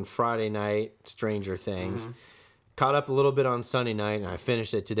watched on Friday night Stranger Things, caught up a little bit on Sunday night, and I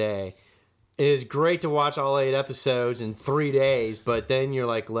finished it today. It is great to watch all 8 episodes in 3 days, but then you're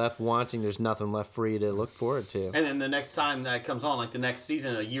like left wanting. There's nothing left for you to look forward to. And then the next time that comes on, like the next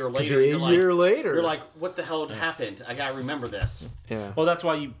season, a year later, be a you're year like, later. You're like, what the hell happened? I gotta remember this. Yeah. Well, that's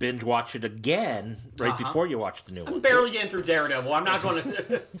why you binge watch it again right before you watch the new I'm one. barely getting through Daredevil. I'm not going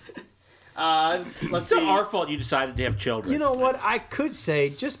to. Let's It's see. not our fault you decided to have children. You know what? I could say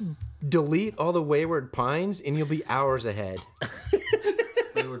just delete all the Wayward Pines, and you'll be hours ahead.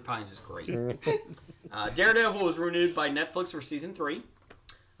 Wayward Pines is great. Daredevil was renewed by Netflix for season 3.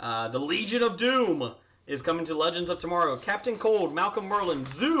 The Legion of Doom is coming to Legends of Tomorrow. Captain Cold, Malcolm Merlin,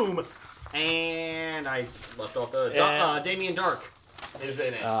 Zoom, and I left off the Damien Dark is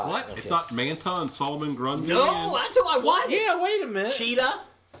in it. What? Okay. It's not Manta and Solomon Grundy? no, that's who I wanted. Yeah, wait a minute. Cheetah.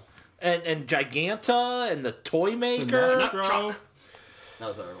 And Giganta and the Toy Maker. Sinestro? That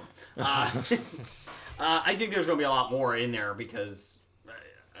was the other one. I think there's going to be a lot more in there because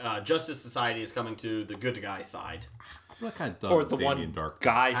Justice Society is coming to the good guy side. I'm not kind of done Or with the Damien one Dark.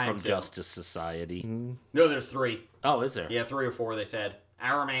 guy I am from too. Justice Society. No, there's 3. Oh, is there? Yeah, 3 or 4 they said.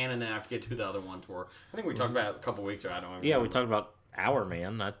 Our Man, and then I forget who the other ones were. I think we talked about it a couple weeks ago. I don't remember. Yeah, we talked about Our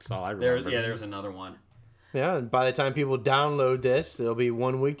Man. That's all I remember. There's another one. Yeah, and by the time people download this, it'll be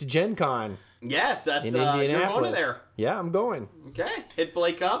 1 week to Gen Con Yes, that's in you're Indianapolis. going to there. Yeah, I'm going. Okay, hit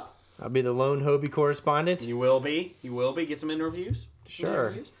Blake up. I'll be the lone Hobie correspondent. You will be. You will be. Get some interviews. Some Sure.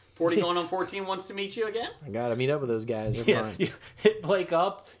 interviews. 40 going on 14 wants to meet you again. I gotta meet up with those guys. They're Yes, fine. you hit Blake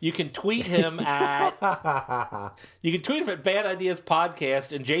up. You can tweet him at Bad Ideas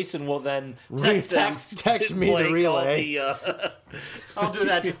Podcast, and Jason will then Text me the Blake all relay. the, I'll do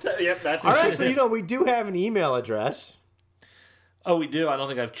that. Yep, that's Or actually, we do have an email address. Oh, we do. I don't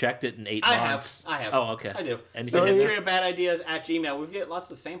think I've checked it in 8 months. I have. Oh, okay. I do. And So you- history of bad ideas at Gmail. We get lots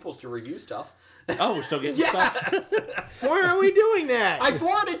of samples to review stuff. Oh, we're still getting stuff. Yes, Why are we doing that? I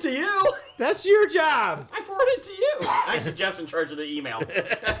forwarded to you. That's your job. I forwarded to you. Actually, Jeff's in charge of the email.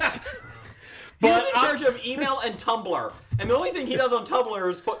 He's But in charge of email and Tumblr, and the only thing he does on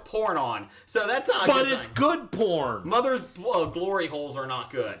Tumblr is put porn on. So that's not a But good it's sign. good porn. Mother's glory holes are not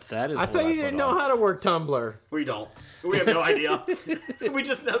good. That is. I thought you didn't know how to work Tumblr. We don't. We have no idea. We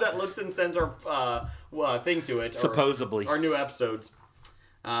just know that Libsyn sends our thing to it. Supposedly. Our new episodes.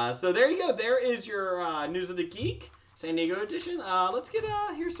 So there you go. There is your News of the Geek, San Diego edition. Let's get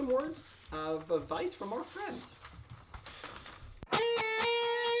here's some words of advice from our friends.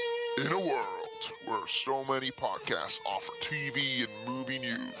 In a world where so many podcasts offer TV and movie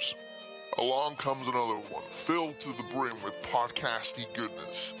news, along comes another one filled to the brim with podcasty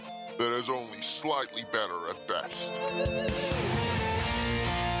goodness. that is only slightly better at best.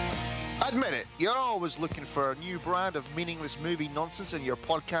 Admit it, you're always looking for a new brand of meaningless movie nonsense in your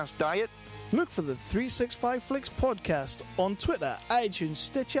podcast diet. Look for the 365 Flicks podcast on Twitter, iTunes,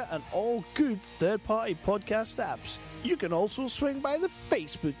 Stitcher, and all good third-party podcast apps. You can also swing by the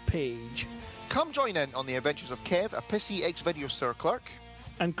Facebook page. Come join in on the adventures of Kev, a pissy ex-video store clerk.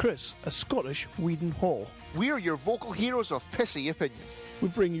 And Chris, a Scottish Whedon Hall. We're your vocal heroes of pissy opinion. We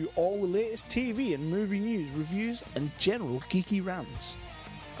bring you all the latest TV and movie news, reviews, and general geeky rants.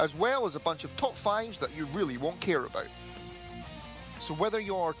 As well as a bunch of top fives that you really won't care about. So whether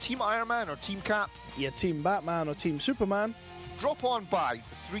you're Team Iron Man or Team Cap, you're Team Batman or Team Superman, drop on by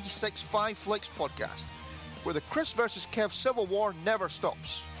the 365 Flicks podcast, where the Chris vs. Kev Civil War never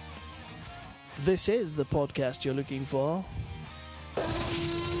stops. This is the podcast you're looking for.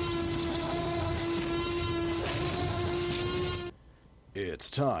 It's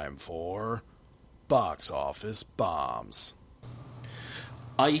time for Box Office Bombs.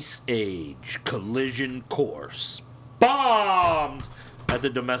 Ice Age Collision Course bombed at the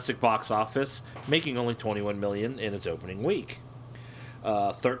domestic box office, making only $21 million in its opening week.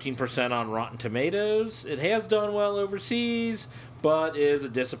 13% on Rotten Tomatoes. It has done well overseas, but is a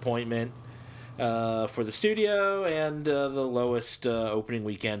disappointment for the studio and the lowest opening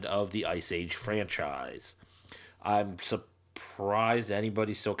weekend of the Ice Age franchise. I'm surprised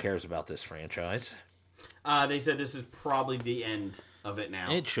anybody still cares about this franchise. They said this is probably the end of it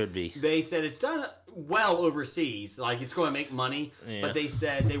now. It should be. They said it's done well overseas, like it's going to make money, but they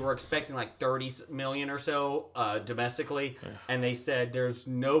said they were expecting like 30 million or so domestically, and they said there's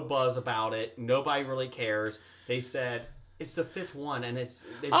no buzz about it. Nobody really cares. They said it's the fifth one, and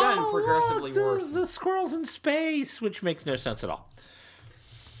they've gotten progressively worse. The squirrels in space, which makes no sense at all.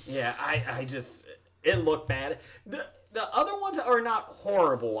 Yeah, I just, it looked bad. The other ones are not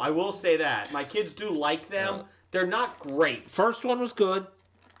horrible. I will say that. My kids do like them. They're not great. First one was good.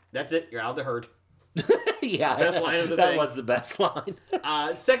 That's it. You're out of the herd. Yeah, best line of the that thing. was the best line.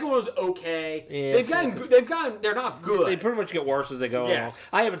 Second one was okay. Yeah, They're not good. They pretty much get worse as they go Yes. along.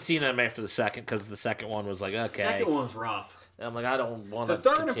 I haven't seen them after the second because the second one was like, okay. Second one's rough. I'm like, I don't want to. The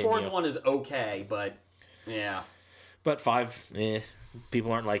third and fourth one is okay, but yeah. But 5,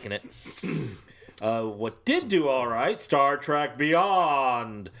 people aren't liking it. What did do all right? Star Trek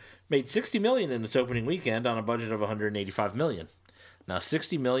Beyond made $60 million in its opening weekend on a budget of $185 million. Now,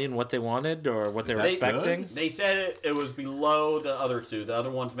 $60 million, what they wanted or what they were expecting? They said it was below the other two. The other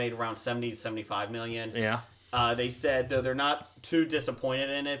ones made around 70 to 75 million. Yeah. They said though they're not too disappointed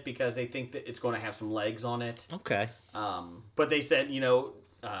in it because they think that it's going to have some legs on it. Okay. But they said,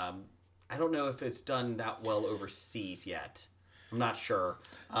 I don't know if it's done that well overseas yet. I'm not sure.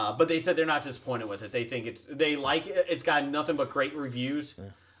 But they said they're not disappointed with it. They think they like it. It's got nothing but great reviews.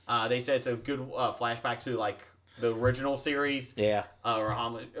 They said it's a good flashback to like the original series. Yeah. Or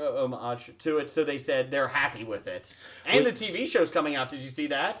homage to it. So they said they're happy with it. And the TV show's coming out. Did you see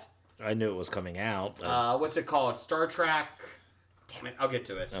that? I knew it was coming out. What's it called? Star Trek. Damn it, I'll get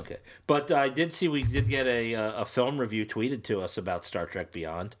to it. Okay. But I did see we did get a film review tweeted to us about Star Trek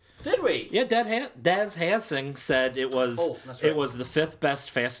Beyond. Did we? Yeah, Daz Hansing said it was it was the 5th best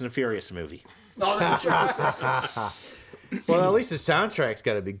Fast and the Furious movie. Oh, that's right. Well, at least the soundtrack's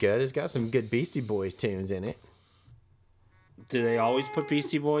got to be good. It's got some good Beastie Boys tunes in it. Do they always put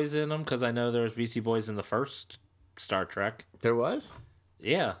Beastie Boys in them? Because I know there was Beastie Boys in the first Star Trek. There was?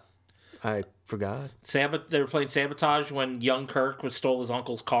 Yeah. I forgot. They were playing Sabotage when young Kirk stole his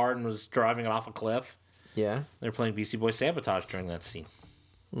uncle's car and was driving it off a cliff. Yeah. They were playing Beastie Boys Sabotage during that scene.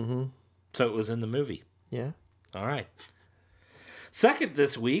 Mm-hmm. So it was in the movie. Yeah. All right. Second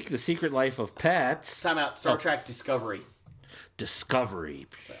this week, The Secret Life of Pets. Time out. Star Trek Discovery. Discovery.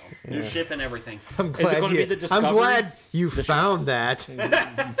 New ship and everything. I'm glad you found that.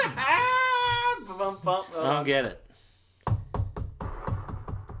 I don't get it.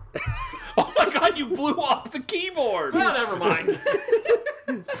 Oh my god, you blew off the keyboard! Well, never mind.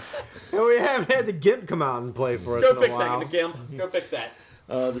 And we haven't had the GIMP come out and play for us Go in a fix while. that, the GIMP. Go fix that.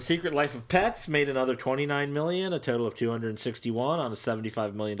 The Secret Life of Pets made another $29 million, a total of $261 on a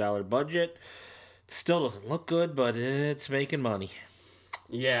 $75 million budget. Still doesn't look good, but it's making money.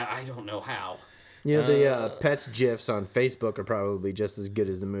 Yeah, I don't know how. You know, the Pets GIFs on Facebook are probably just as good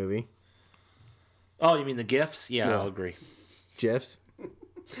as the movie. Oh, you mean the GIFs? Yeah, No. I'll agree. GIFs?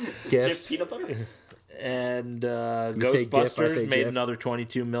 GIF peanut butter? And You say GIF, I Ghostbusters say made GIF. another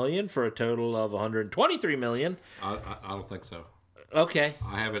 $22 million for a total of $123 million. I don't think so. Okay.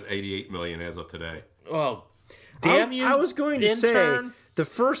 I have it 88 million as of today. Oh, damn you! I was going to intern. say the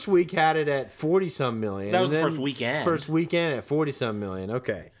first week had it at 40-some million. That was and the then first weekend. First weekend at 40-some million.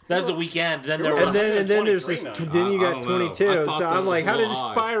 Okay. That's the weekend. Then there And then there's 23 this. million. Then you I got don't know. 22. I thought So I'm that like, how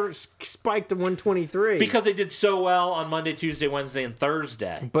was did it spike to 123? because they did so well on Monday, Tuesday, Wednesday, and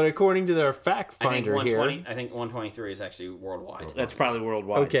Thursday. But according to their fact I think finder here, 123 is actually worldwide. That's probably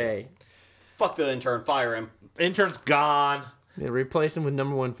worldwide. okay, Fuck the intern. Fire him. Intern's gone. yeah, replace him with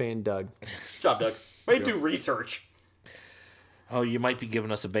number one fan Doug. Good job, Doug. Way to do research. Oh, you might be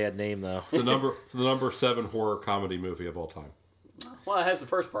giving us a bad name though. It's the number 7 horror comedy movie of all time. Well, it has the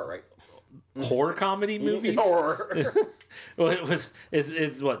first part right. Horror comedy movies? Horror. Well, it was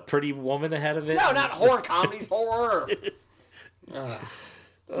is what Pretty Woman ahead of it? No, not horror comedies. Horror.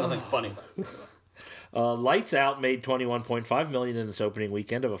 It's nothing funny. Lights Out made $21.5 million in its opening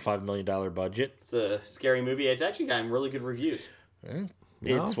weekend of a $5 million budget. It's a scary movie. It's actually gotten really good reviews.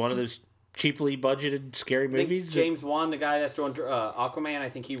 It's one of those cheaply budgeted scary I think movies. James Wan, the guy that's doing Aquaman, I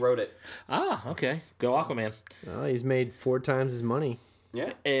think he wrote it. Okay. Go Aquaman. Well, he's made 4 times his money.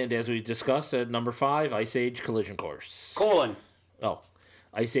 Yeah. And as we discussed at number 5, Ice Age Collision Course.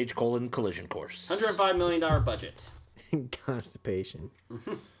 Ice Age Collision Course. $105 million budget. Constipation.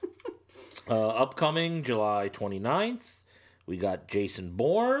 Upcoming July 29th, we got Jason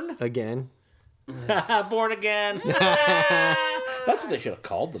Bourne. Again. Born Again. That's what they should have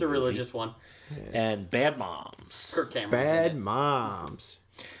called the It's a movie. religious one. And Bad Moms. Kirk Cameron. Bad Moms.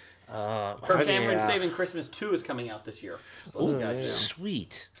 Kirk Cameron Saving Christmas 2 is coming out this year. Just to let you guys know.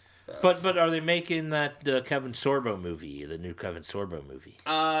 Sweet. So, But are they making that Kevin Sorbo movie, the new Kevin Sorbo movie?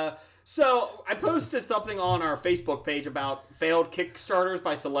 So I posted something on our Facebook page about failed Kickstarters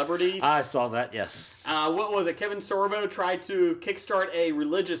by celebrities. I saw that, yes. What was it? Kevin Sorbo tried to kickstart a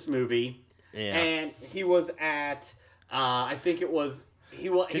religious movie, and he was at I think it was he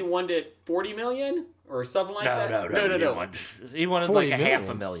wanted $40 million or something like that. No. He wanted like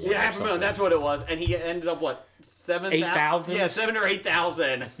 $500,000. Yeah, $500,000. That's what it was, and he ended up what 8,000? Yeah, 7,000 or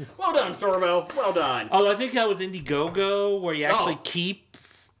 8,000. Well done, Sorbo. Well done. Oh, I think that was Indiegogo, where you actually keep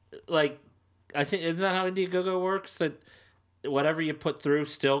I think isn't that how Indiegogo works? That whatever you put through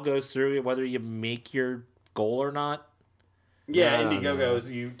still goes through, whether you make your goal or not. Yeah, Indiegogo is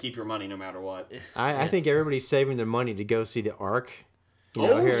you keep your money no matter what. I think everybody's saving their money to go see the Ark.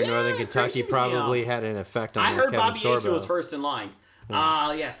 Here in Northern Kentucky probably had an effect on I heard Kevin Bobby Sorbo. Asia was first in line.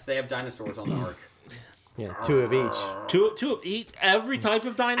 Yes, they have dinosaurs on the Ark. Yeah, 2 of each. Two of each. Every type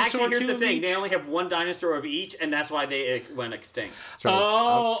of dinosaur. Actually, here's the thing: each? they only have one dinosaur of each, and that's why they went extinct. That's right.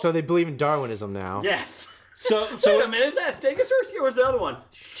 Oh. So they believe in Darwinism now. Yes. So Wait a minute, is that a Stegosaurus? Here was the other one.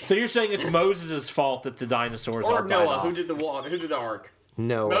 Shit. So you're saying it's Moses' fault that the dinosaurs Or all died Noah, off. who did the water? Who did the Ark?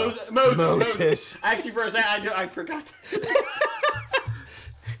 No. Moses. Actually, for a second, I forgot.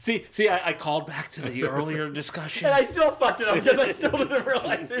 See, I called back to the earlier discussion. And I still fucked it up because I still didn't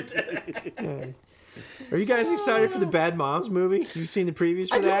realize it did. Are you guys excited for the Bad Moms movie? You've seen the previews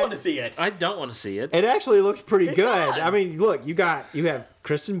for I that? do want to see it. I don't want to see it. It actually looks pretty good. does. I mean, look, you have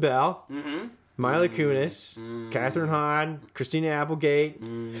Kristen Bell, Mila Kunis, Catherine Hahn, Christina Applegate,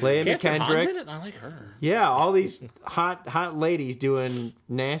 Leia Catherine Hahn's in McKendrick. it? I like her. Yeah, all these hot ladies doing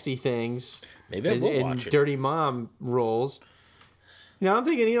nasty things. Maybe I will in watch it. dirty mom roles. I'm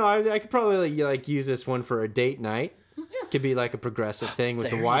thinking, I could probably use this one for a date night. Could be like a progressive thing with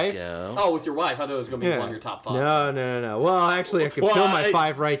the wife. Oh, with your wife. I thought it was going to be one of your top 5. No. Well, actually, I could fill my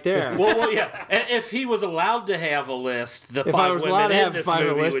 5 right there. Well, yeah. If he was allowed to have a list, if I was allowed to have 5 on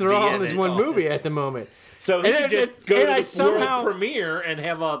the list, they're all in this one movie at the moment. So he could just go to the world premiere and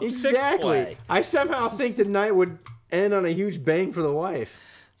have a exactly. six-way. I somehow think the night would end on a huge bang for the wife.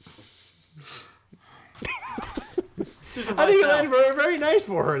 I think it ended very nice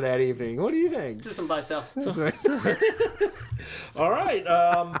for her that evening. What do you think? Do some buy sell. All right.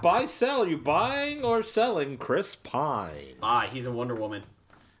 Buy sell. Are you buying or selling Chris Pine? Buy. He's in Wonder Woman.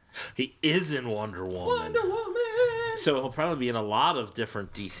 He is in Wonder Woman. Wonder Woman. So he'll probably be in a lot of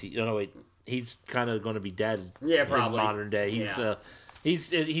different DC. No, wait. He's kind of going to be dead. Yeah, probably. In modern day. He's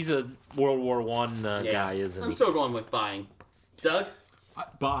a World War One guy, isn't he? I'm still going with buying. Doug?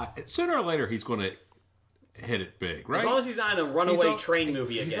 Buy. Sooner or later, he's going to hit it big, right? As long as he's not in a runaway train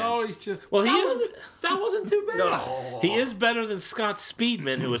movie again. He's always just. Well, that wasn't too bad. No. He is better than Scott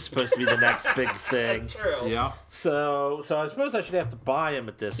Speedman, who was supposed to be the next big thing. True. Yeah. So I suppose I should have to buy him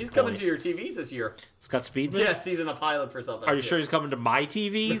at this He's point. coming to your TVs this year. Scott Speedman? Yes, he's in a pilot for something. Are you sure he's coming to my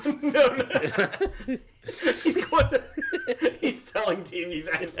TVs? No. He's going to, he's selling TVs,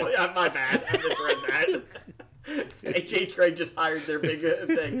 actually. My bad. I misread that. H.H. Gregg just hired their big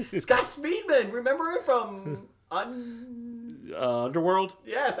thing. Scott Speedman, remember him from Underworld?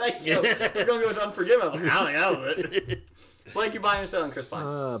 Yeah, thank you. We're going to go with Unforgiven. I was like, I don't think that was it. Blake, you buying or selling Chris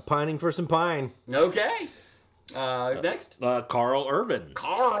Pine? Pining for some pine. Okay. Next. Carl Urban.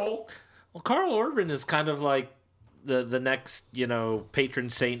 Carl. Well, Carl Urban is kind of like the next, patron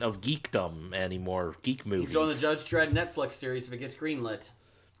saint of geekdom anymore, geek movies. He's doing the Judge Dredd Netflix series if it gets greenlit.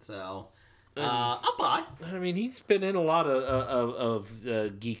 So, I'll buy. I mean, he's been in a lot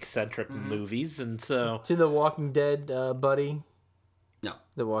of geek-centric movies, and so... See The Walking Dead, buddy? No.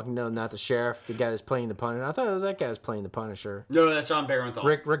 The Walking Dead, not the sheriff, the guy that's playing the Punisher. I thought it was that guy that's playing the Punisher. No, that's John Barenthal.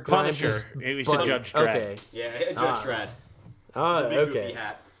 Rick Grimes. Punisher. He said Judge Dredd. Okay. Yeah, Judge Dredd. Oh, The big okay. goofy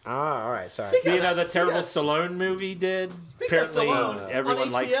hat. Ah, all right, sorry. Speaking of The that, terrible speaking Stallone movie did? Speaking Apparently, of Stallone, everyone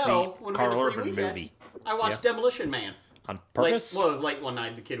on likes HBO, the when we Carl had a free Urban weekend, movie. I watched Demolition Man. On purpose? It was late one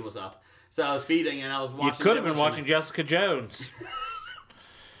night. The kid was up. So I was feeding and I was watching. You could have been Demolition watching Jessica Jones.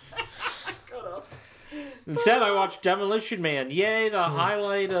 Could have. Instead, I watched Demolition Man. Yay, the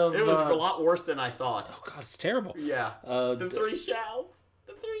highlight of... It was a lot worse than I thought. Oh, God, it's terrible. Yeah. The three shells.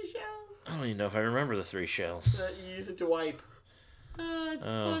 The three shells. I don't even know if I remember the three shells. You use it to wipe. It's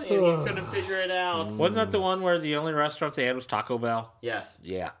funny. And you couldn't figure it out. Wasn't that the one where the only restaurant they had was Taco Bell? Yes.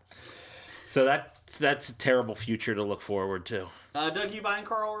 Yeah. So that's a terrible future to look forward to. Doug, you buying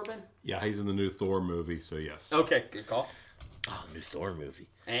Carl Urban? Yeah, he's in the new Thor movie, so yes. Okay, good call. Oh, new Thor movie.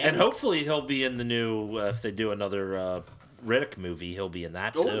 And hopefully he'll be in the new, if they do another Riddick movie, he'll be in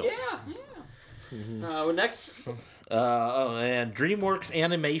that too. Oh, yeah. Next. And DreamWorks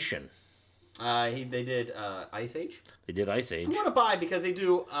Animation. They did Ice Age. They did Ice Age. I'm going to buy because they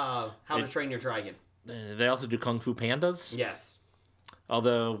do How to Train Your Dragon. They also do Kung Fu Pandas. Yes.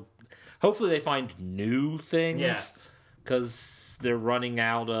 Although, hopefully they find new things. Yes. Because they're running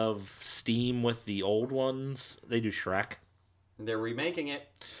out of steam with the old ones. They do Shrek. They're remaking it.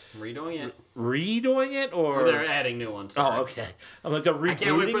 Redoing it. Redoing it? Or they're adding new ones. Sorry. Oh, okay. I'm like, they're rebooting I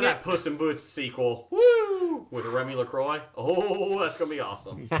can't wait for it? that Puss in Boots sequel. Woo! With Remy LaCroix. Oh, that's going to be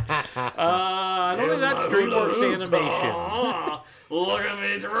awesome. I don't think that's DreamWorks Animation. Look at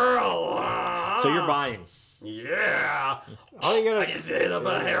me twirl. So you're buying. Yeah. All you I just hit up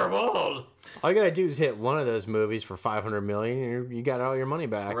a hairball. All you gotta do is hit one of those movies for $500 million, and you got all your money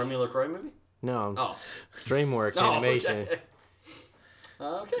back. Remy LaCroix movie? No. Oh. DreamWorks Oh, Animation.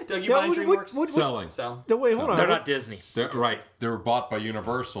 Okay. Doug, you buying DreamWorks? Selling. Selling. No, wait, hold on. They're not Disney. They're, right. They were bought by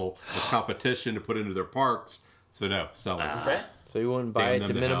Universal as competition to put into their parks. So no, selling. Okay. So you wouldn't buy Damn it to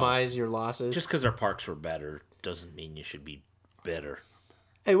them to minimize your losses? Just because their parks were better doesn't mean you should be bitter.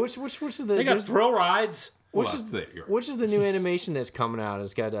 Hey, which is the... They got thrill rides. Which Well, is, that's it. which is the new animation that's coming out?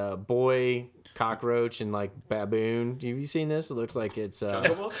 It's got a boy, cockroach, and like baboon. Have you seen this? It looks like it's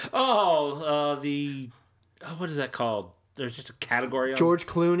Jungle Book? What is that called? There's just a category on George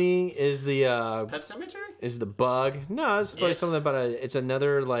Clooney is the Pet Cemetery? is the bug. No, it's like Yes. something about it's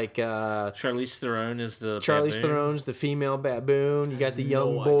another like Charlize Theron is the Charlize baboon. Theron's the female baboon. You got the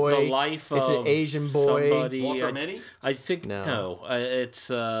young idea. boy. The life It's of an Asian boy. somebody. Walter Mitty? I think No. it's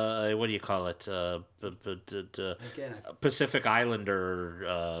what do you call it? Again, Pacific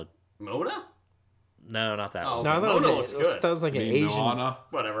Islander. Mona? No, not that Oh, one. No, I thought Mono it was, looks good. that was like an Mean Asian. Moana.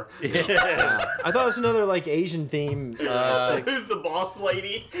 Whatever. I thought it was another like Asian theme. Who's the boss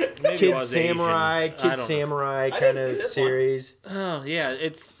lady? Maybe it Kid was Samurai, Asian. I Kid don't know. Samurai didn't kind see of this one. series. Oh yeah,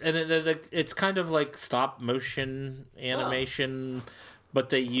 it's kind of like stop motion animation, but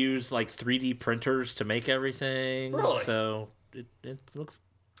they use like 3D printers to make everything. Really? So it looks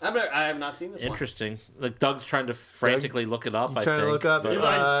I have not seen this interesting. Like Doug's trying to frantically look it up. I Trying think. to look up one. He's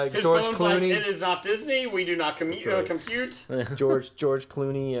like, his George phone's Clooney. like, it is not Disney. We do not compute. George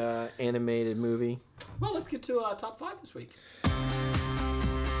Clooney animated movie. Well, let's get to top 5 this week.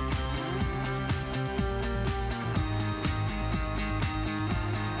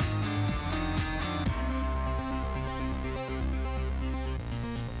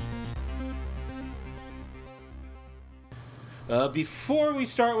 Before we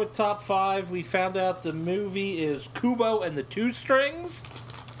start with top 5, we found out the movie is Kubo and the Two Strings,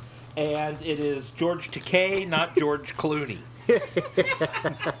 and it is George Takei, not George Clooney.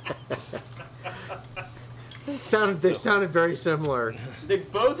 They sounded very similar. They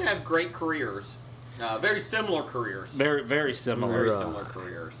both have great careers. Very similar careers. Very, very similar. Very similar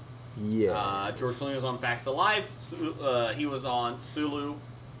careers. Yeah. George Clooney was on Facts of Life. He was on Sulu.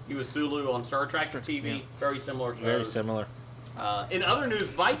 He was Sulu on Star Trek for TV. Yeah. Very similar shows. Very similar. In other news,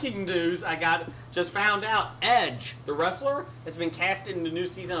 Viking news, I just found out Edge, the wrestler, has been cast in the new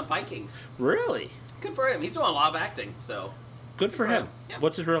season of Vikings. Really? Good for him. He's doing a lot of acting, so Good for him. Yeah.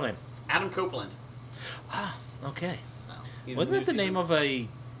 What's his real name? Adam Copeland. Okay. He's Wasn't in that the new name of a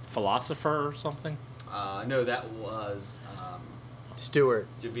philosopher or something? No, that was Stewart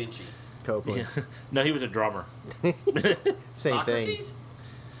Da Vinci. Copeland. No, he was a drummer. Same thing. Socrates?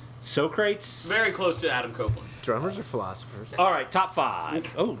 Socrates? Very close to Adam Copeland. Drummers or philosophers? All right, top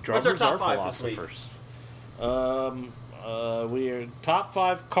 5. Oh, drummers our top are 5 this week? philosophers. We're top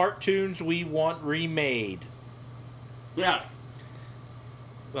 5 cartoons we want remade. Yeah.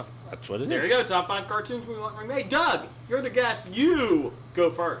 Well, that's what it is. There you go. Top 5 cartoons we want remade. Doug, you're the guest. You go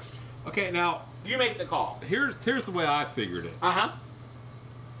first. Okay, now You make the call. here's the way I figured it. Uh-huh.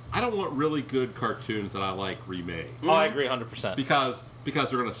 I don't want really good cartoons that I like remade Oh, I agree 100%. because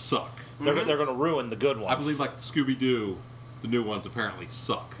they're gonna suck. They're going to ruin the good ones. I believe like Scooby Doo, the new ones apparently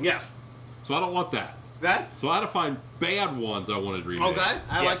suck. Yes. So I don't want that. Okay. So I had to find bad ones I wanted remade. Okay.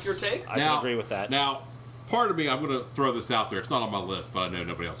 I like Yes. your take. I can agree with that. Now, part of me, I'm going to throw this out there. It's not on my list, but I know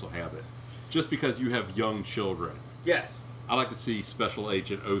nobody else will have it. Just because you have young children, Yes. I like to see Special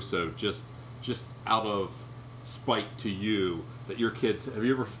Agent Oso just out of spite to you that your kids. Have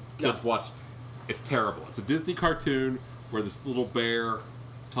you ever kids watched? It's terrible. It's a Disney cartoon where this little bear.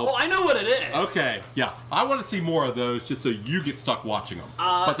 Oh, I know what it is. Okay, yeah. I want to see more of those just so you get stuck watching them.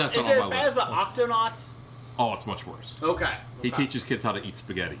 But that's Is not it on as my bad as list. the Octonauts? Oh, it's much worse. Okay. He teaches kids how to eat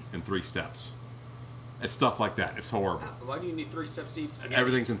spaghetti in 3 steps. It's stuff like that. It's horrible. Why do you need 3 steps to eat spaghetti?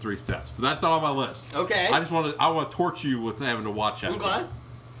 Everything's in 3 steps. But that's not on my list. Okay. I want to torture you with having to watch that. Okay.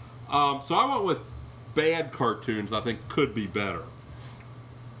 So I went with bad cartoons I think could be better.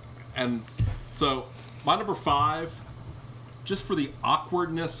 And so my number 5, just for the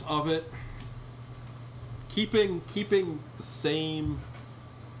awkwardness of it, keeping the same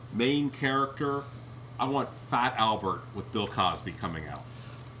main character, I want Fat Albert with Bill Cosby coming out.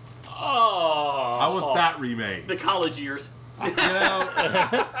 Oh. I want that remade. The college years. You know,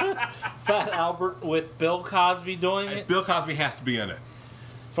 Fat Albert with Bill Cosby doing it. Bill Cosby has to be in it.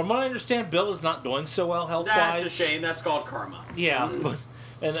 From what I understand, Bill is not doing so well health-wise. That's a shame. That's called karma. Yeah, but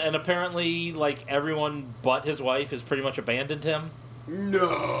and apparently, like, everyone but his wife has pretty much abandoned him.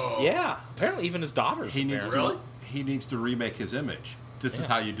 No. Yeah, apparently even his daughters. He needs apparently. he needs to remake his image. This is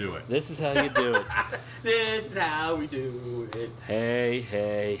how you do it. This is how you do it. This is how we do it. Hey,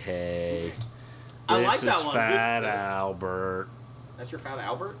 hey, hey. I like This that is one. Fat Good- Albert. That's your Fat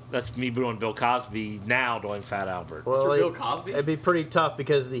Albert? That's me doing Bill Cosby now doing Fat Albert. Well, Mr. Bill Cosby? It'd be pretty tough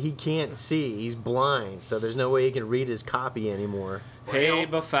because he can't see. He's blind, so there's no way he can read his copy anymore. Hey,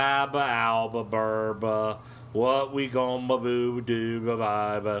 ba faba alba burba. What we gonna boo doo ba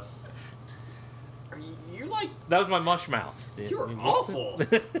ba ba. You like... That was my mush mouth. You're awful.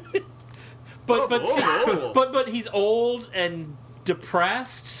 But he's old and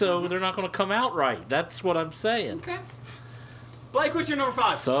depressed, so they're not going to come out right. That's what I'm saying. Okay. Blake, what's your number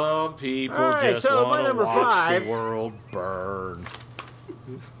 5? Some people All right, just so my want to number watch 5 the world burn.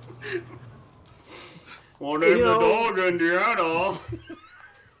 Well, name the dog Indiana.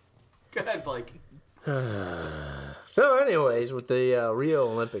 Go ahead, Blake. So, anyways, with the Rio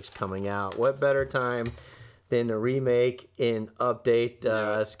Olympics coming out, what better time than to remake and update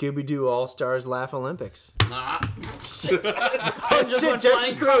Scooby-Doo All-Stars Laugh Olympics? Shit, Just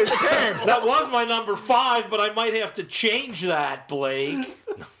threw his pen. That was my number 5, but I might have to change that, Blake.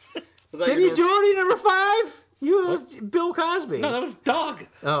 Didn't you do already number 5? You was Bill Cosby. No, that was Doug.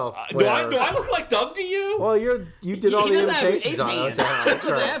 Oh, Do I look like Doug to you? Well, you did all the doesn't have imitations 8 on hands. it. He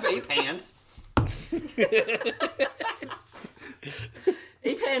doesn't have 8 hands.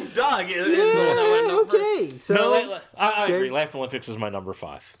 8 hands Doug. Okay, so No, I agree. Laugh Olympics is my number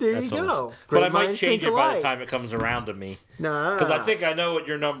 5. There That's you all. go. But I Great might minds change think it by the alike. time it comes around to me. Nah. Because I think I know what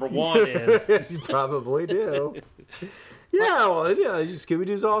your number 1 is. You probably do. Yeah, well, yeah,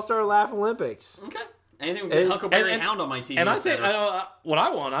 Scooby-Doo's All-Star Laugh Olympics. Okay. Anything with Huckleberry Hound on my TV. And I is think better. what I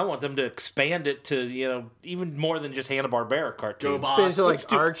want them to expand it to, even more than just Hanna-Barbera cartoons. Expand to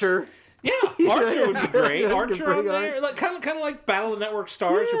like Archer. Yeah, Archer would be great. Yeah, Archer bring on there, like, kind of like Battle of the Network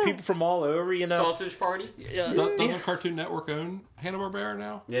Stars, with people from all over. Sausage Party. Doesn't Cartoon Network own Hanna-Barbera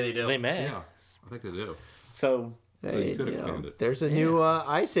now? Yeah, they do. They may. Yeah, I think they do. So you could expand it. There's a new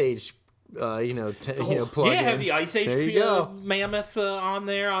Ice Age, plug. yeah, have the Ice There you Age go. mammoth on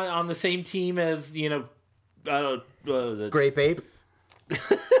there on the same team as Grape Ape.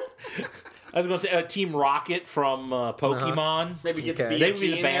 I was going to say Team Rocket from Pokemon. Maybe get the BFG They would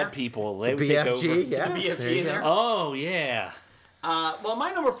be the in bad there. people. They would BFG, take over. yeah. The BFG There you in there. Oh yeah. Well,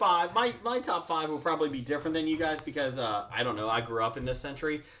 my number 5, my top 5 will probably be different than you guys because I don't know. I grew up in this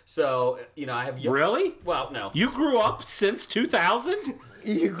century, so I have. Really? Well, no. You grew up since 2000?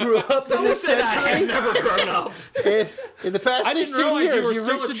 You grew up in Someone this said I had century. never grown up. In the past I didn't 16 realize years, you were you've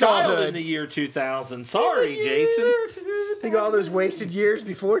still reached a child in adulthood. the year 2000. Sorry, Jason. Think of all those wasted years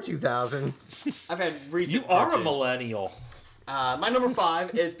before 2000. I've had recent. You are a cartoons. millennial. My number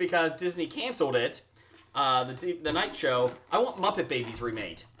 5 is because Disney canceled it. The night show. I want Muppet Babies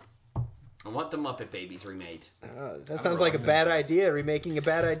remade. I want the Muppet Babies remade. That sounds like a bad idea. Remaking a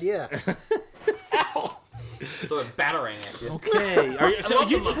bad idea. Throw a battering at you. Okay. So love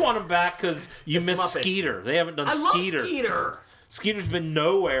you the just Muppets. want them back because you It's miss Muppets. Skeeter. They haven't done I love Skeeter. Skeeter. Skeeter's been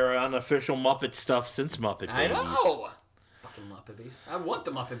nowhere on official Muppet stuff since Muppet Babies. I know. Fucking Muppet Babies. I want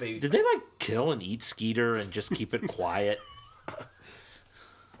the Muppet Babies. Did they like kill and eat Skeeter and just keep it quiet?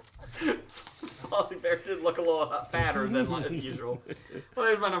 Fozzie Bear did look a little fatter than usual. Well,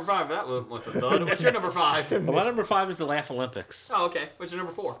 there's my number 5. That was a thud. What's your number 5? Well, my number 5 is the Laugh Olympics. Oh, okay. What's your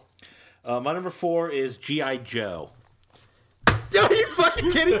number 4? My number 4 is G.I. Joe. Are you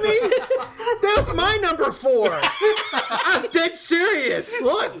fucking kidding me? That was my number 4. I'm dead serious.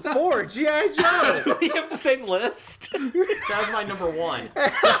 Look, 4, G.I. Joe. We have the same list. That was my number 1.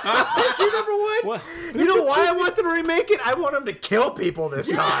 That's your number 1? What? You know why I want them to remake it? I want them to kill people this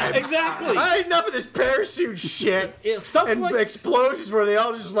time. Exactly. I had enough of this parachute shit. Yeah, stuff and like, explosions where they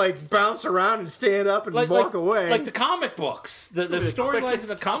all just like bounce around and stand up and walk away. Like the comic books. The storylines in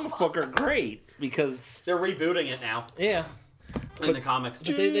the comic book are great because They're rebooting it now yeah. in the comics.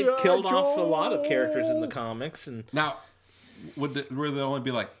 But they've killed off a lot of characters in the comics, and Now, would there only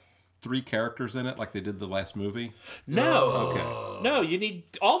be like 3 characters in it, like they did the last movie? no, no, you need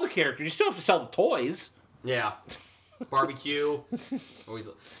all the characters. You still have to sell the toys. Yeah. Barbecue. Always.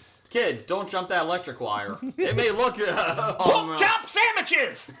 Kids, don't jump that electric wire. It may look. Pork chop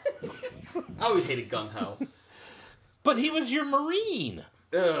sandwiches. I always hated Gung Ho. But he was your Marine.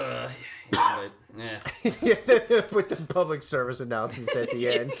 Yeah, but, yeah. With the public service announcements at the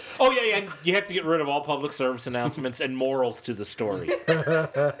end. Oh yeah. You have to get rid of all public service announcements and morals to the story. You're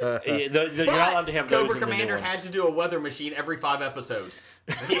not allowed to have those Cobra in the new Commander ones. had to do a weather machine every 5 episodes.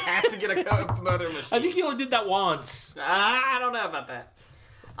 He has to get a weather machine. I think he only did that once. I don't know about that.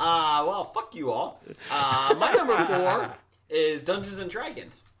 Well, fuck you all. My number 4 is Dungeons and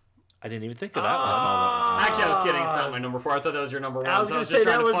Dragons. I didn't even think of that one. Actually, I was kidding. It's not my number 4. I thought that was your number 1. I was so I going was to just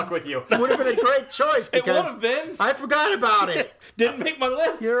say trying that to was fuck with you. would have been a great choice It would because have been. I forgot about it. Didn't make my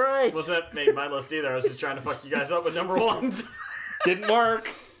list. You're right. Well, that made my list either. I was just trying to fuck you guys up with number 1s. Didn't work.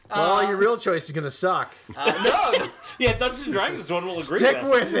 Well, your real choice is going to suck. No. Yeah, Dungeons and Dragons is one we'll agree Stick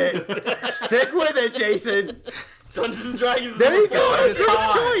with it. Stick with it, Jason. Dungeons and Dragons. There you number go. 4.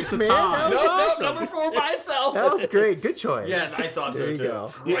 Good choice, man. That was No, awesome. number 4 by itself. That was great. Good choice. Yeah, I thought There so you too.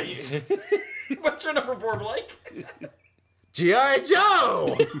 go. Right. What's your number 4, Blake? G.I.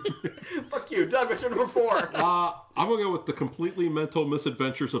 Joe. Fuck you, Doug. What's your number 4? I'm going to go with the completely mental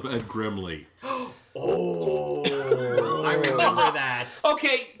misadventures of Ed Grimley. Oh, I remember that.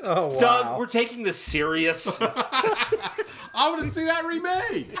 Okay, Oh, wow. Doug, we're taking this serious. I want to see that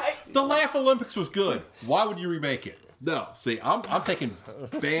remade. The Laugh Olympics was good. Why would you remake it? No, see, I'm taking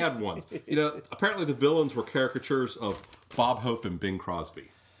bad ones. You know, apparently the villains were caricatures of Bob Hope and Bing Crosby.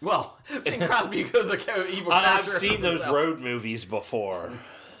 Well, Bing Crosby goes like an evil I've character seen those himself. road movies before.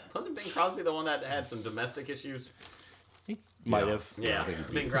 Wasn't Bing Crosby the one that had some domestic issues? Might have. Yeah,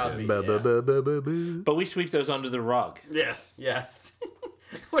 Bing Crosby. Ba, ba, Yeah. ba, ba, ba, ba. But we sweep those under the rug. Yes, yes.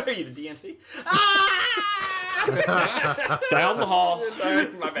 What are you, the DNC? Down the hall. Sorry,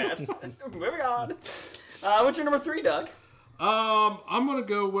 my bad. Moving on. What's your number 3, Doug? I'm going to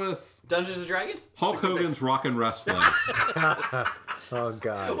go with Dungeons and Dragons? Hulk Hogan's Rockin' Wrestling. Oh,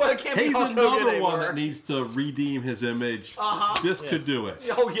 God. Well, it can't be He's Hulk Hogan another anymore. one that needs to redeem his image. This could do it.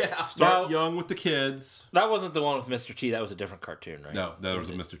 Oh, yeah. Start Now- young with the kids. That wasn't the one with Mr. T. That was a different cartoon, right? No, that was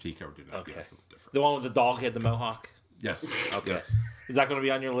a Mr. T cartoon. Okay. Yes, it's different. The one with the dog had the mohawk. Yes. Okay. Yes. Is that going to be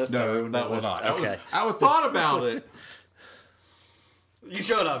on your list? I No, ruined that the was list. not. Okay. I was thought about it. You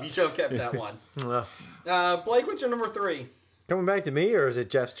should have. You should have kept that one. Well, Blake, what's your number 3? coming back to me, or is it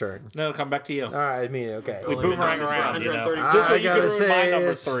Jeff's turn? No, come back to you. All right, I mean, okay. We boomerang around, you know. 130. This way I you gotta can ruin my say, number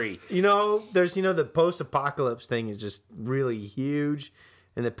it's- 3. you know, there's the post-apocalypse thing is just really huge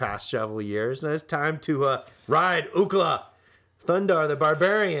in the past several years, and it's time to ride Ookla, Thundar the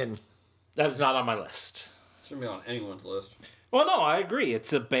Barbarian. That is not on my list. Shouldn't be on anyone's list. Well, no, I agree.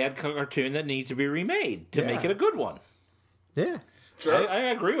 It's a bad cartoon that needs to be remade to make it a good one. Yeah, Sure. I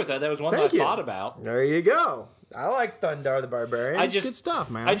agree with that. That was one Thank that I you. thought about. there you go. I like Thundar the Barbarian. It's good stuff,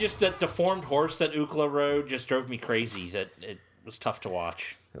 man. That deformed horse that Ookla rode just drove me crazy. That it was tough to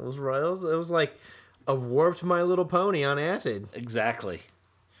watch. It was royals. It was like a warped My Little Pony on acid. Exactly.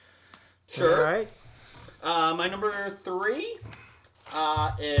 Sure. All right. My number 3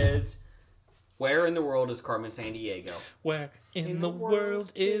 is Where in the World is Carmen Sandiego? Where in the world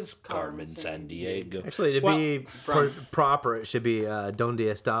is Carmen Sandiego? Actually, to be proper, it should be Donde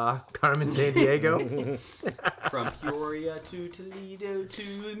Está Carmen Sandiego. From Peoria to Toledo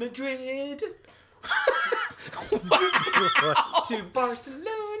to Madrid to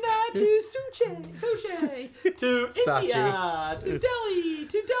Barcelona to Sochi, to Sachi. India, to Delhi,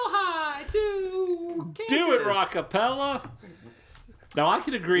 to Delhi, to Kansas. Do it, Rockapella. Now I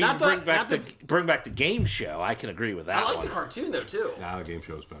can agree. Bring back the game show. I can agree with that. I like one. the cartoon though too. Nah, the game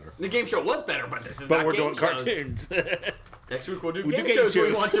show's better. The game show was better, but this is But not we're game doing shows. cartoons. Next week we'll do We'll game do game shows we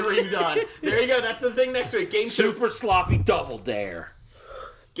shows. want to redone. There you go. That's the thing next week. Game shows. Super sloppy double dare.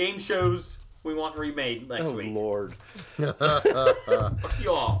 Game shows we want remade next week. Lord. Fuck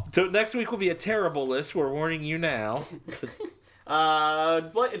you all. So next week will be a terrible list. We're warning you now.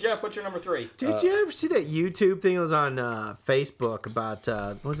 Jeff, what's your number 3? Did you ever see that YouTube thing that was on Facebook about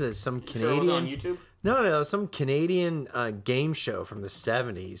what was it, some Sure it was Canadian? on YouTube? No, some Canadian game show from the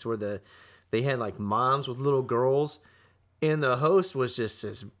 70s where they had like moms with little girls, and the host was just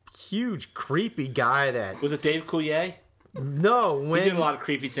this huge creepy guy that Was it Dave Coulier? no We when did a lot of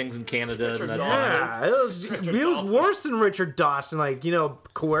creepy things in Canada. And that's yeah, it was worse than Richard Dawson, like, you know,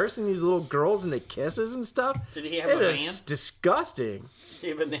 coercing these little girls into kisses and stuff. Did he have it a was van? Disgusting. Do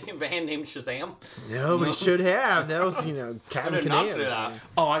you have a van named Shazam? No, we should have. That was, you know, Captain did not do Canadian. that.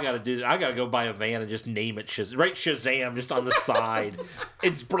 Oh, I gotta do that. I gotta go buy a van and just name it Shazam. Write Shazam just on the side.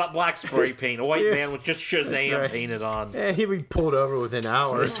 It's black spray paint. A white van with just Shazam right. painted on. Yeah, he'd be pulled over within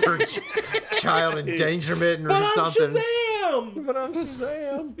hours for child endangerment or But I'm something. Shazam! But I'm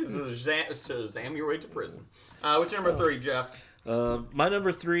Shazam. Shazam your way to prison. What's your number 3, Jeff? My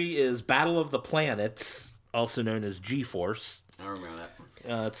number 3 is Battle of the Planets, also known as G-Force. I don't remember that.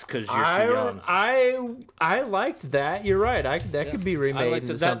 It's because you're too young. I liked that. You're right. That could be remade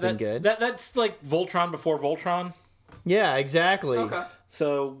into something good. That's like Voltron before Voltron. Yeah, exactly. Okay.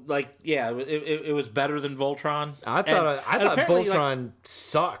 So, like, yeah, it was better than Voltron. I thought apparently, Voltron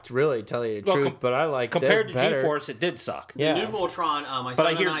sucked, really, tell you the truth. But I like compared to better. G-Force, it did suck. Yeah. The new Voltron, my son But I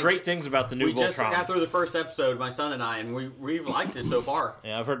and hear I... great things about the new We Voltron. just got through the first episode, my son and I, and we've liked it so far.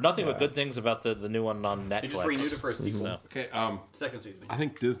 Yeah, I've heard nothing but good things about the new one on Netflix. They just renewed it for a sequel. So. Okay, Second season. I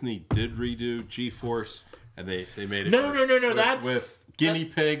think Disney did redo G-Force, and they made it. No, that's with guinea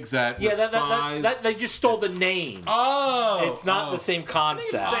pigs that Yeah, were spies. that they just stole the name. Oh, It's not the same concept.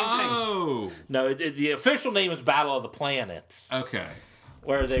 Same thing. Oh, No, the official name is Battle of the Planets, okay.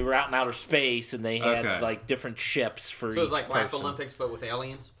 where they were out in outer space and they had Okay. like different ships for So it was each like Laugh person. Olympics, but with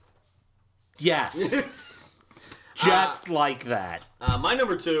aliens? Yes. Just like that. My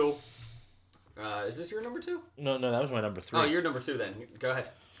number 2... is this your number 2? No, that was my number 3. Oh, you're number 2 then. Go ahead.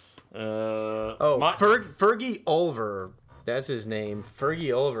 Fergie Ulver. That's his name.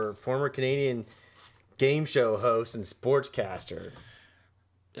 Fergie Ulver, former Canadian game show host and sportscaster.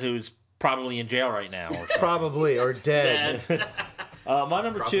 Who's probably in jail right now. Or something. Probably, or dead. My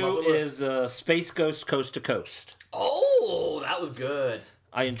number Cross him off 2 the list. is Space Ghost Coast to Coast. Oh, that was good.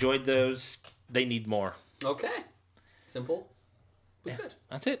 I enjoyed those. They need more. Okay. Simple. But good.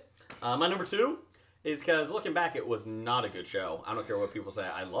 That's it. My number 2 is because looking back, it was not a good show. I don't care what people say.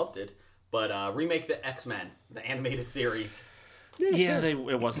 I loved it. But remake the X-Men, the animated series. Yeah,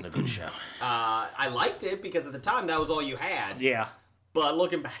 it wasn't a good show. I liked it because at the time that was all you had. Yeah. But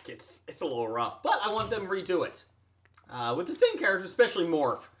looking back, it's a little rough. But I want them to redo it with the same characters, especially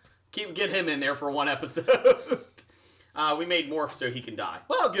Morph. Get him in there for one episode. We made Morph so he can die.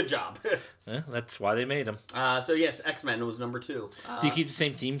 Well, good job. Yeah, that's why they made them. So yes, X-Men was number 2. Do you keep the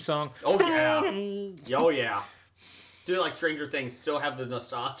same theme song? Oh yeah. Oh yeah. Do it like Stranger Things. Still have the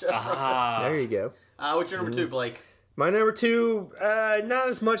nostalgia. There you go. What's your number 2, Blake? My number 2, not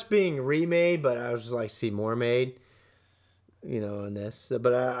as much being remade, but I would just like to see more made. You know, in this.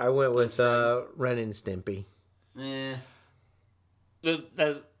 But I went with Ren and Stimpy. The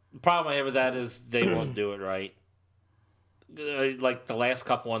problem I have with that is they won't do it right. Like the last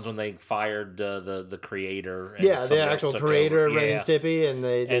couple ones when they fired the creator. And Yeah, the somebody else actual took creator, over. Ren Yeah. and Stimpy, and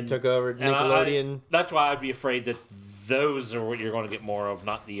they took over Nickelodeon. That's why I'd be afraid that those are what you're going to get more of,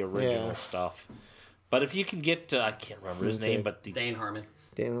 not the original stuff. But if you can get, I can't remember his name, but Dan Harmon.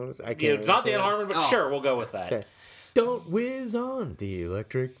 I can't. Yeah, not say Dan it. Harmon, but sure, we'll go with that. Okay. Don't whiz on the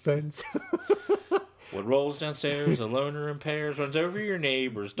electric fence. What rolls downstairs, a loner in pairs, runs over your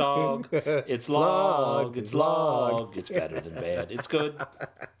neighbor's dog. It's log, it's log. It's better than bad. It's good.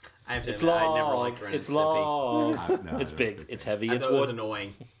 I have to It's admit, log. I never liked Ren and It's Stimpy. log. No, It's big. It's heavy. I It's thought it was wood.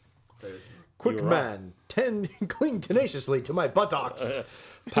 annoying. Quick You're right. man, cling tenaciously to my buttocks.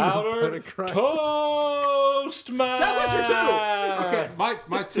 Powdered toast man. That was your 2. Okay,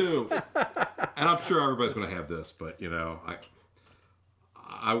 my 2, and I'm sure everybody's going to have this, but you know,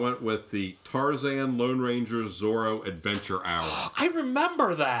 I went with the Tarzan Lone Ranger Zorro Adventure Hour. I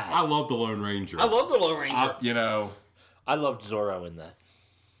remember that. I love the Lone Ranger. I love the Lone Ranger. You know, I loved Zorro in that.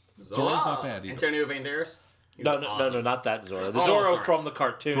 Zorro's not bad either. Antonio Banderas. He was No, awesome. not that Zorro. The Oh, Zorro sorry. from the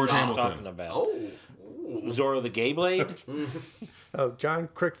cartoon George I was Hamilton. talking about. Oh. Zorro the Gay Blade? Oh, John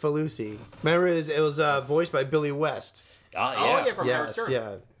Crickfalusi. Remember, it was voiced by Billy West. Oh, yeah, from Howard Yes, Stern.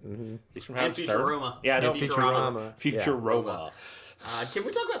 yeah. He's from And Howard Stern. Futurama. Yeah, I know. And Futurama. Futurama. Can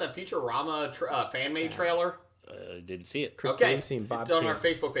we talk about that Futurama fan-made trailer? Didn't see it. Okay, Falusi and Bob it's on our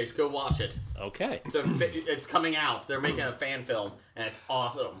King. Facebook page. Go watch it. Okay. So it's coming out. They're making a fan film, and it's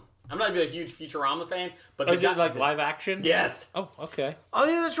awesome. I'm not even a huge Futurama fan, but Oh, is it like live action? Yes. Oh, okay. Oh,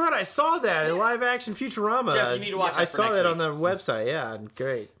 yeah, that's right. I saw that in live action Futurama. Jeff, you need to watch I that for saw next that week. on the website. Yeah,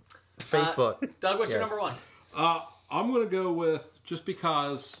 great. Facebook. Doug, what's your Yes. number one? I'm going to go with, just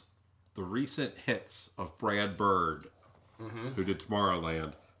because the recent hits of Brad Bird, who did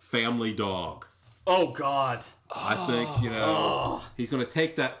Tomorrowland, Family Dog. Oh, God. I think, he's going to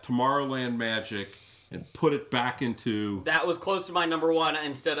take that Tomorrowland magic and put it back into... That was close to my number one.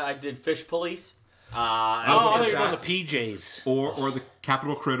 Instead, I did Fish Police. I think it was the PJs. Or the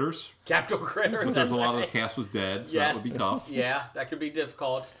Capital Critters. Capital Critters. Because a lot of the cast was dead, so that would be tough. Yeah, that could be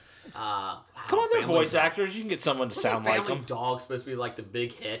difficult. Wow, Come on, they're Family voice Dog. actors. You can get someone to Wasn't sound like Family them. Dog's supposed to be like the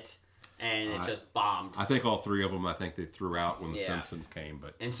big hit, and it just bombed. I think all three of them, they threw out when The Yeah. Simpsons came.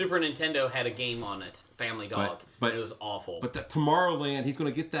 But And Super Nintendo had a game on it, Family Dog, but and it was awful. But that Tomorrowland, he's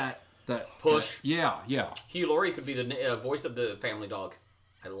going to get that Push. Yeah. Hugh Laurie could be the voice of the Family Dog.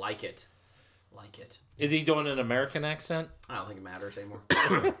 I like it. Is he doing an American accent? I don't think it matters anymore.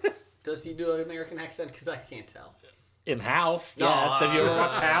 Does he do an American accent? Because I can't tell. In House, No, yes. Have you ever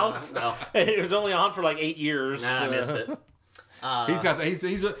watched House? No. It was only on for like 8 years. Nah, I missed it.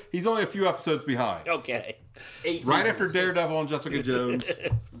 He's only a few episodes behind. Okay. 8 Right seasons. after Daredevil and Jessica Jones.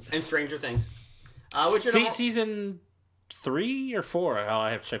 And Stranger Things. What's your number? Season 3 or 4? Oh,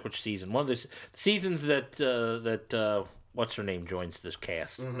 I have to check which season. One of the seasons that what's her name joins this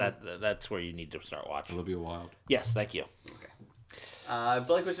cast. That's where you need to start watching. Olivia Wilde. Yes, thank you.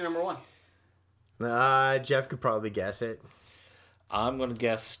 Blake, what's your number one? Jeff could probably guess it. I'm going to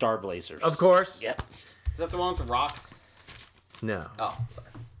guess Star Blazers. Of course. Yep. Is that the one with the rocks? No. Oh, sorry.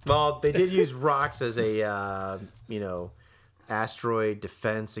 Well, they did use rocks as a, asteroid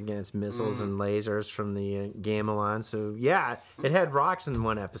defense against missiles and lasers from the Gamelon. So, yeah, it had rocks in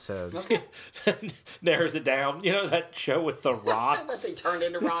one episode. Okay. Narrows it down. You know that show with the that rocks? they turned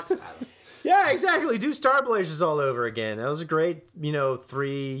into rocks? Yeah, exactly. Do Star Blazers all over again. That was a great,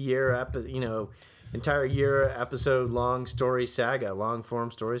 3-year entire year episode long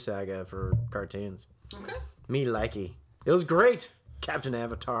form story saga for cartoons. Okay. Me likey. It was great. Captain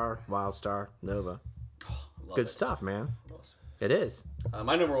Avatar, Wildstar, Nova. Love Good it. stuff, man. Awesome. It is.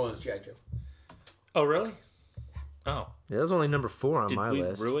 My number one is G.I. Joe. Oh, really? Oh. It was only number 4 on Did my we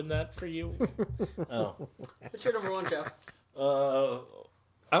list. ruin that for you? Oh. What's your number one, Jeff?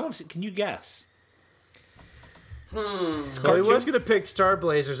 I want to see. Can you guess? Well, he was going to pick Star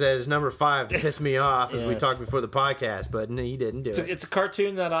Blazers as number 5 to piss me off as we Yes. talked before the podcast, but no, he didn't do it. It's a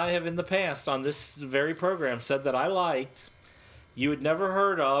cartoon that I have in the past on this very program said that I liked. You had never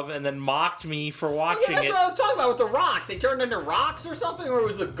heard of, and then mocked me for watching Yeah, that's it. what I was talking about with the rocks. They turned into rocks or something, or it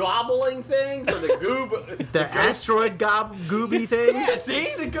was the gobbling things, or the goob. The asteroid gooby things? Yeah,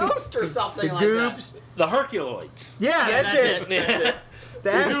 see? The ghost or something The like goobs? The Herculoids. Yeah, that's it.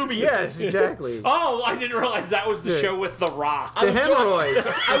 That's it. Yes, exactly. Oh, I didn't realize that was the The- show with the rock. The hemorrhoids.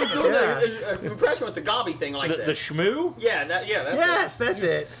 I was doing Yeah. the impression with the gobby thing like The that. shmoo? Yeah, that's Yes, that's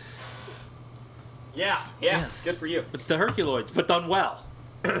it. Yeah, Yes. good for you. But the Herculoids, but done well.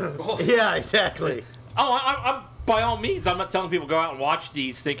 Yeah, exactly. Oh, I'm by all means, I'm not telling people go out and watch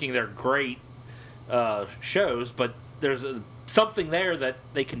these thinking they're great shows, but there's something there that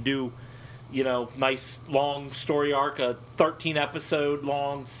they can do. Nice long story arc, a 13 episode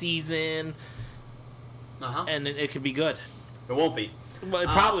long season, and it could be good. It won't be. Well, it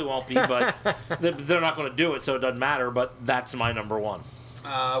probably won't be, but they're not going to do it, so it doesn't matter. But that's my number one.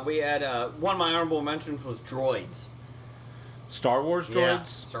 We had one of my honorable mentions was droids. Star Wars droids. Yeah,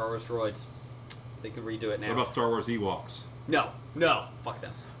 Star Wars droids. They could redo it now. What about Star Wars Ewoks? No, fuck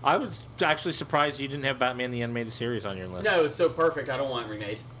them. I was actually surprised you didn't have Batman the Animated Series on your list. No, it's so perfect. I don't want it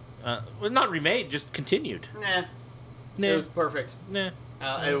remade. Well, not remade, just continued. Nah. Nah. It was perfect. Nah.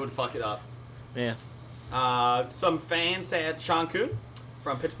 It would fuck it up. Yeah. Some fans said Sean Kuhn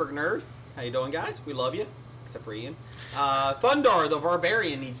from Pittsburgh Nerd. How you doing, guys? We love you, except for Ian. Thundar the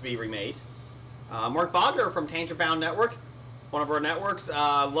Barbarian needs to be remade. Mark Bogner from Tangent Bound Network, one of our networks.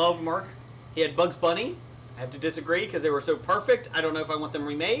 Love Mark. He had Bugs Bunny. I have to disagree because they were so perfect. I don't know if I want them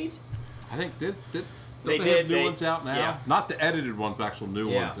remade. I think they did, have new they- ones out now. yeah. Not the edited ones, but actual new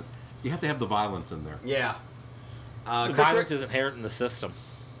Yeah. ones. You have to have the violence in there. Yeah. The Chris violence Rick- is inherent in the system.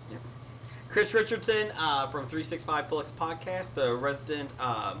 Chris Richardson from 365 Flix Podcast, the resident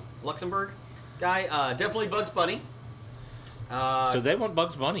Luxembourg guy. Definitely Bugs Bunny. So they want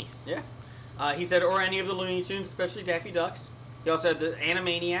Bugs Bunny. Yeah. He said, or any of the Looney Tunes, especially Daffy Ducks. He also said the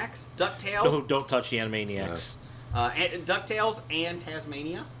Animaniacs, DuckTales. No, don't touch the Animaniacs. DuckTales and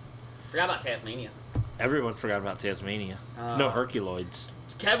Tasmania. Forgot about Tasmania. Everyone forgot about Tasmania. There's no Herculoids.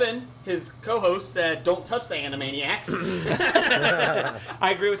 Kevin, his co-host, said, don't touch the Animaniacs.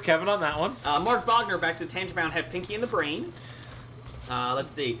 I agree with Kevin on that one. Mark Bogner, back to Tangibound, had Pinky and the Brain. Let's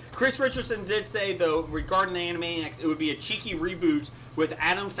see. Chris Richardson did say, though, regarding the Animaniacs, it would be a cheeky reboot with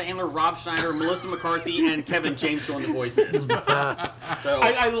Adam Sandler, Rob Schneider, Melissa McCarthy, and Kevin James doing the voices. So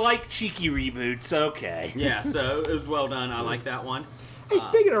I like cheeky reboots. Okay. yeah, so it was well done. I like that one. Hey,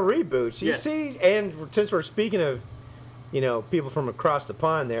 speaking of reboots, you yeah. see, and since we're speaking of, people from across the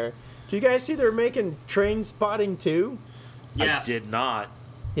pond there, do you guys see they're making Train Spotting 2? Yes. I did not.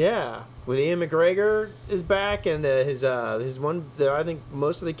 Yeah, with Ian McGregor is back, and his one. I think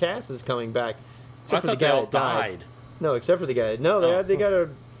most of the cast is coming back, except for the guy that died. No, except for the guy. No, they got a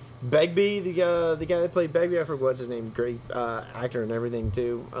Begbie, the guy that played Begbie. I forget what's his name. Great actor and everything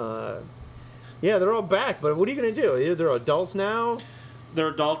too. Yeah, they're all back. But what are you gonna do? They're adults now. They're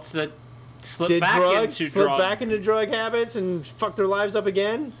adults that slip Did back into drug habits and fuck their lives up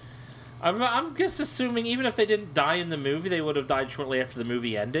again. I'm just assuming even if they didn't die in the movie, they would have died shortly after the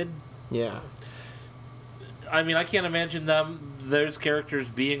movie ended. Yeah. I mean, I can't imagine those characters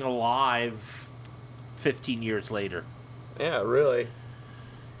being alive 15 years later. Yeah, really.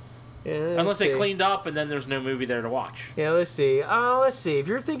 Yeah, unless they cleaned up and then there's no movie there to watch. Yeah, let's see. If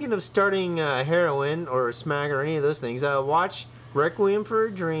you're thinking of starting heroin or smack or any of those things, watch Requiem for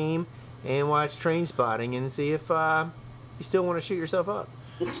a Dream and watch Train Spotting and see if you still want to shoot yourself up.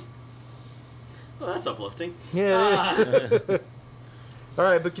 Well, that's uplifting. Yeah, it is. All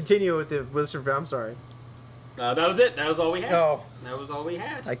right, but continue with the listener. I'm sorry. That was it. That was all we had. Oh. That was all we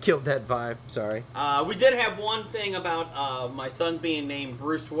had. I killed that vibe. Sorry. We did have one thing about my son being named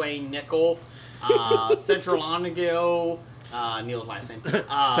Bruce Wayne Nickel, Central Onego, Neil's last name.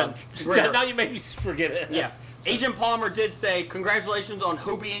 Now you made me forget it. Yeah. Agent Palmer did say, congratulations on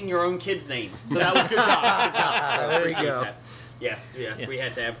hobbying your own kid's name. So that was good job. Good job. There you go. That. Yes, yeah. We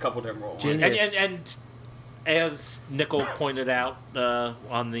had to have a couple different roles. And as Nickel pointed out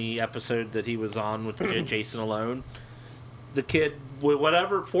on the episode that he was on with Jason Alone, the kid,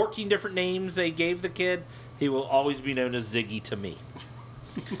 whatever 14 different names they gave the kid, he will always be known as Ziggy to me.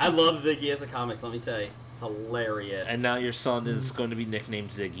 I love Ziggy as a comic, let me tell you. It's hilarious. And now your son is going to be nicknamed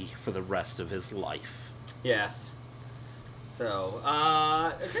Ziggy for the rest of his life. Yes. So,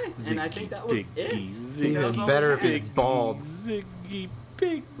 okay. Ziggy, and I think that was it. It's better if he's bald. Ziggy,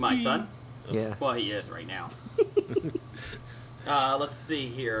 Piggy. My son? Yeah. Well, he is right now. Let's see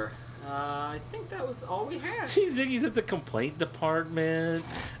here. I think that was all we had. See, Ziggy's at the complaint department.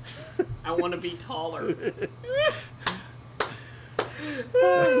 I want to be taller.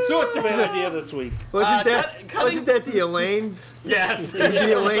 So what's the bad idea this week? Wasn't that the Elaine? Yes.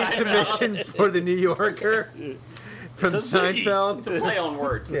 The Elaine submission for the New Yorker from Seinfeld. It's a play on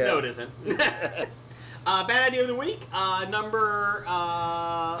words. Yeah. No, it isn't. Bad idea of the week. Number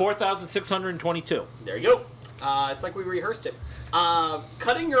 4,622. There you go. It's like we rehearsed it.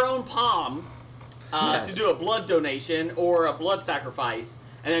 Cutting your own palm to do a blood donation or a blood sacrifice,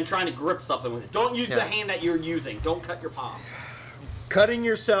 and then trying to grip something with it. Don't use the hand that you're using. Don't cut your palm. Cutting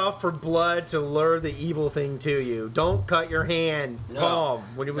yourself for blood to lure the evil thing to you. Don't cut your hand, palm,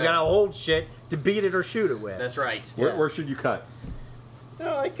 when we gotta hold shit to beat it or shoot it with. That's right. Where should you cut?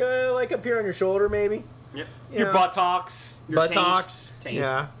 Like up here on your shoulder, maybe. Yep. Your buttocks. Your buttocks. taint.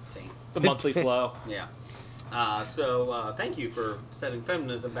 Yeah. Taint. The monthly flow. Yeah. So thank you for setting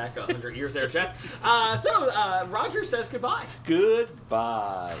feminism back 100 years there, Jeff. Roger says goodbye.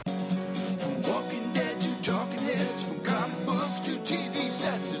 Goodbye. From Walking Dead to Talking Heads, from comic books to TV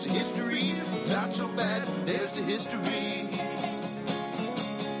sets, there's a history of not so bad. There's the history.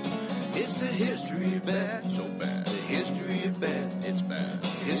 It's the history of bad, so bad. The history of bad, it's bad. The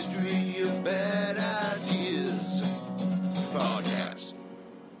history of bad ideas. Oh,